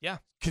 Yeah.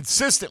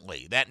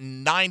 Consistently, that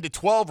 9 to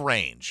 12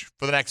 range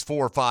for the next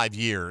 4 or 5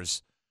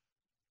 years,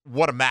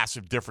 what a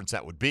massive difference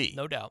that would be.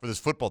 No doubt. For this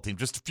football team.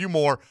 Just a few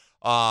more.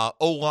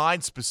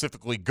 O-line,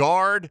 specifically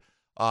guard,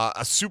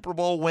 a Super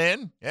Bowl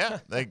win. Yeah,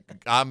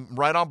 I'm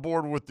right on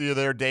board with you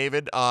there,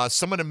 David.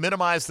 Someone to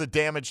minimize the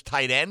damage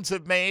tight ends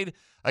have made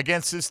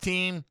against this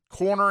team.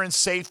 Corner and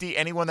safety,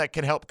 anyone that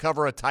can help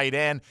cover a tight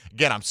end.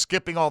 Again, I'm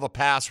skipping all the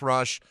pass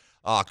rush.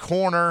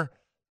 Corner,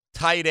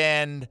 tight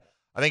end.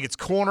 I think it's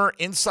corner,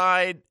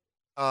 inside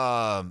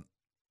IOL.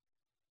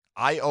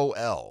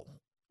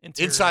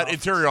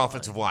 Interior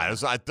offensive line.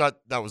 I thought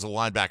that was a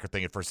linebacker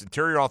thing at first.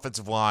 Interior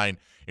offensive line,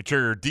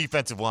 interior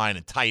defensive line,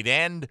 and tight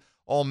end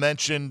all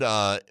mentioned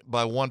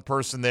by one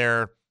person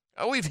there.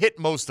 We've hit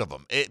most of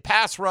them.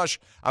 Pass rush,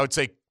 I would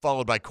say,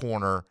 followed by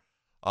corner.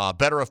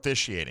 Better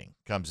officiating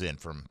comes in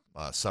from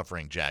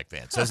suffering Jag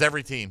fans. Says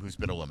every team who's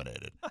been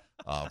eliminated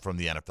from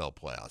the NFL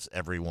playoffs.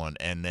 Everyone.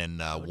 And then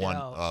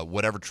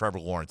whatever Trevor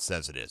Lawrence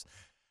says it is.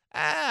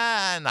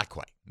 Not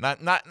quite.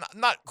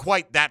 Not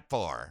quite that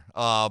far.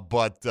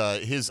 But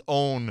his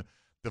own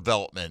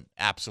development,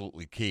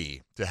 absolutely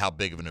key to how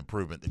big of an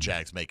improvement the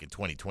Jags make in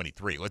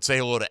 2023. Let's say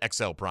hello to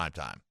XL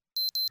Primetime.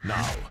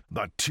 Now,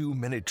 the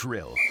 2-minute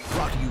drill,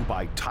 brought to you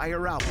by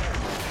Tire Outlet.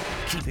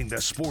 Keeping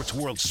the sports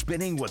world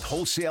spinning with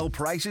wholesale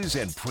prices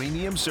and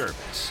premium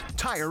service.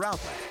 Tire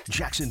Outlet,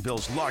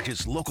 Jacksonville's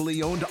largest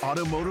locally owned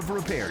automotive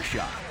repair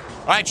shop.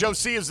 All right, Joe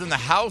C. is in the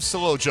house.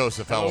 Hello,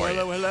 Joseph. How are you?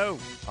 Hello.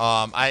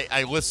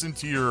 I listened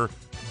to your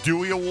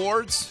Dewey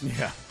Awards.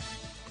 Yeah.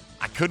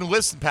 I couldn't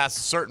listen past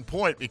a certain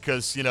point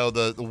because,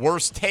 the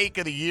worst take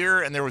of the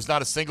year, and there was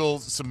not a single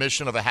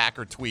submission of a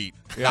hacker tweet.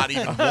 Yeah. Not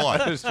even one.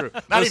 That is true.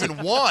 Even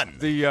one.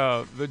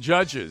 The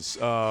judges,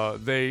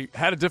 they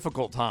had a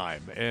difficult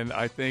time. And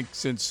I think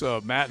since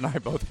Matt and I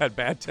both had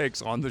bad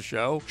takes on the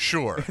show,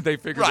 sure, they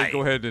figured they'd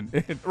go ahead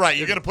and right.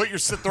 You're going to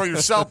throw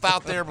yourself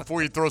out there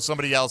before you throw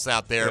somebody else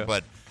out there. Yeah.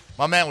 But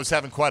My man was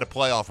having quite a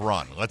playoff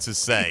run, let's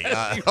just say,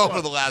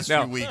 over the last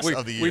Now, few weeks we,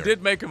 of the year. We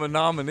did make him a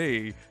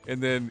nominee,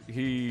 and then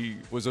he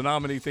was a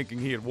nominee thinking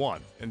he had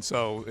won. And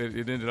so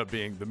it ended up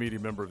being the media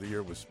member of the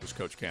year was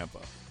Coach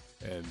Campa.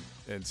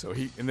 And so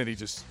he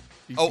just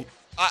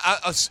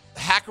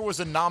Hacker was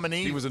a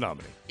nominee? He was a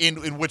nominee.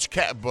 In which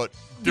but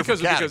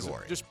different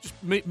category? Just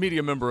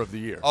media member of the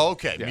year. Oh,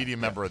 okay. Yeah, Media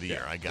member of the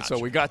year. I got So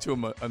you. we got to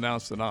him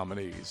announce the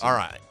nominees. All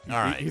right.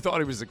 He thought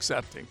he was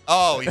accepting.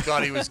 Oh, he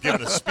thought he was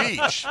giving a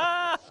speech.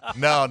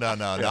 No.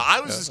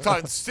 I was just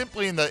talking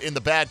simply in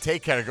the bad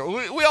take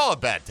category. We all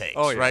have bad takes,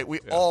 right? We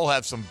all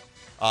have some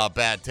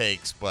bad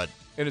takes, but.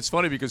 And it's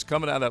funny because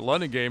coming out of that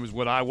London game is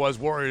when I was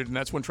worried, and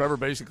that's when Trevor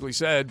basically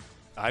said,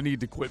 I need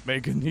to quit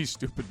making these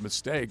stupid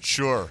mistakes.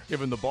 Sure.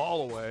 Giving the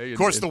ball away. Of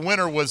course, the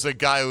winner was a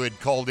guy who had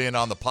called in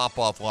on the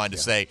pop-off line to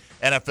say,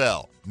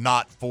 NFL,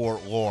 not for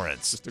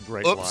Lawrence. Just a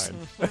great line.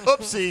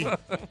 Oopsie.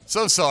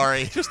 So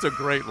sorry. Just a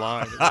great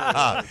line.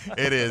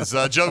 It is.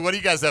 Joe, what do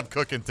you guys have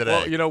cooking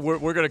today? Well,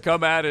 we're going to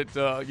come at it,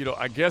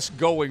 I guess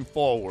going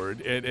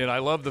forward. And I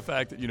love the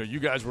fact that, you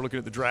guys were looking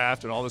at the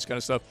draft and all this kind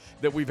of stuff,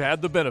 that we've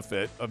had the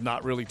benefit of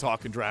not really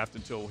talking draft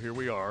until here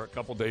we are a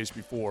couple days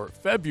before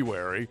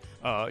February,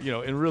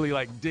 and really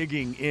like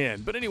digging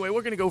in. But anyway,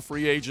 we're going to go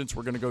free agents.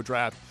 We're going to go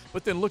draft.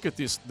 But then look at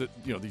these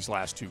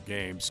last two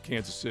games.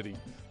 Kansas City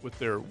with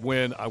their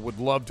win. I would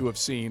love to have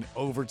seen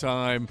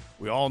overtime.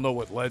 We all know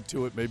what led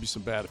to it. Maybe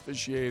some bad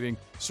officiating.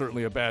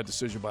 Certainly a bad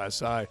decision by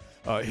Asai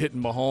hitting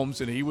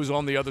Mahomes, and he was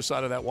on the other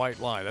side of that white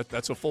line.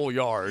 That's a full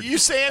yard. You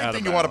say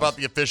anything you want about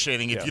the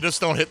officiating. If you just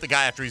don't hit the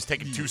guy after he's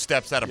taken 2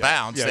 steps out of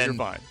bounds, then you're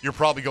fine. You're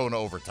probably going to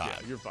overtime.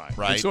 Yeah, you're fine.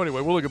 Right? And so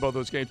anyway, we'll look at both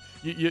those games.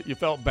 You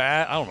felt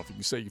bad. I don't know if you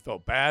can say you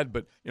felt bad,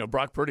 but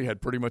Brock Purdy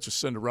had pretty much a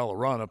Cinderella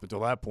run up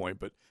until that point.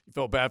 But you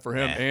felt bad for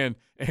him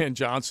and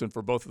Johnson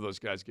for both of those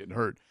guys getting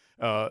hurt.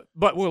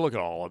 But we'll look at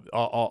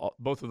all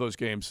both of those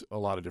games a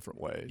lot of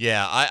different ways.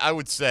 Yeah, I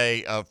would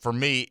say for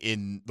me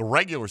in the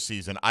regular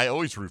season, I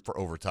always root for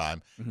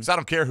overtime because I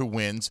don't care who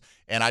wins,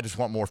 and I just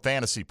want more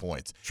fantasy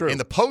points. True. In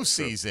the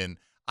postseason,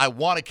 I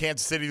wanted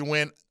Kansas City to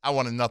win. I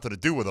wanted nothing to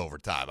do with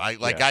overtime.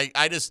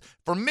 I just,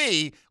 for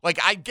me,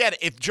 I get it.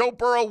 If Joe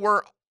Burrow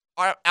were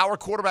our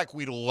quarterback,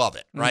 we'd love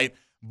it, right?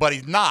 But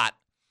he's not.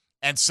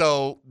 And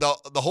so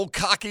the whole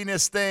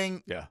cockiness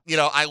thing,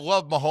 I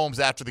love Mahomes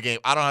after the game.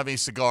 I don't have any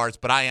cigars,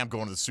 but I am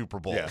going to the Super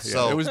Bowl. Yeah,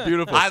 so it was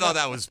beautiful. I thought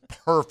that was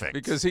perfect.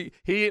 Because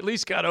he at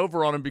least got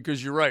over on him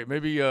because you're right.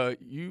 Maybe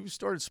you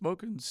started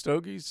smoking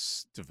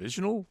stogies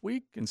divisional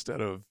week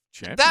instead of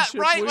championship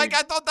week. Like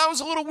I thought that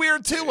was a little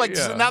weird too.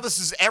 So now this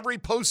is every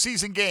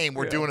postseason game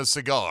we're doing a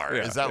cigar.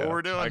 Is that what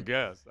we're doing? I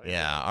guess.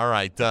 All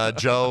right,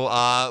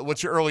 Joe.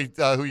 What's your early?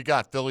 Who you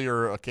got? Philly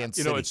or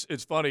Kansas City?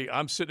 It's funny.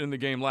 I'm sitting in the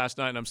game last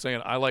night and I'm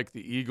saying I like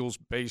the Eagles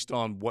based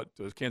on what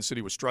Kansas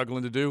City was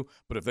struggling to do.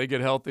 But if they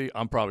get healthy,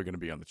 I'm probably going to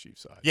be on the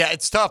Chiefs side. Yeah,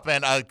 it's tough,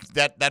 man.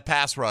 That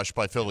pass rush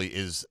by Philly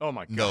is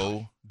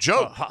no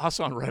joke.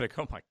 Hassan Reddick.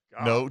 Oh my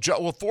God. No joke.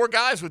 Well, 4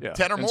 guys with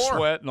 10 or and more.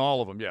 Sweat and all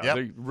of them. Yeah,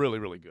 they're really,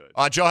 really good.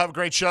 Joe, have a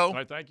great show. All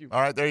right, thank you.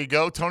 All right, there you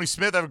go. Tony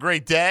Smith, have a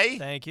great day.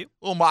 Thank you.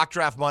 A little mock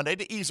draft Monday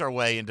to ease our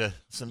way into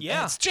some.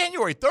 Yeah. It's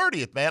January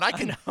 30th, man. I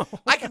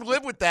can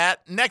live with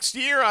that. Next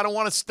year, I don't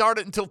want to start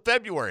it until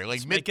February,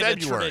 like mid-February.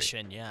 Make it a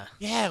tradition, yeah.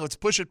 Yeah, let's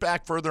push it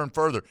back further and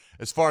further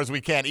as far as we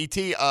can.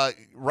 E.T.,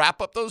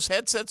 wrap up those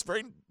headsets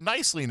very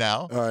nicely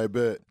now. All right,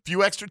 bet. A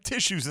few extra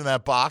tissues in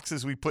that box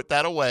as we put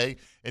that away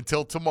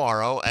until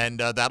tomorrow, and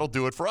that'll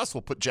do it for us.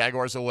 We'll put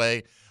Jaguars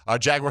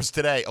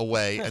Today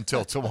away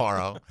until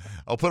tomorrow.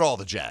 I'll put all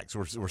the Jags.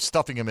 We're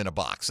stuffing them in a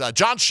box.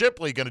 John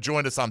Shipley going to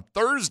join us on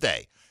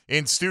Thursday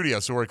in studio,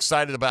 so we're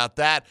excited about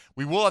that.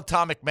 We will have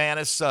Tom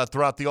McManus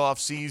throughout the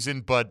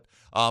offseason, but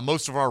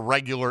most of our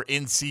regular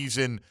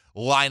in-season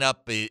lineup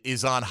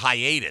is on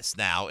hiatus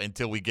now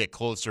until we get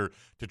closer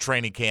to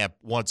training camp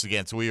once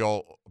again. So we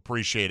all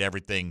appreciate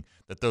everything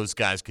that those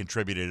guys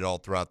contributed all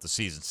throughout the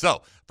season.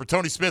 So for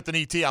Tony Smith and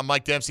ET, I'm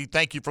Mike Dempsey.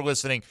 Thank you for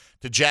listening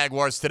to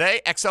Jaguars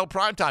Today. XL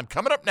Primetime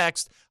coming up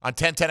next on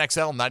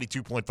 1010XL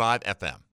 92.5 FM.